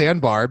in Roseanne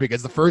Barr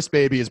because the first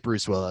baby is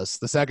Bruce Willis.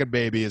 The second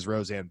baby is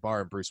Roseanne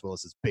Barr and Bruce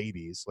Willis's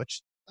babies,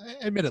 which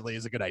admittedly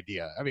is a good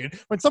idea. I mean,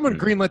 when someone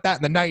greenlit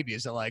that in the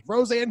 90s, they're like,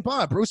 Roseanne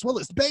Barr, Bruce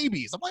Willis,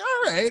 babies. I'm like,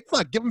 all right,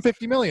 fuck, give them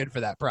 $50 million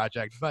for that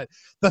project. But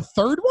the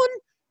third one,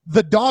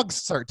 the dogs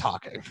start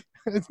talking.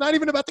 It's not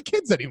even about the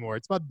kids anymore.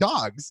 It's about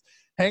dogs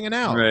hanging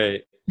out.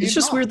 Right. It's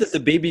just weird that the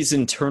baby's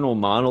internal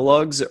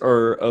monologues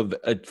are of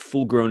a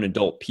full-grown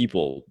adult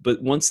people,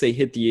 but once they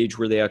hit the age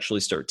where they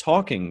actually start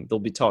talking, they'll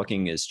be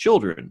talking as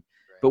children.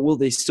 But will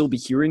they still be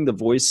hearing the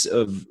voice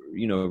of,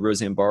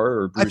 Roseanne Barr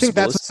or Bruce I think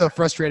that's Willis? what's so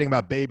frustrating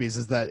about babies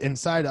is that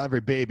inside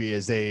every baby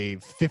is a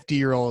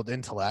 50-year-old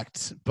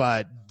intellect,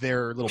 but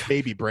their little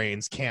baby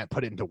brains can't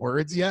put it into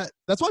words yet.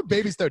 That's why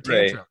babies throw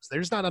tantrums. Right.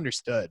 They're just not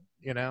understood,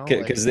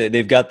 Because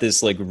they've got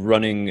this like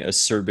running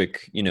acerbic,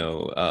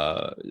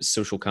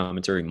 social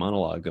commentary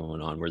monologue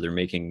going on where they're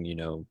making,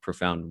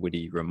 profound,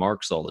 witty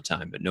remarks all the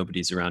time, but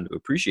nobody's around to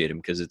appreciate them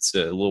because it's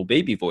a little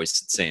baby voice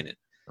that's saying it.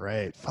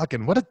 Right.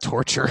 Fucking what a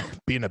torture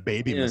being a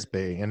baby must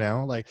be,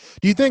 Like,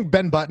 do you think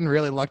Ben Button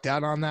really lucked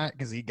out on that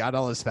because he got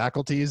all his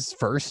faculties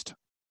first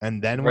and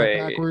then went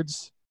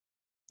backwards?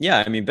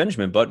 Yeah, I mean,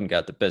 Benjamin Button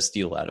got the best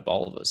deal out of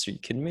all of us. Are you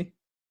kidding me?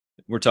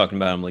 We're talking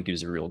about him like he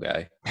was a real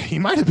guy. He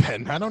might have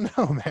been. I don't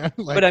know, man.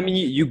 Like, But I mean,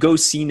 you go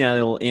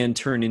senile and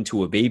turn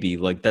into a baby.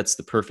 Like that's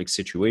the perfect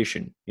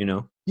situation, you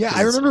know? yeah, 'Cause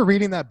I it's remember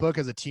reading that book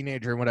as a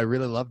teenager, and what I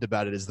really loved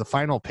about it is the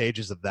final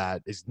pages of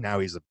that is now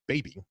he's a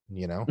baby,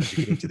 you know, as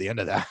you're getting to the end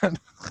of that.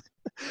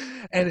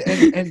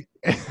 and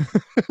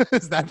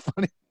is that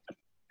funny?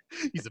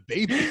 He's a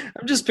baby.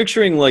 I'm just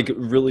picturing like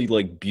really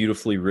like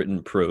beautifully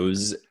written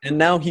prose, and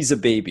now he's a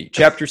baby.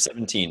 Chapter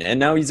 17, and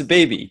now he's a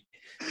baby.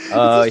 It's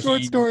a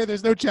short He story.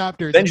 There's no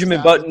chapters.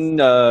 Benjamin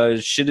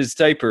Button shit his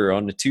diaper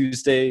on a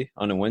Tuesday,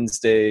 on a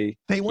Wednesday.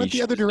 They went he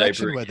the other shit his diaper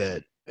direction with again.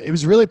 it. It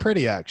was really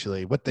pretty,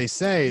 actually. What they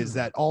say is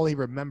that all he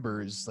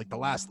remembers, like the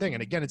last thing,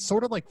 and again, it's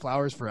sort of like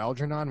Flowers for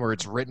Algernon, where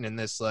it's written in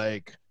this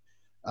like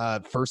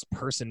first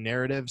person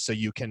narrative, so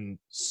you can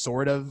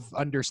sort of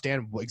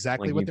understand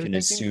exactly Like what you they're can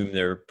thinking. assume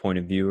their point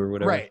of view or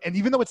whatever. Right. And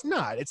even though it's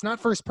not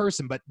first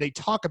person, but they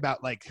talk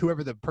about like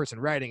whoever the person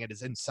writing it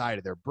is inside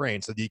of their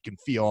brain so that you can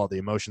feel all the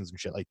emotions and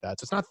shit like that.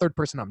 So it's not third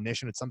person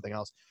omniscient, it's something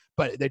else.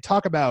 But they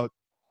talk about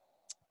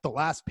the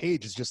last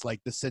page is just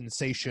like the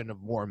sensation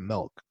of warm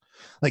milk.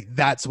 Like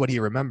that's what he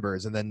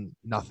remembers, and then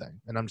nothing.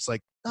 And I'm just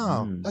like,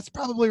 oh, that's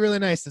probably really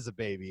nice as a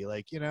baby.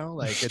 Like, you know,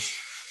 like it's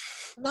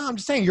no, I'm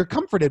just saying you're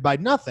comforted by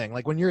nothing.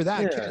 Like when you're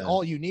that kid,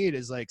 all you need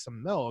is like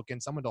some milk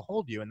and someone to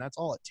hold you, and that's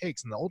all it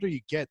takes. And the older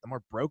you get, the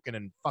more broken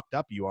and fucked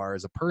up you are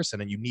as a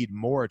person, and you need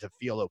more to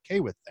feel okay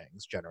with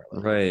things generally.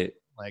 Right.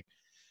 Like,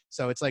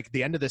 so it's like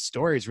the end of this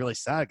story is really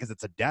sad because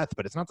it's a death,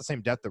 but it's not the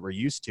same death that we're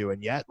used to.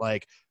 And yet,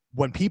 like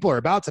when people are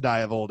about to die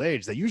of old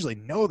age, they usually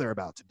know they're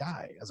about to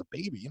die. As a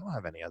baby, you don't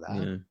have any of that.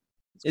 Yeah.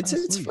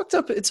 It's fucked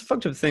up. It's a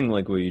fucked up thing,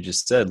 like what you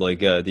just said. Like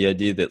the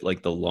idea that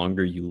like the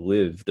longer you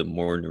live, the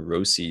more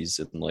neuroses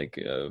and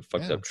like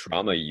fucked up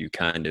trauma you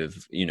kind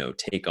of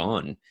take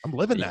on. I'm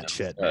living that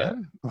shit,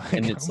 man. Like,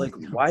 and it's like,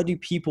 why do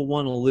people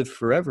want to live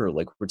forever?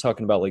 Like we're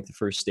talking about like the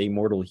first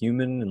immortal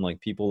human, and like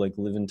people like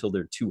live until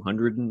they're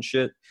 200 and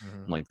shit.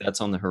 And, like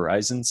that's on the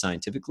horizon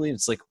scientifically.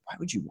 It's like, why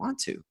would you want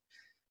to?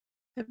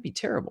 That'd be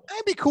terrible.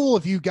 That'd be cool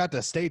if you got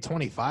to stay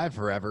 25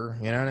 forever.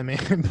 You know what I mean?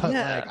 But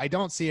like, I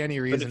don't see any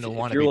reason to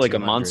want to. If you're like a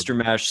Monster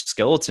Mash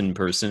skeleton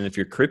person, if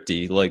you're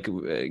Crypty, like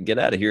get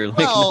out of here. Like,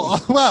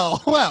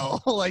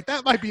 well, like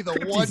that might be the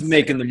Crypty's one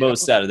making the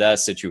most out of that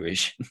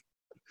situation.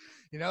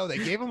 You know, they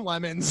gave him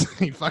lemons.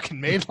 He fucking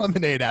made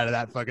lemonade out of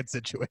that fucking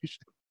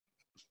situation.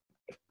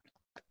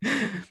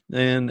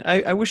 And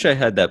I wish I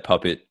had that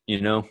puppet.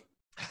 You know,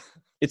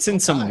 it's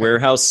in some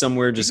warehouse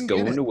somewhere, just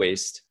going to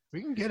waste. We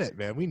can get it,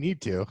 man. We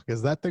need to,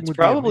 because that thing would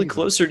probably be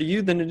closer to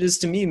you than it is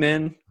to me,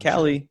 man.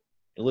 Cali.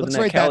 Let's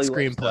write that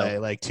screenplay,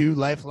 lifestyle. Like two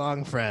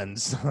lifelong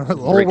friends, the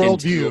whole break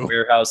worldview. Into a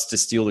warehouse to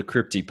steal the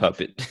Crypty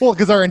puppet. Well,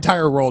 because our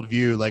entire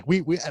worldview, like we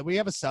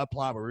have a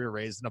subplot where we were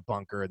raised in a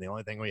bunker, and the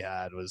only thing we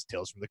had was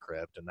Tales from the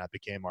Crypt, and that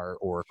became our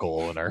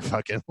oracle and our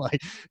fucking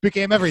like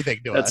became everything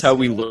to us. That's how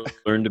we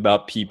learned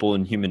about people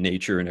and human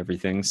nature and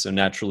everything. So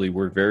naturally,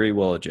 we're very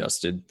well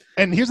adjusted.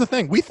 And here's the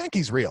thing: we think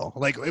he's real.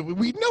 Like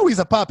we know he's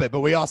a puppet,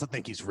 but we also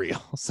think he's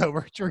real. So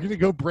we're gonna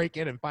go break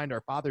in and find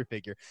our father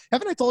figure.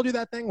 Haven't I told you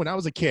that thing when I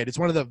was a kid? It's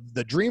one of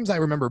the dreams I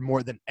remember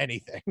more than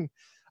anything.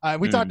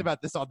 We talked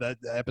about this on the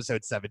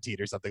episode 17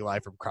 or something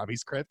live from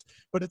Crommy's Crypt,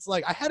 but it's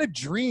like I had a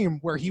dream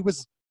where he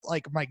was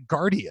like my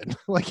guardian.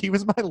 Like he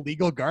was my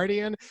legal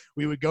guardian.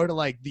 We would go to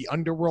like the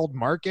underworld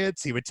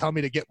markets. He would tell me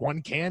to get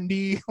one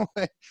candy.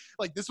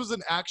 Like this was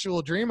an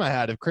actual dream I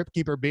had of Crypt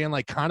Keeper being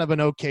like kind of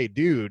an okay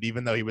dude,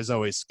 even though he was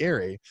always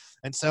scary.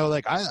 And so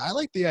like I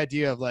like the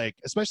idea of like,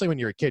 especially when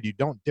you're a kid, you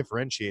don't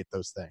differentiate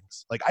those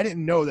things. Like I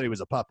didn't know that he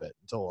was a puppet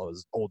until I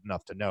was old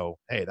enough to know,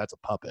 hey, that's a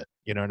puppet.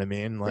 You know what I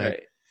mean? Like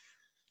right.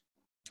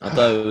 I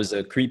thought it was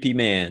a creepy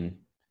man.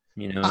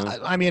 You know,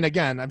 I mean,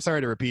 again, I'm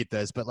sorry to repeat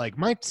this, but like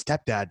my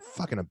stepdad,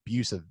 fucking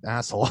abusive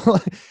asshole.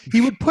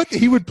 he would put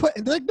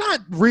like,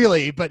 not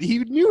really, but he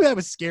knew I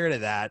was scared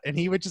of that. And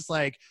he would just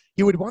like,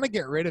 he would want to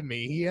get rid of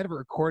me. He had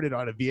recorded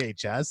on a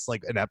VHS,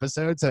 like an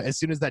episode. So as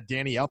soon as that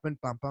Danny Elfman,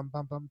 bum, bum,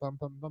 bum, bum, bum,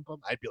 bum, bum,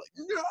 bum, I'd be like,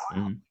 no,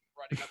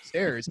 running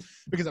upstairs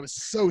because I was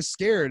so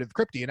scared of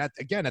Crypty. And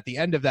at the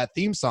end of that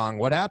theme song,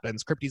 what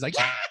happens? Crypty's like,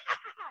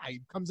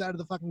 he comes out of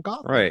the fucking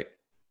coffin. Right.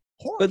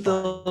 But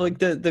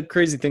the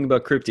crazy thing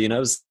about Crypty, and I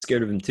was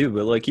scared of him too,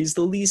 but like he's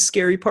the least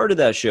scary part of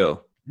that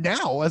show.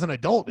 Now, as an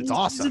adult, it's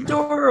awesome. He's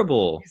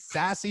adorable. He's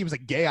sassy. He was a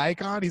gay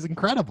icon. He's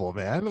incredible,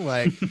 man.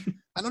 Like,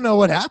 I don't know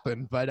what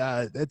happened, but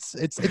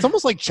it's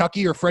almost like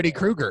Chucky or Freddy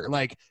Krueger.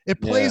 Like,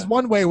 it plays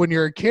one way when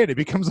you're a kid. It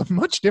becomes a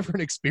much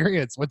different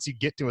experience once you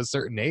get to a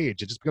certain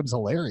age. It just becomes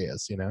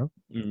hilarious, you know?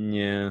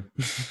 Yeah.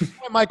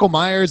 Michael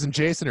Myers and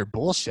Jason are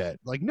bullshit.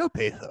 Like, no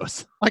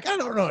pathos. Like, I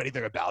don't know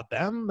anything about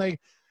them. Like,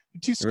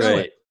 you're too stoic.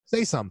 Right.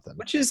 Say something.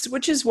 Which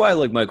is why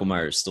like Michael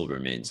Myers still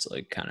remains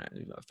like kind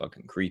of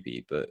fucking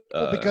creepy, but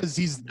because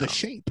he's the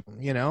shape,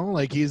 you know,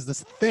 like he's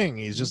this thing.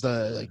 He's just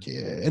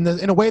in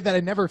a way that I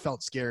never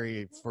felt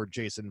scary for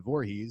Jason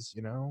Voorhees,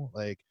 you know,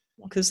 like.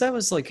 Because that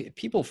was like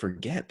people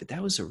forget, but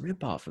that was a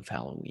ripoff of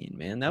Halloween,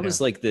 man. That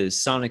was like the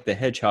Sonic the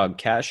Hedgehog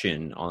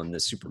cash-in on the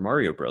Super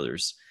Mario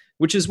Brothers,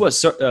 which is what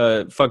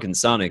fucking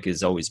Sonic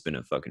has always been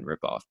a fucking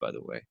ripoff, by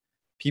the way.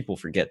 people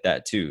forget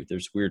that too.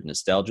 There's weird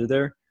nostalgia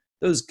there.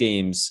 Those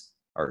games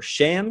are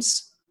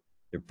shams.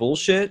 They're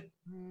bullshit.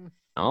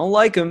 I don't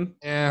like them.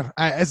 Yeah,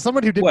 as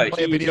someone who didn't What,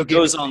 play a video he game,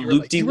 goes on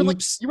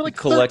loop-de-loops you were like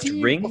to collect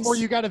 13 rings? before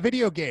you got a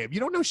video game. You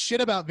don't know shit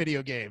about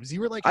video games.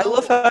 You were like, I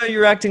love how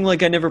you're acting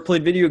like I never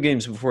played video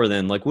games before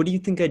then. Like, what do you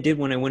think I did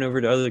when I went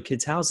over to other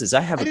kids' houses?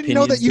 I have I didn't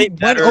opinions. know that you They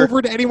went matter.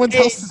 over to anyone's They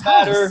house's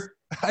matter. house.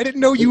 I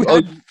didn't know you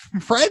had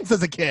friends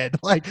as a kid.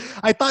 Like,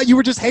 I thought you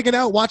were just hanging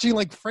out watching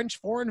like French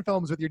foreign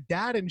films with your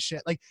dad and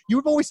shit. Like,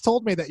 you've always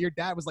told me that your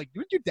dad was like,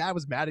 your dad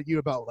was mad at you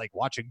about like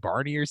watching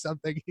Barney or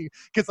something.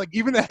 Because like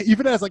even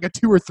as like a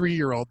 2 or 3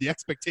 year old, the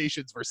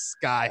expectations were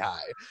sky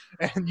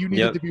high, and you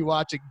needed to be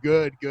watching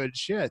good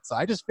shit. So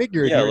I just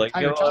figured, yeah, your like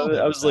entire childhood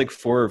I was like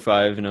 4 or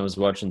 5, and I was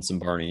watching some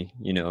Barney,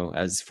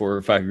 as 4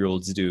 or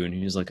 5-year-olds do, and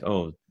he was like,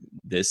 "Oh,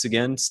 this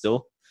again,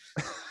 still."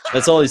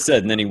 That's all he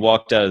said, and then he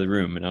walked out of the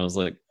room, and I was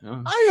like,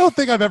 oh. I don't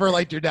think I've ever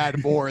liked your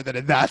dad more than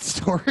in that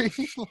story.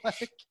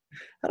 Like,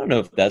 I don't know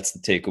if that's the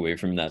takeaway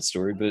from that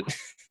story, but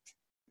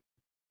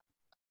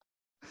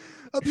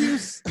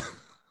abuse.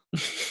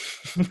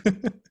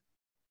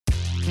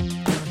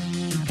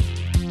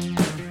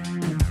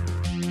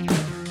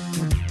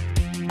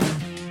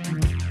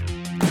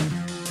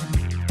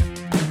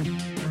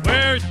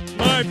 Where's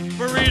my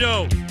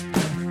burrito?